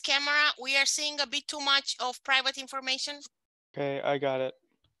close his camera? We are seeing a bit too much of private information. Okay, I got it.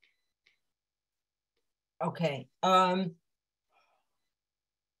 Okay.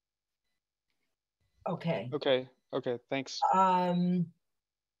 Okay. Okay, thanks.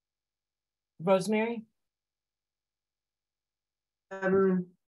 Rosemary?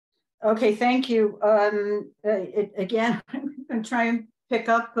 Okay, thank you. Again, I'm going to try and pick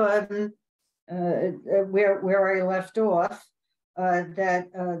up where I left off,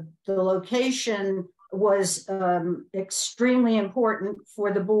 that the location was extremely important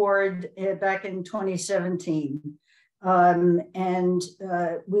for the board back in 2017. And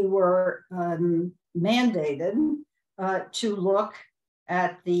we were mandated to look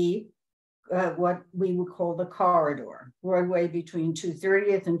at the what we would call the corridor, Broadway between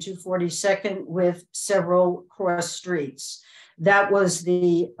 230th and 242nd with several cross streets. That was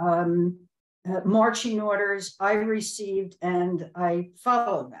the marching orders I received, and I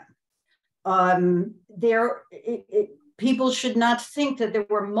followed them. people should not think that there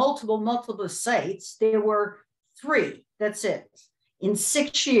were multiple sites. There were 3, that's it. In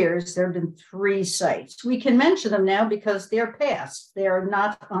 6 years, there have been 3 sites. We can mention them now because they're past. They are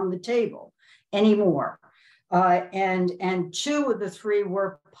not on the table anymore. And 2 of the 3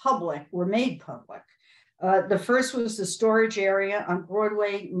 were made public. The first was the storage area on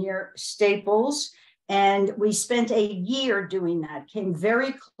Broadway near Staples. And we spent a year doing that, came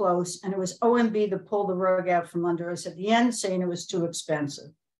very close, and it was OMB that pulled the rug out from under us at the end, saying it was too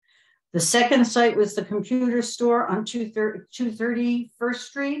expensive. The second site was the computer store on 231st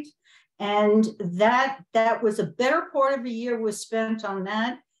Street. And that was a better part of a year was spent on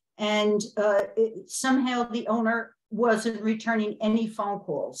that. And somehow the owner wasn't returning any phone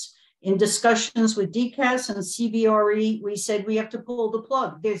calls. In discussions with DCAS and CBRE, we said we have to pull the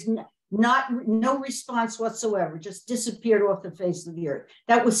plug. There's no response whatsoever, just disappeared off the face of the earth.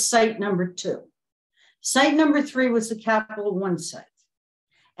 That was site number 2. Site number 3 was the Capital One site.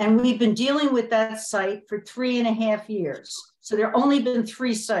 And we've been dealing with that site for 3.5 years. So there have only been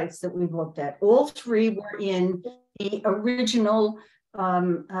 3 sites that we've looked at. All 3 were in the original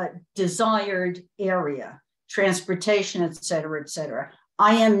desired area, transportation, et cetera, et cetera.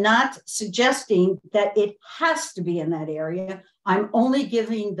 I am not suggesting that it has to be in that area. I'm only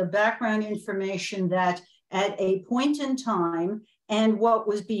giving the background information that at a point in time and what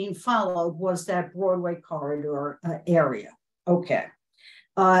was being followed was that Broadway corridor area. Okay.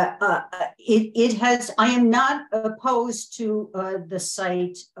 I am not opposed to the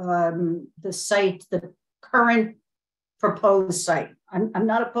current proposed site. I'm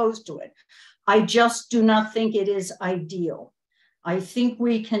not opposed to it. I just do not think it is ideal. I think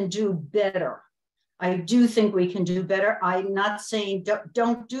we can do better. I do think we can do better. I'm not saying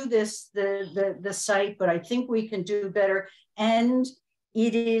don't do this, the site, but I think we can do better. And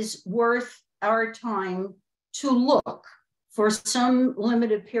it is worth our time to look for some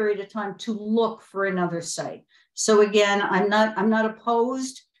limited period of time to look for another site. So again, I'm not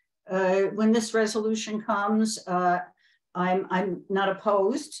opposed when this resolution comes. I'm not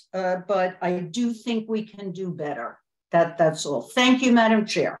opposed, but I do think we can do better. That's all. Thank you, Madam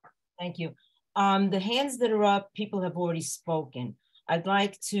Chair. Thank you. The hands that are up, people have already spoken. I'd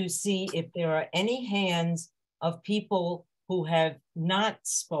like to see if there are any hands of people who have not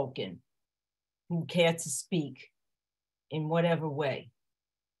spoken, who care to speak in whatever way.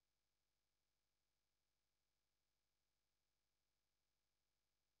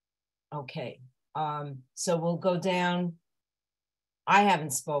 Okay, so we'll go down. I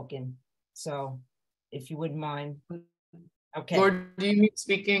haven't spoken, so if you wouldn't mind. Okay. Laura, do you mean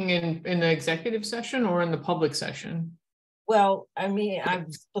speaking in the executive session or in the public session? Well, I mean, I'm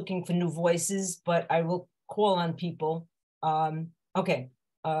looking for new voices, but I will call on people. Okay,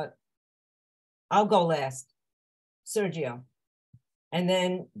 I'll go last. Sergio, and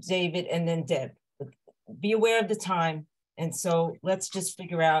then David, and then Deb. Be aware of the time, and so let's just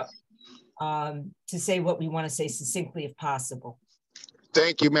figure out to say what we want to say succinctly if possible.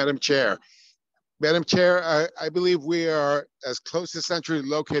 Thank you, Madam Chair. Madam Chair, I believe we are as close to centrally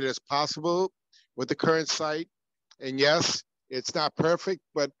located as possible with the current site. And yes, it's not perfect,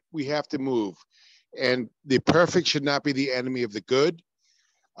 but we have to move. And the perfect should not be the enemy of the good.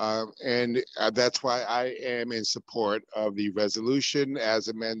 And that's why I am in support of the resolution as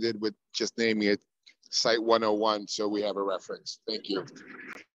amended with just naming it Site 101, so we have a reference. Thank you.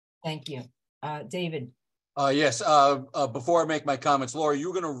 Thank you. David. Yes, before I make my comments, Laura,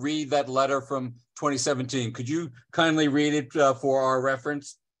 you were going to read that letter from 2017. Could you kindly read it for our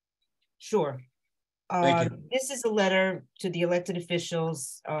reference? Sure. Thank you. This is a letter to the elected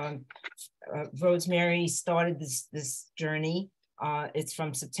officials. Rosemary started this journey. It's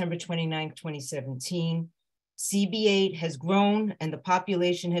from September 29, 2017. CB8 has grown and the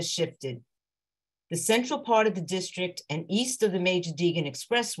population has shifted. The central part of the district and east of the major Deegan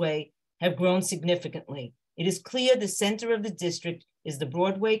Expressway have grown significantly. It is clear the center of the district is the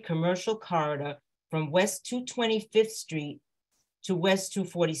Broadway commercial corridor from West 225th Street to West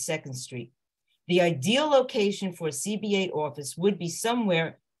 242nd Street. The ideal location for a CB8 office would be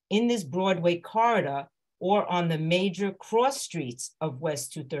somewhere in this Broadway corridor or on the major cross streets of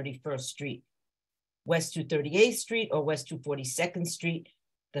West 231st Street, West 238th Street, or West 242nd Street.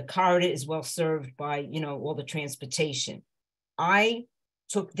 The corridor is well served by, all the transportation. I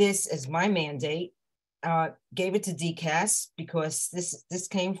took this as my mandate, gave it to DCAS because this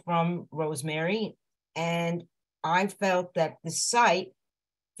came from Rosemary, and I felt that the site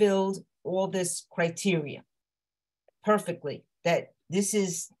filled all this criteria perfectly, that this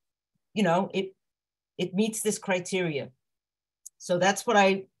is, it meets this criteria. So that's what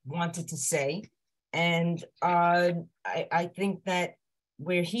I wanted to say. And I think that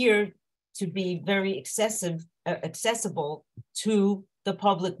we're here to be very accessible to the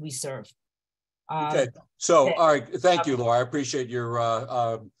public we serve. Okay, so all right, thank you, Laura. I appreciate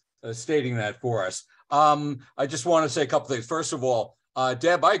your stating that for us. I just want to say a couple things. First of all,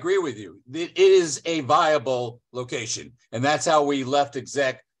 Deb, I agree with you. It is a viable location, and that's how we left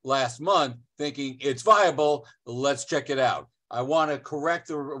exec last month, thinking it's viable. Let's check it out. I want to correct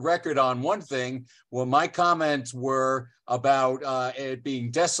the record on one thing. Well, my comments were about it being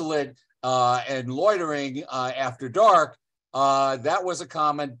desolate and loitering after dark. That was a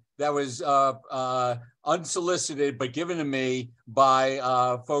comment that was unsolicited, but given to me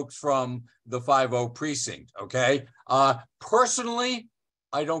by folks from the 5-0 precinct, okay? Personally,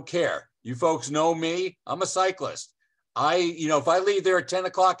 I don't care. You folks know me, I'm a cyclist. If I leave there at 10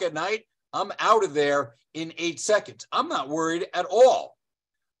 o'clock at night, I'm out of there in 8 seconds. I'm not worried at all.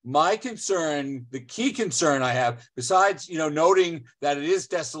 My concern, the key concern I have, besides, noting that it is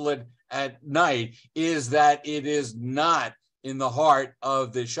desolate at night, is that it is not in the heart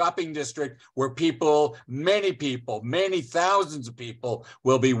of the shopping district where many thousands of people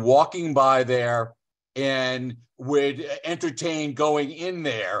will be walking by there and would entertain going in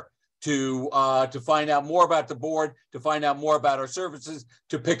there to find out more about the board, to find out more about our services,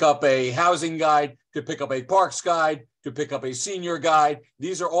 to pick up a housing guide, to pick up a parks guide, to pick up a senior guide.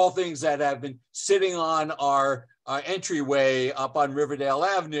 These are all things that have been sitting on our entryway up on Riverdale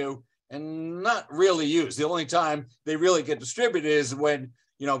Avenue and not really used. The only time they really get distributed is when,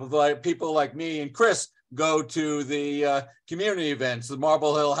 people like me and Chris go to the community events, the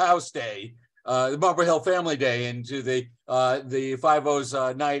Marble Hill House Day, the Marble Hill Family Day, and to the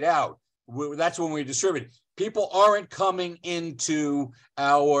 5-0's night out. That's when we distribute. People aren't coming into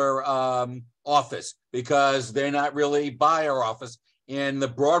our office because they're not really by our office. And the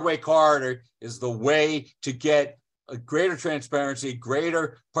Broadway corridor is the way to get a greater transparency,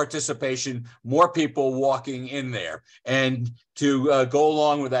 greater participation, more people walking in there. And to go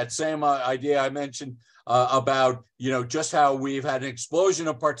along with that same idea I mentioned about, just how we've had an explosion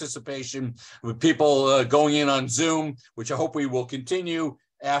of participation with people going in on Zoom, which I hope we will continue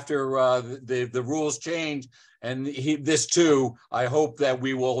after the rules change. And this too, I hope that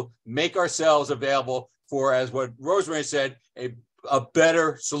we will make ourselves available for, as what Rosemary said, a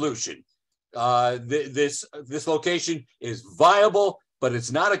better solution. This location is viable, but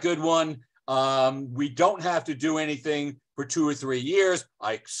it's not a good one. We don't have to do anything for 2 or 3 years.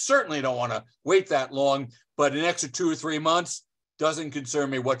 I certainly don't want to wait that long, but an extra 2 or 3 months doesn't concern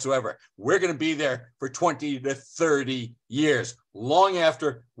me whatsoever. We're going to be there for 20 to 30 years, long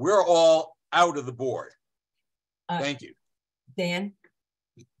after we're all out of the board. Thank you. Dan?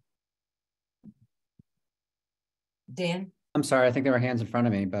 I'm sorry, I think there were hands in front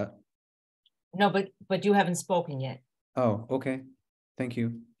of me, but. No, but you haven't spoken yet. Oh, okay. Thank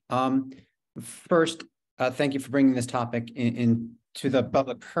you. First, thank you for bringing this topic into the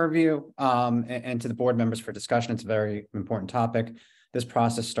public purview and to the board members for discussion. It's a very important topic. This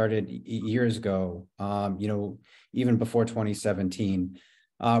process started years ago, even before 2017.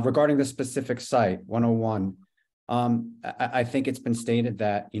 Regarding the specific site, 101, I think it's been stated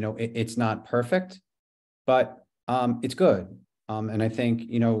that, it's not perfect, but it's good. And I think,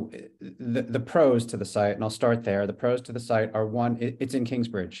 the pros to the site, and I'll start there. The pros to the site are, one, it's in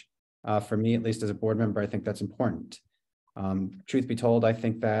Kingsbridge. For me, at least as a board member, I think that's important. Truth be told, I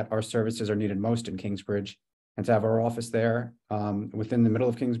think that our services are needed most in Kingsbridge, and to have our office there within the middle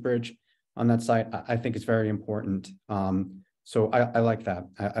of Kingsbridge on that site, I think it's very important. So I like that.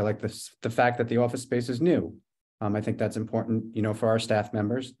 I like the fact that the office space is new. I think that's important, for our staff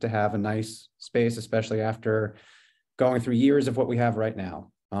members to have a nice space, especially after going through years of what we have right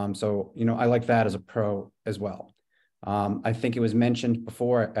now. So, I like that as a pro as well. I think it was mentioned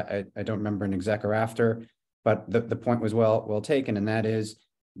before, I don't remember an exec or after, but the point was well taken, and that is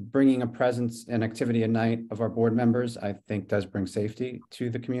bringing a presence and activity at night of our board members, I think does bring safety to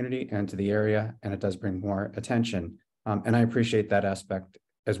the community and to the area, and it does bring more attention. And I appreciate that aspect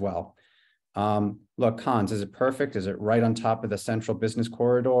as well. Look, cons, is it perfect? Is it right on top of the central business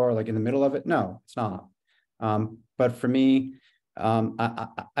corridor, like in the middle of it? No, it's not. But for me, again,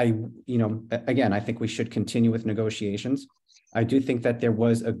 I think we should continue with negotiations. I do think that there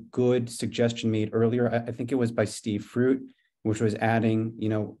was a good suggestion made earlier. I think it was by Steve Fruit, which was adding,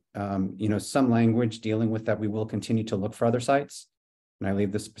 some language dealing with that we will continue to look for other sites. And I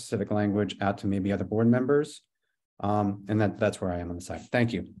leave the specific language out to maybe other board members. And that's where I am on the site.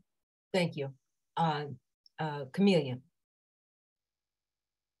 Thank you. Thank you. Camelia.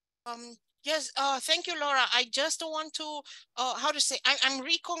 Yes, thank you, Laura. I just want to, how to say, I'm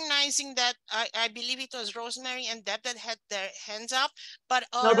recognizing that I believe it was Rosemary and Deb that had their hands up, but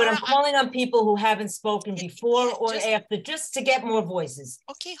no, but Laura, I'm calling on people who haven't spoken before or just, after, just to get more voices.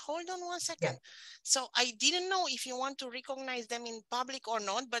 Okay, hold on 1 second. Yeah. So I didn't know if you want to recognize them in public or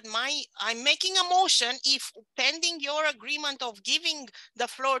not, but I'm making a motion if pending your agreement of giving the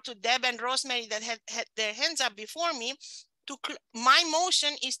floor to Deb and Rosemary that had their hands up before me, my motion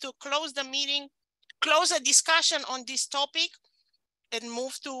is to close the meeting, close a discussion on this topic and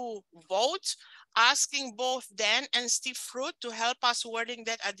move to vote, asking both Dan and Steve Fruit to help us wording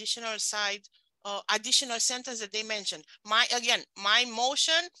that additional sentence that they mentioned. My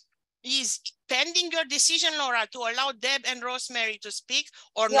motion is pending your decision, Laura, to allow Deb and Rosemary to speak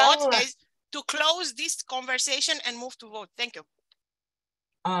or not, as to close this conversation and move to vote. Thank you.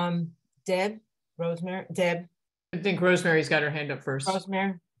 Deb, Rosemary, Deb. I think Rosemary's got her hand up first.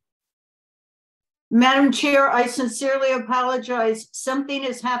 Rosemary. Madam Chair, I sincerely apologize. Something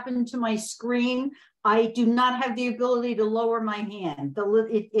has happened to my screen. I do not have the ability to lower my hand.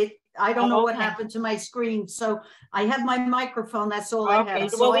 I don't know what happened to my screen. So I have my microphone. That's all I have.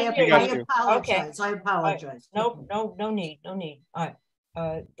 So I apologize. I apologize. No need. All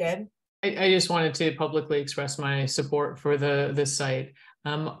right, Deb. I just wanted to publicly express my support for this site.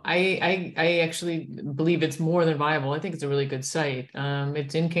 I actually believe it's more than viable. I think it's a really good site.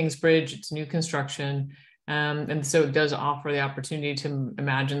 It's in Kingsbridge, it's new construction. And so it does offer the opportunity to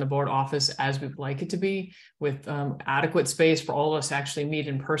imagine the board office as we'd like it to be, with adequate space for all of us to actually meet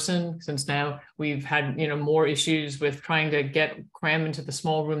in person, since now we've had more issues with trying to cram into the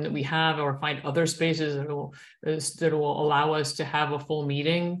small room that we have, or find other spaces that will allow us to have a full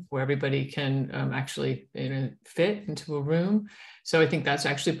meeting where everybody can actually fit into a room. So I think that's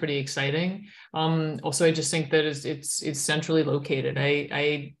actually pretty exciting. Also, I just think that it's centrally located.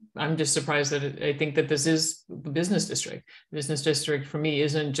 I'm just surprised that I think that this is the business district. The business district for me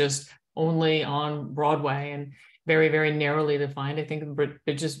isn't just only on Broadway and very, very narrowly defined. I think the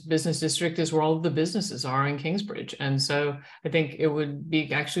business district is where all of the businesses are in Kingsbridge. And so I think it would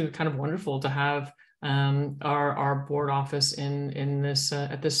be actually kind of wonderful to have our board office in this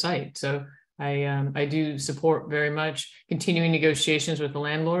at this site. So I do support very much continuing negotiations with the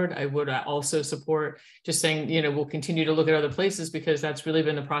landlord. I would also support just saying, we'll continue to look at other places, because that's really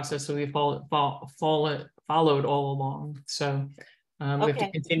been the process that we've followed all along. So we have to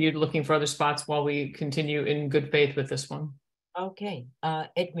continue looking for other spots while we continue in good faith with this one. Okay,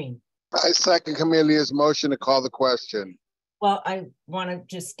 Ed Green. I second Camelia's motion to call the question. Well, I want to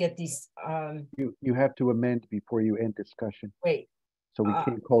just get these. You have to amend before you end discussion. Wait. So we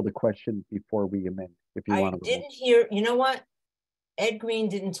can't call the question before we amend. If you want to. I didn't hear. You know what? Ed Green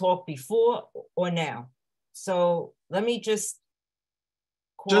didn't talk before or now. So let me just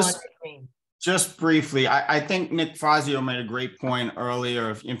call on Ed Green. Just briefly, I think Nick Fazio made a great point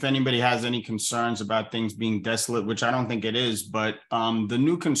earlier. If anybody has any concerns about things being desolate, which I don't think it is, but the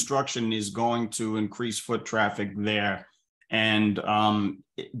new construction is going to increase foot traffic there, and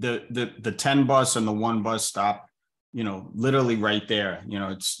the 10 bus and the 1 bus stop, literally right there.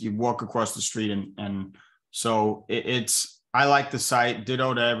 You walk across the street, and so I like the site.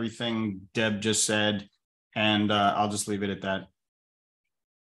 Ditto to everything Deb just said, and I'll just leave it at that.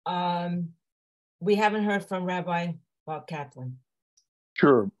 We haven't heard from Rabbi Bob Kaplan.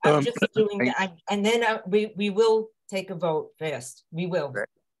 Sure. I'm just doing that, and then we will take a vote fast. We will.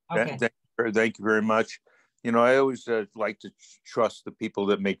 Okay. Thank you very much. I always like to trust the people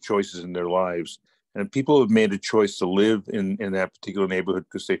that make choices in their lives. And people have made a choice to live in that particular neighborhood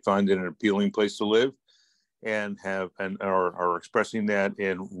because they find it an appealing place to live, and are expressing that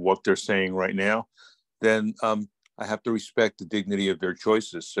in what they're saying right now, then I have to respect the dignity of their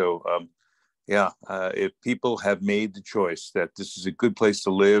choices. So if people have made the choice that this is a good place to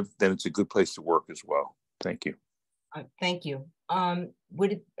live, then it's a good place to work as well. Thank you. Thank you. Bob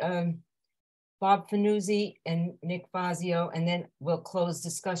Fanuzzi and Nick Fazio, and then we'll close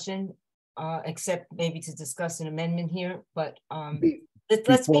discussion. Except maybe to discuss an amendment here, but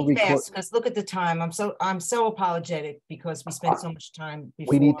let's be fast, because look at the time. I'm so apologetic because we spent so much time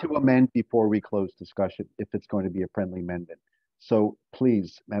before. We need to amend before we close discussion if it's going to be a friendly amendment. So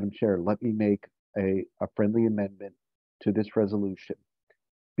please, Madam Chair, let me make a friendly amendment to this resolution.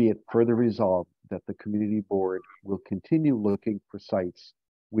 Be it further resolved that the community board will continue looking for sites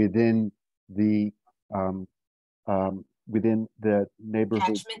within the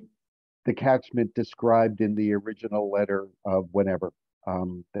neighborhood. The catchment described in the original letter of whenever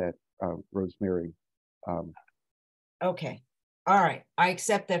that Rosemary. Okay. All right. I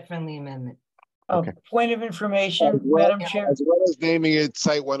accept that friendly amendment. Okay. Point of information, Madam Chair. As well as naming it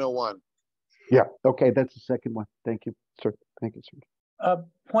Site 101. Yeah, okay, that's the second one. Thank you, sir. Thank you, sir.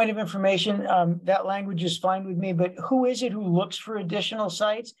 Point of information, that language is fine with me, but who is it who looks for additional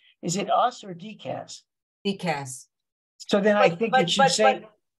sites? Is it us or DCAS? DCAS. So then I think it should say.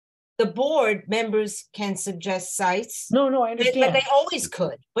 The board members can suggest sites. No, I understand. But they always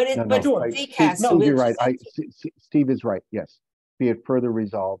could. But it, No, but no, DCAS. Steve, you're right. Steve is right. Yes. Be it further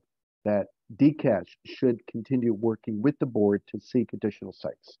resolved that DCAS should continue working with the board to seek additional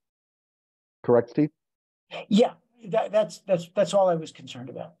sites. Correct, Steve? Yeah, that's all I was concerned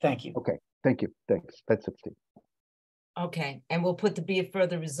about. Thank you. Okay. Thank you. Thanks. That's it, Steve. Okay, and we'll put the be it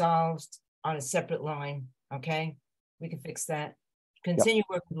further resolved on a separate line. Okay, we can fix that. Continue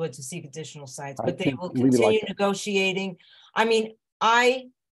working with to seek additional sites, but they will continue negotiating. I mean,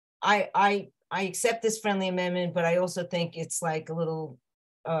 I accept this friendly amendment, but I also think it's like a little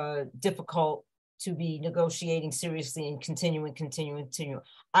difficult to be negotiating seriously and continue. I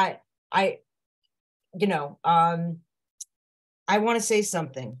want to say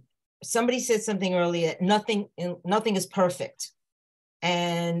something. Somebody said something earlier. Nothing is perfect,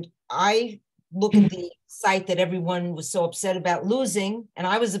 and I look at the site that everyone was so upset about losing, and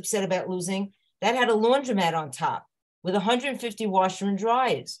I was upset about losing, that had a laundromat on top with 150 washer and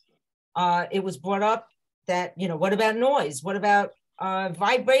dryers. It was brought up that, what about noise? What about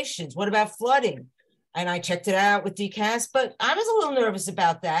vibrations? What about flooding? And I checked it out with DCAS, but I was a little nervous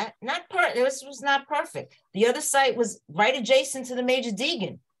about that. This was not perfect. The other site was right adjacent to the Major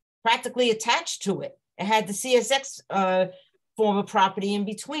Deegan, practically attached to it. It had the CSX former property in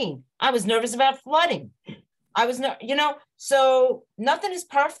between. I was nervous about flooding. So nothing is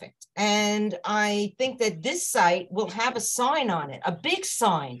perfect. And I think that this site will have a sign on it, a big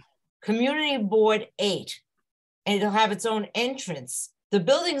sign, Community Board 8, and it'll have its own entrance. The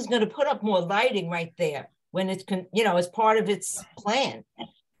building is going to put up more lighting right there when it's, as part of its plan.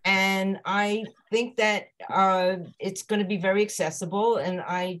 And I think that it's going to be very accessible, and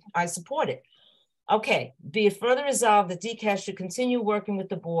I support it. Okay, be it further resolved that DCAS should continue working with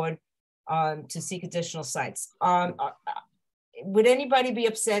the board to seek additional sites. Would anybody be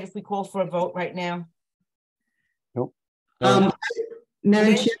upset if we call for a vote right now? Nope. Madam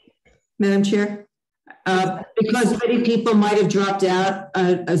Chair, because many people might have dropped out,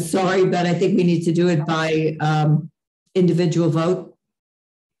 sorry, but I think we need to do it by individual vote.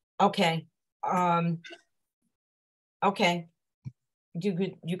 Okay. Okay.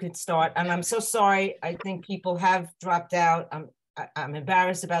 You could start, and I'm so sorry. I think people have dropped out. I'm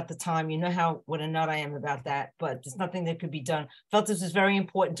embarrassed about the time. You know what a nut I am about that, but there's nothing that could be done. Felt this was very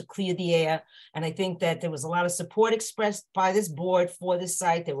important to clear the air, and I think that there was a lot of support expressed by this board for this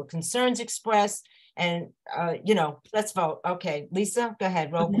site. There were concerns expressed, and let's vote. Okay, Lisa, go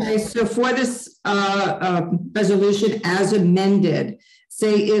ahead. Roll call. Okay, so for this resolution as amended,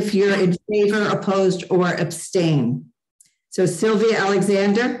 say if you're in favor, opposed, or abstain. So Sylvia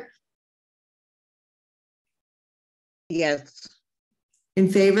Alexander? Yes. In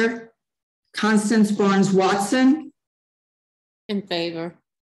favor? Constance Barnes Watson? In favor.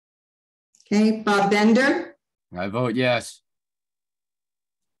 Okay, Bob Bender? I vote yes.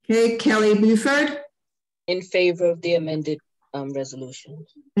 Okay, Kelly Buford? In favor of the amended resolution.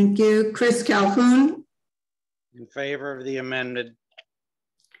 Thank you. Chris Calhoun? In favor of the amended.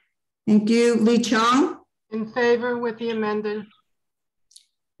 Thank you. Lee Chong? In favor with the amended.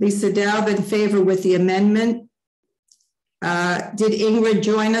 Lisa Dowd in favor with the amendment. Did Ingrid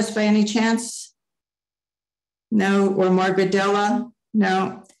join us by any chance? No. Or Margaret Della?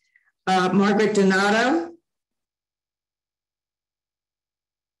 No. Margaret Donato?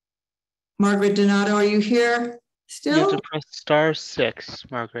 Margaret Donato, are you here still? You have to press *6,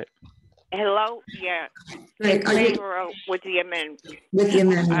 Margaret. Hello? Yeah. Great. In favor with the amendment. With the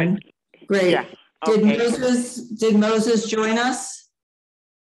amendment. Great. Yeah. Okay. Did Moses join us?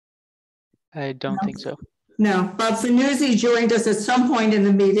 I don't think so. No. Bob Fanuzzi joined us at some point in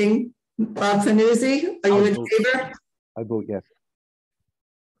the meeting. Bob Fanuzzi, are you in favor? I vote yes.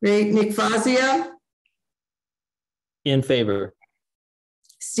 Great. Nick Fazio? In favor.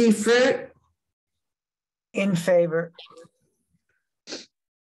 Steve Fruit? In favor.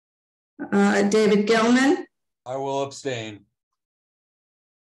 David Gelman? I will abstain.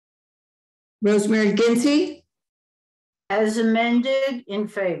 Rosemary Ginty? As amended, in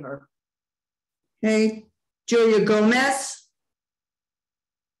favor. Okay. Julia Gomez?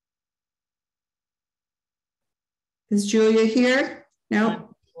 Is Julia here?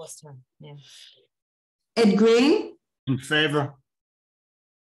 No. Lost her. Yeah. Ed Green? In favor.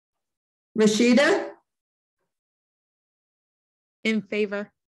 Rashida? In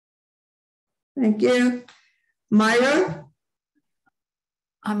favor. Thank you. Myra?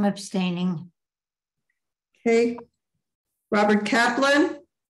 I'm abstaining. Okay. Robert Kaplan.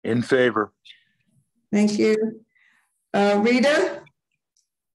 In favor. Thank you. Rita.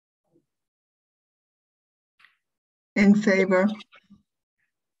 In favor.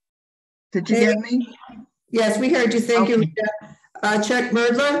 Did you get me? Yes, we heard you. Thank you, Rita. Chuck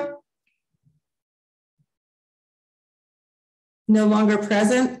Merdler. No longer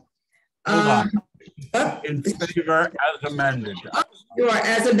present. In favor as amended. You are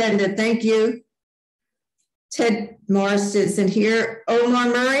as amended. Thank you. Ted Morris isn't here. Omar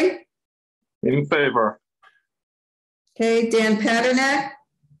Murray. In favor. Okay, Dan Paternak.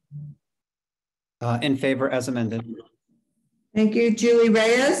 In favor as amended. Thank you. Julie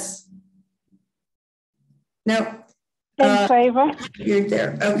Reyes. No. In favor. You're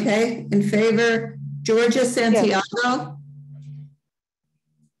there. Okay. In favor. Georgia Santiago. Yes.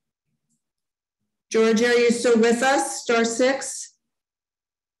 Georgia, are you still with us? Star 6.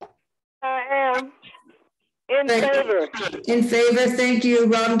 I am. In favor. In favor. Thank you.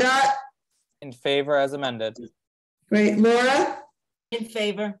 Ramdot. In favor as amended. Great. Laura. In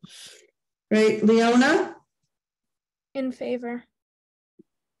favor. Great. Leona. In favor.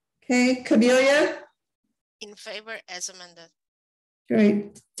 Okay. Camelia. In favor as amended.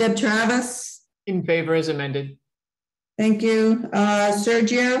 Great. Deb Travis. In favor as amended. Thank you.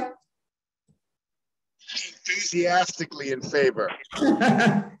 Sergio. Enthusiastically in favor.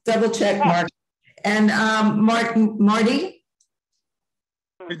 Double check, Mark. And Marty?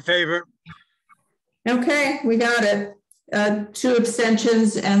 In favor. Okay, we got it. 2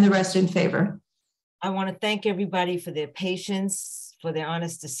 abstentions and the rest in favor. I want to thank everybody for their patience, for their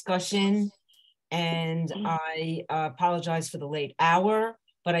honest discussion. And I apologize for the late hour,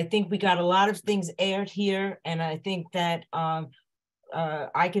 but I think we got a lot of things aired here. And I think that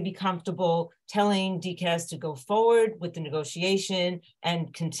I could be comfortable telling DCAS to go forward with the negotiation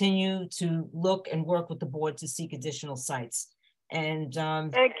and continue to look and work with the board to seek additional sites. And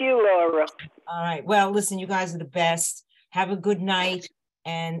thank you, Laura. All right. Well, listen, you guys are the best. Have a good night.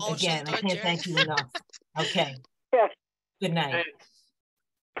 And again, I can't thank you enough. Okay. Yeah. Good night.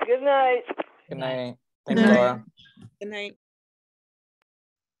 Good night. Good night. Thanks, Laura. Good night.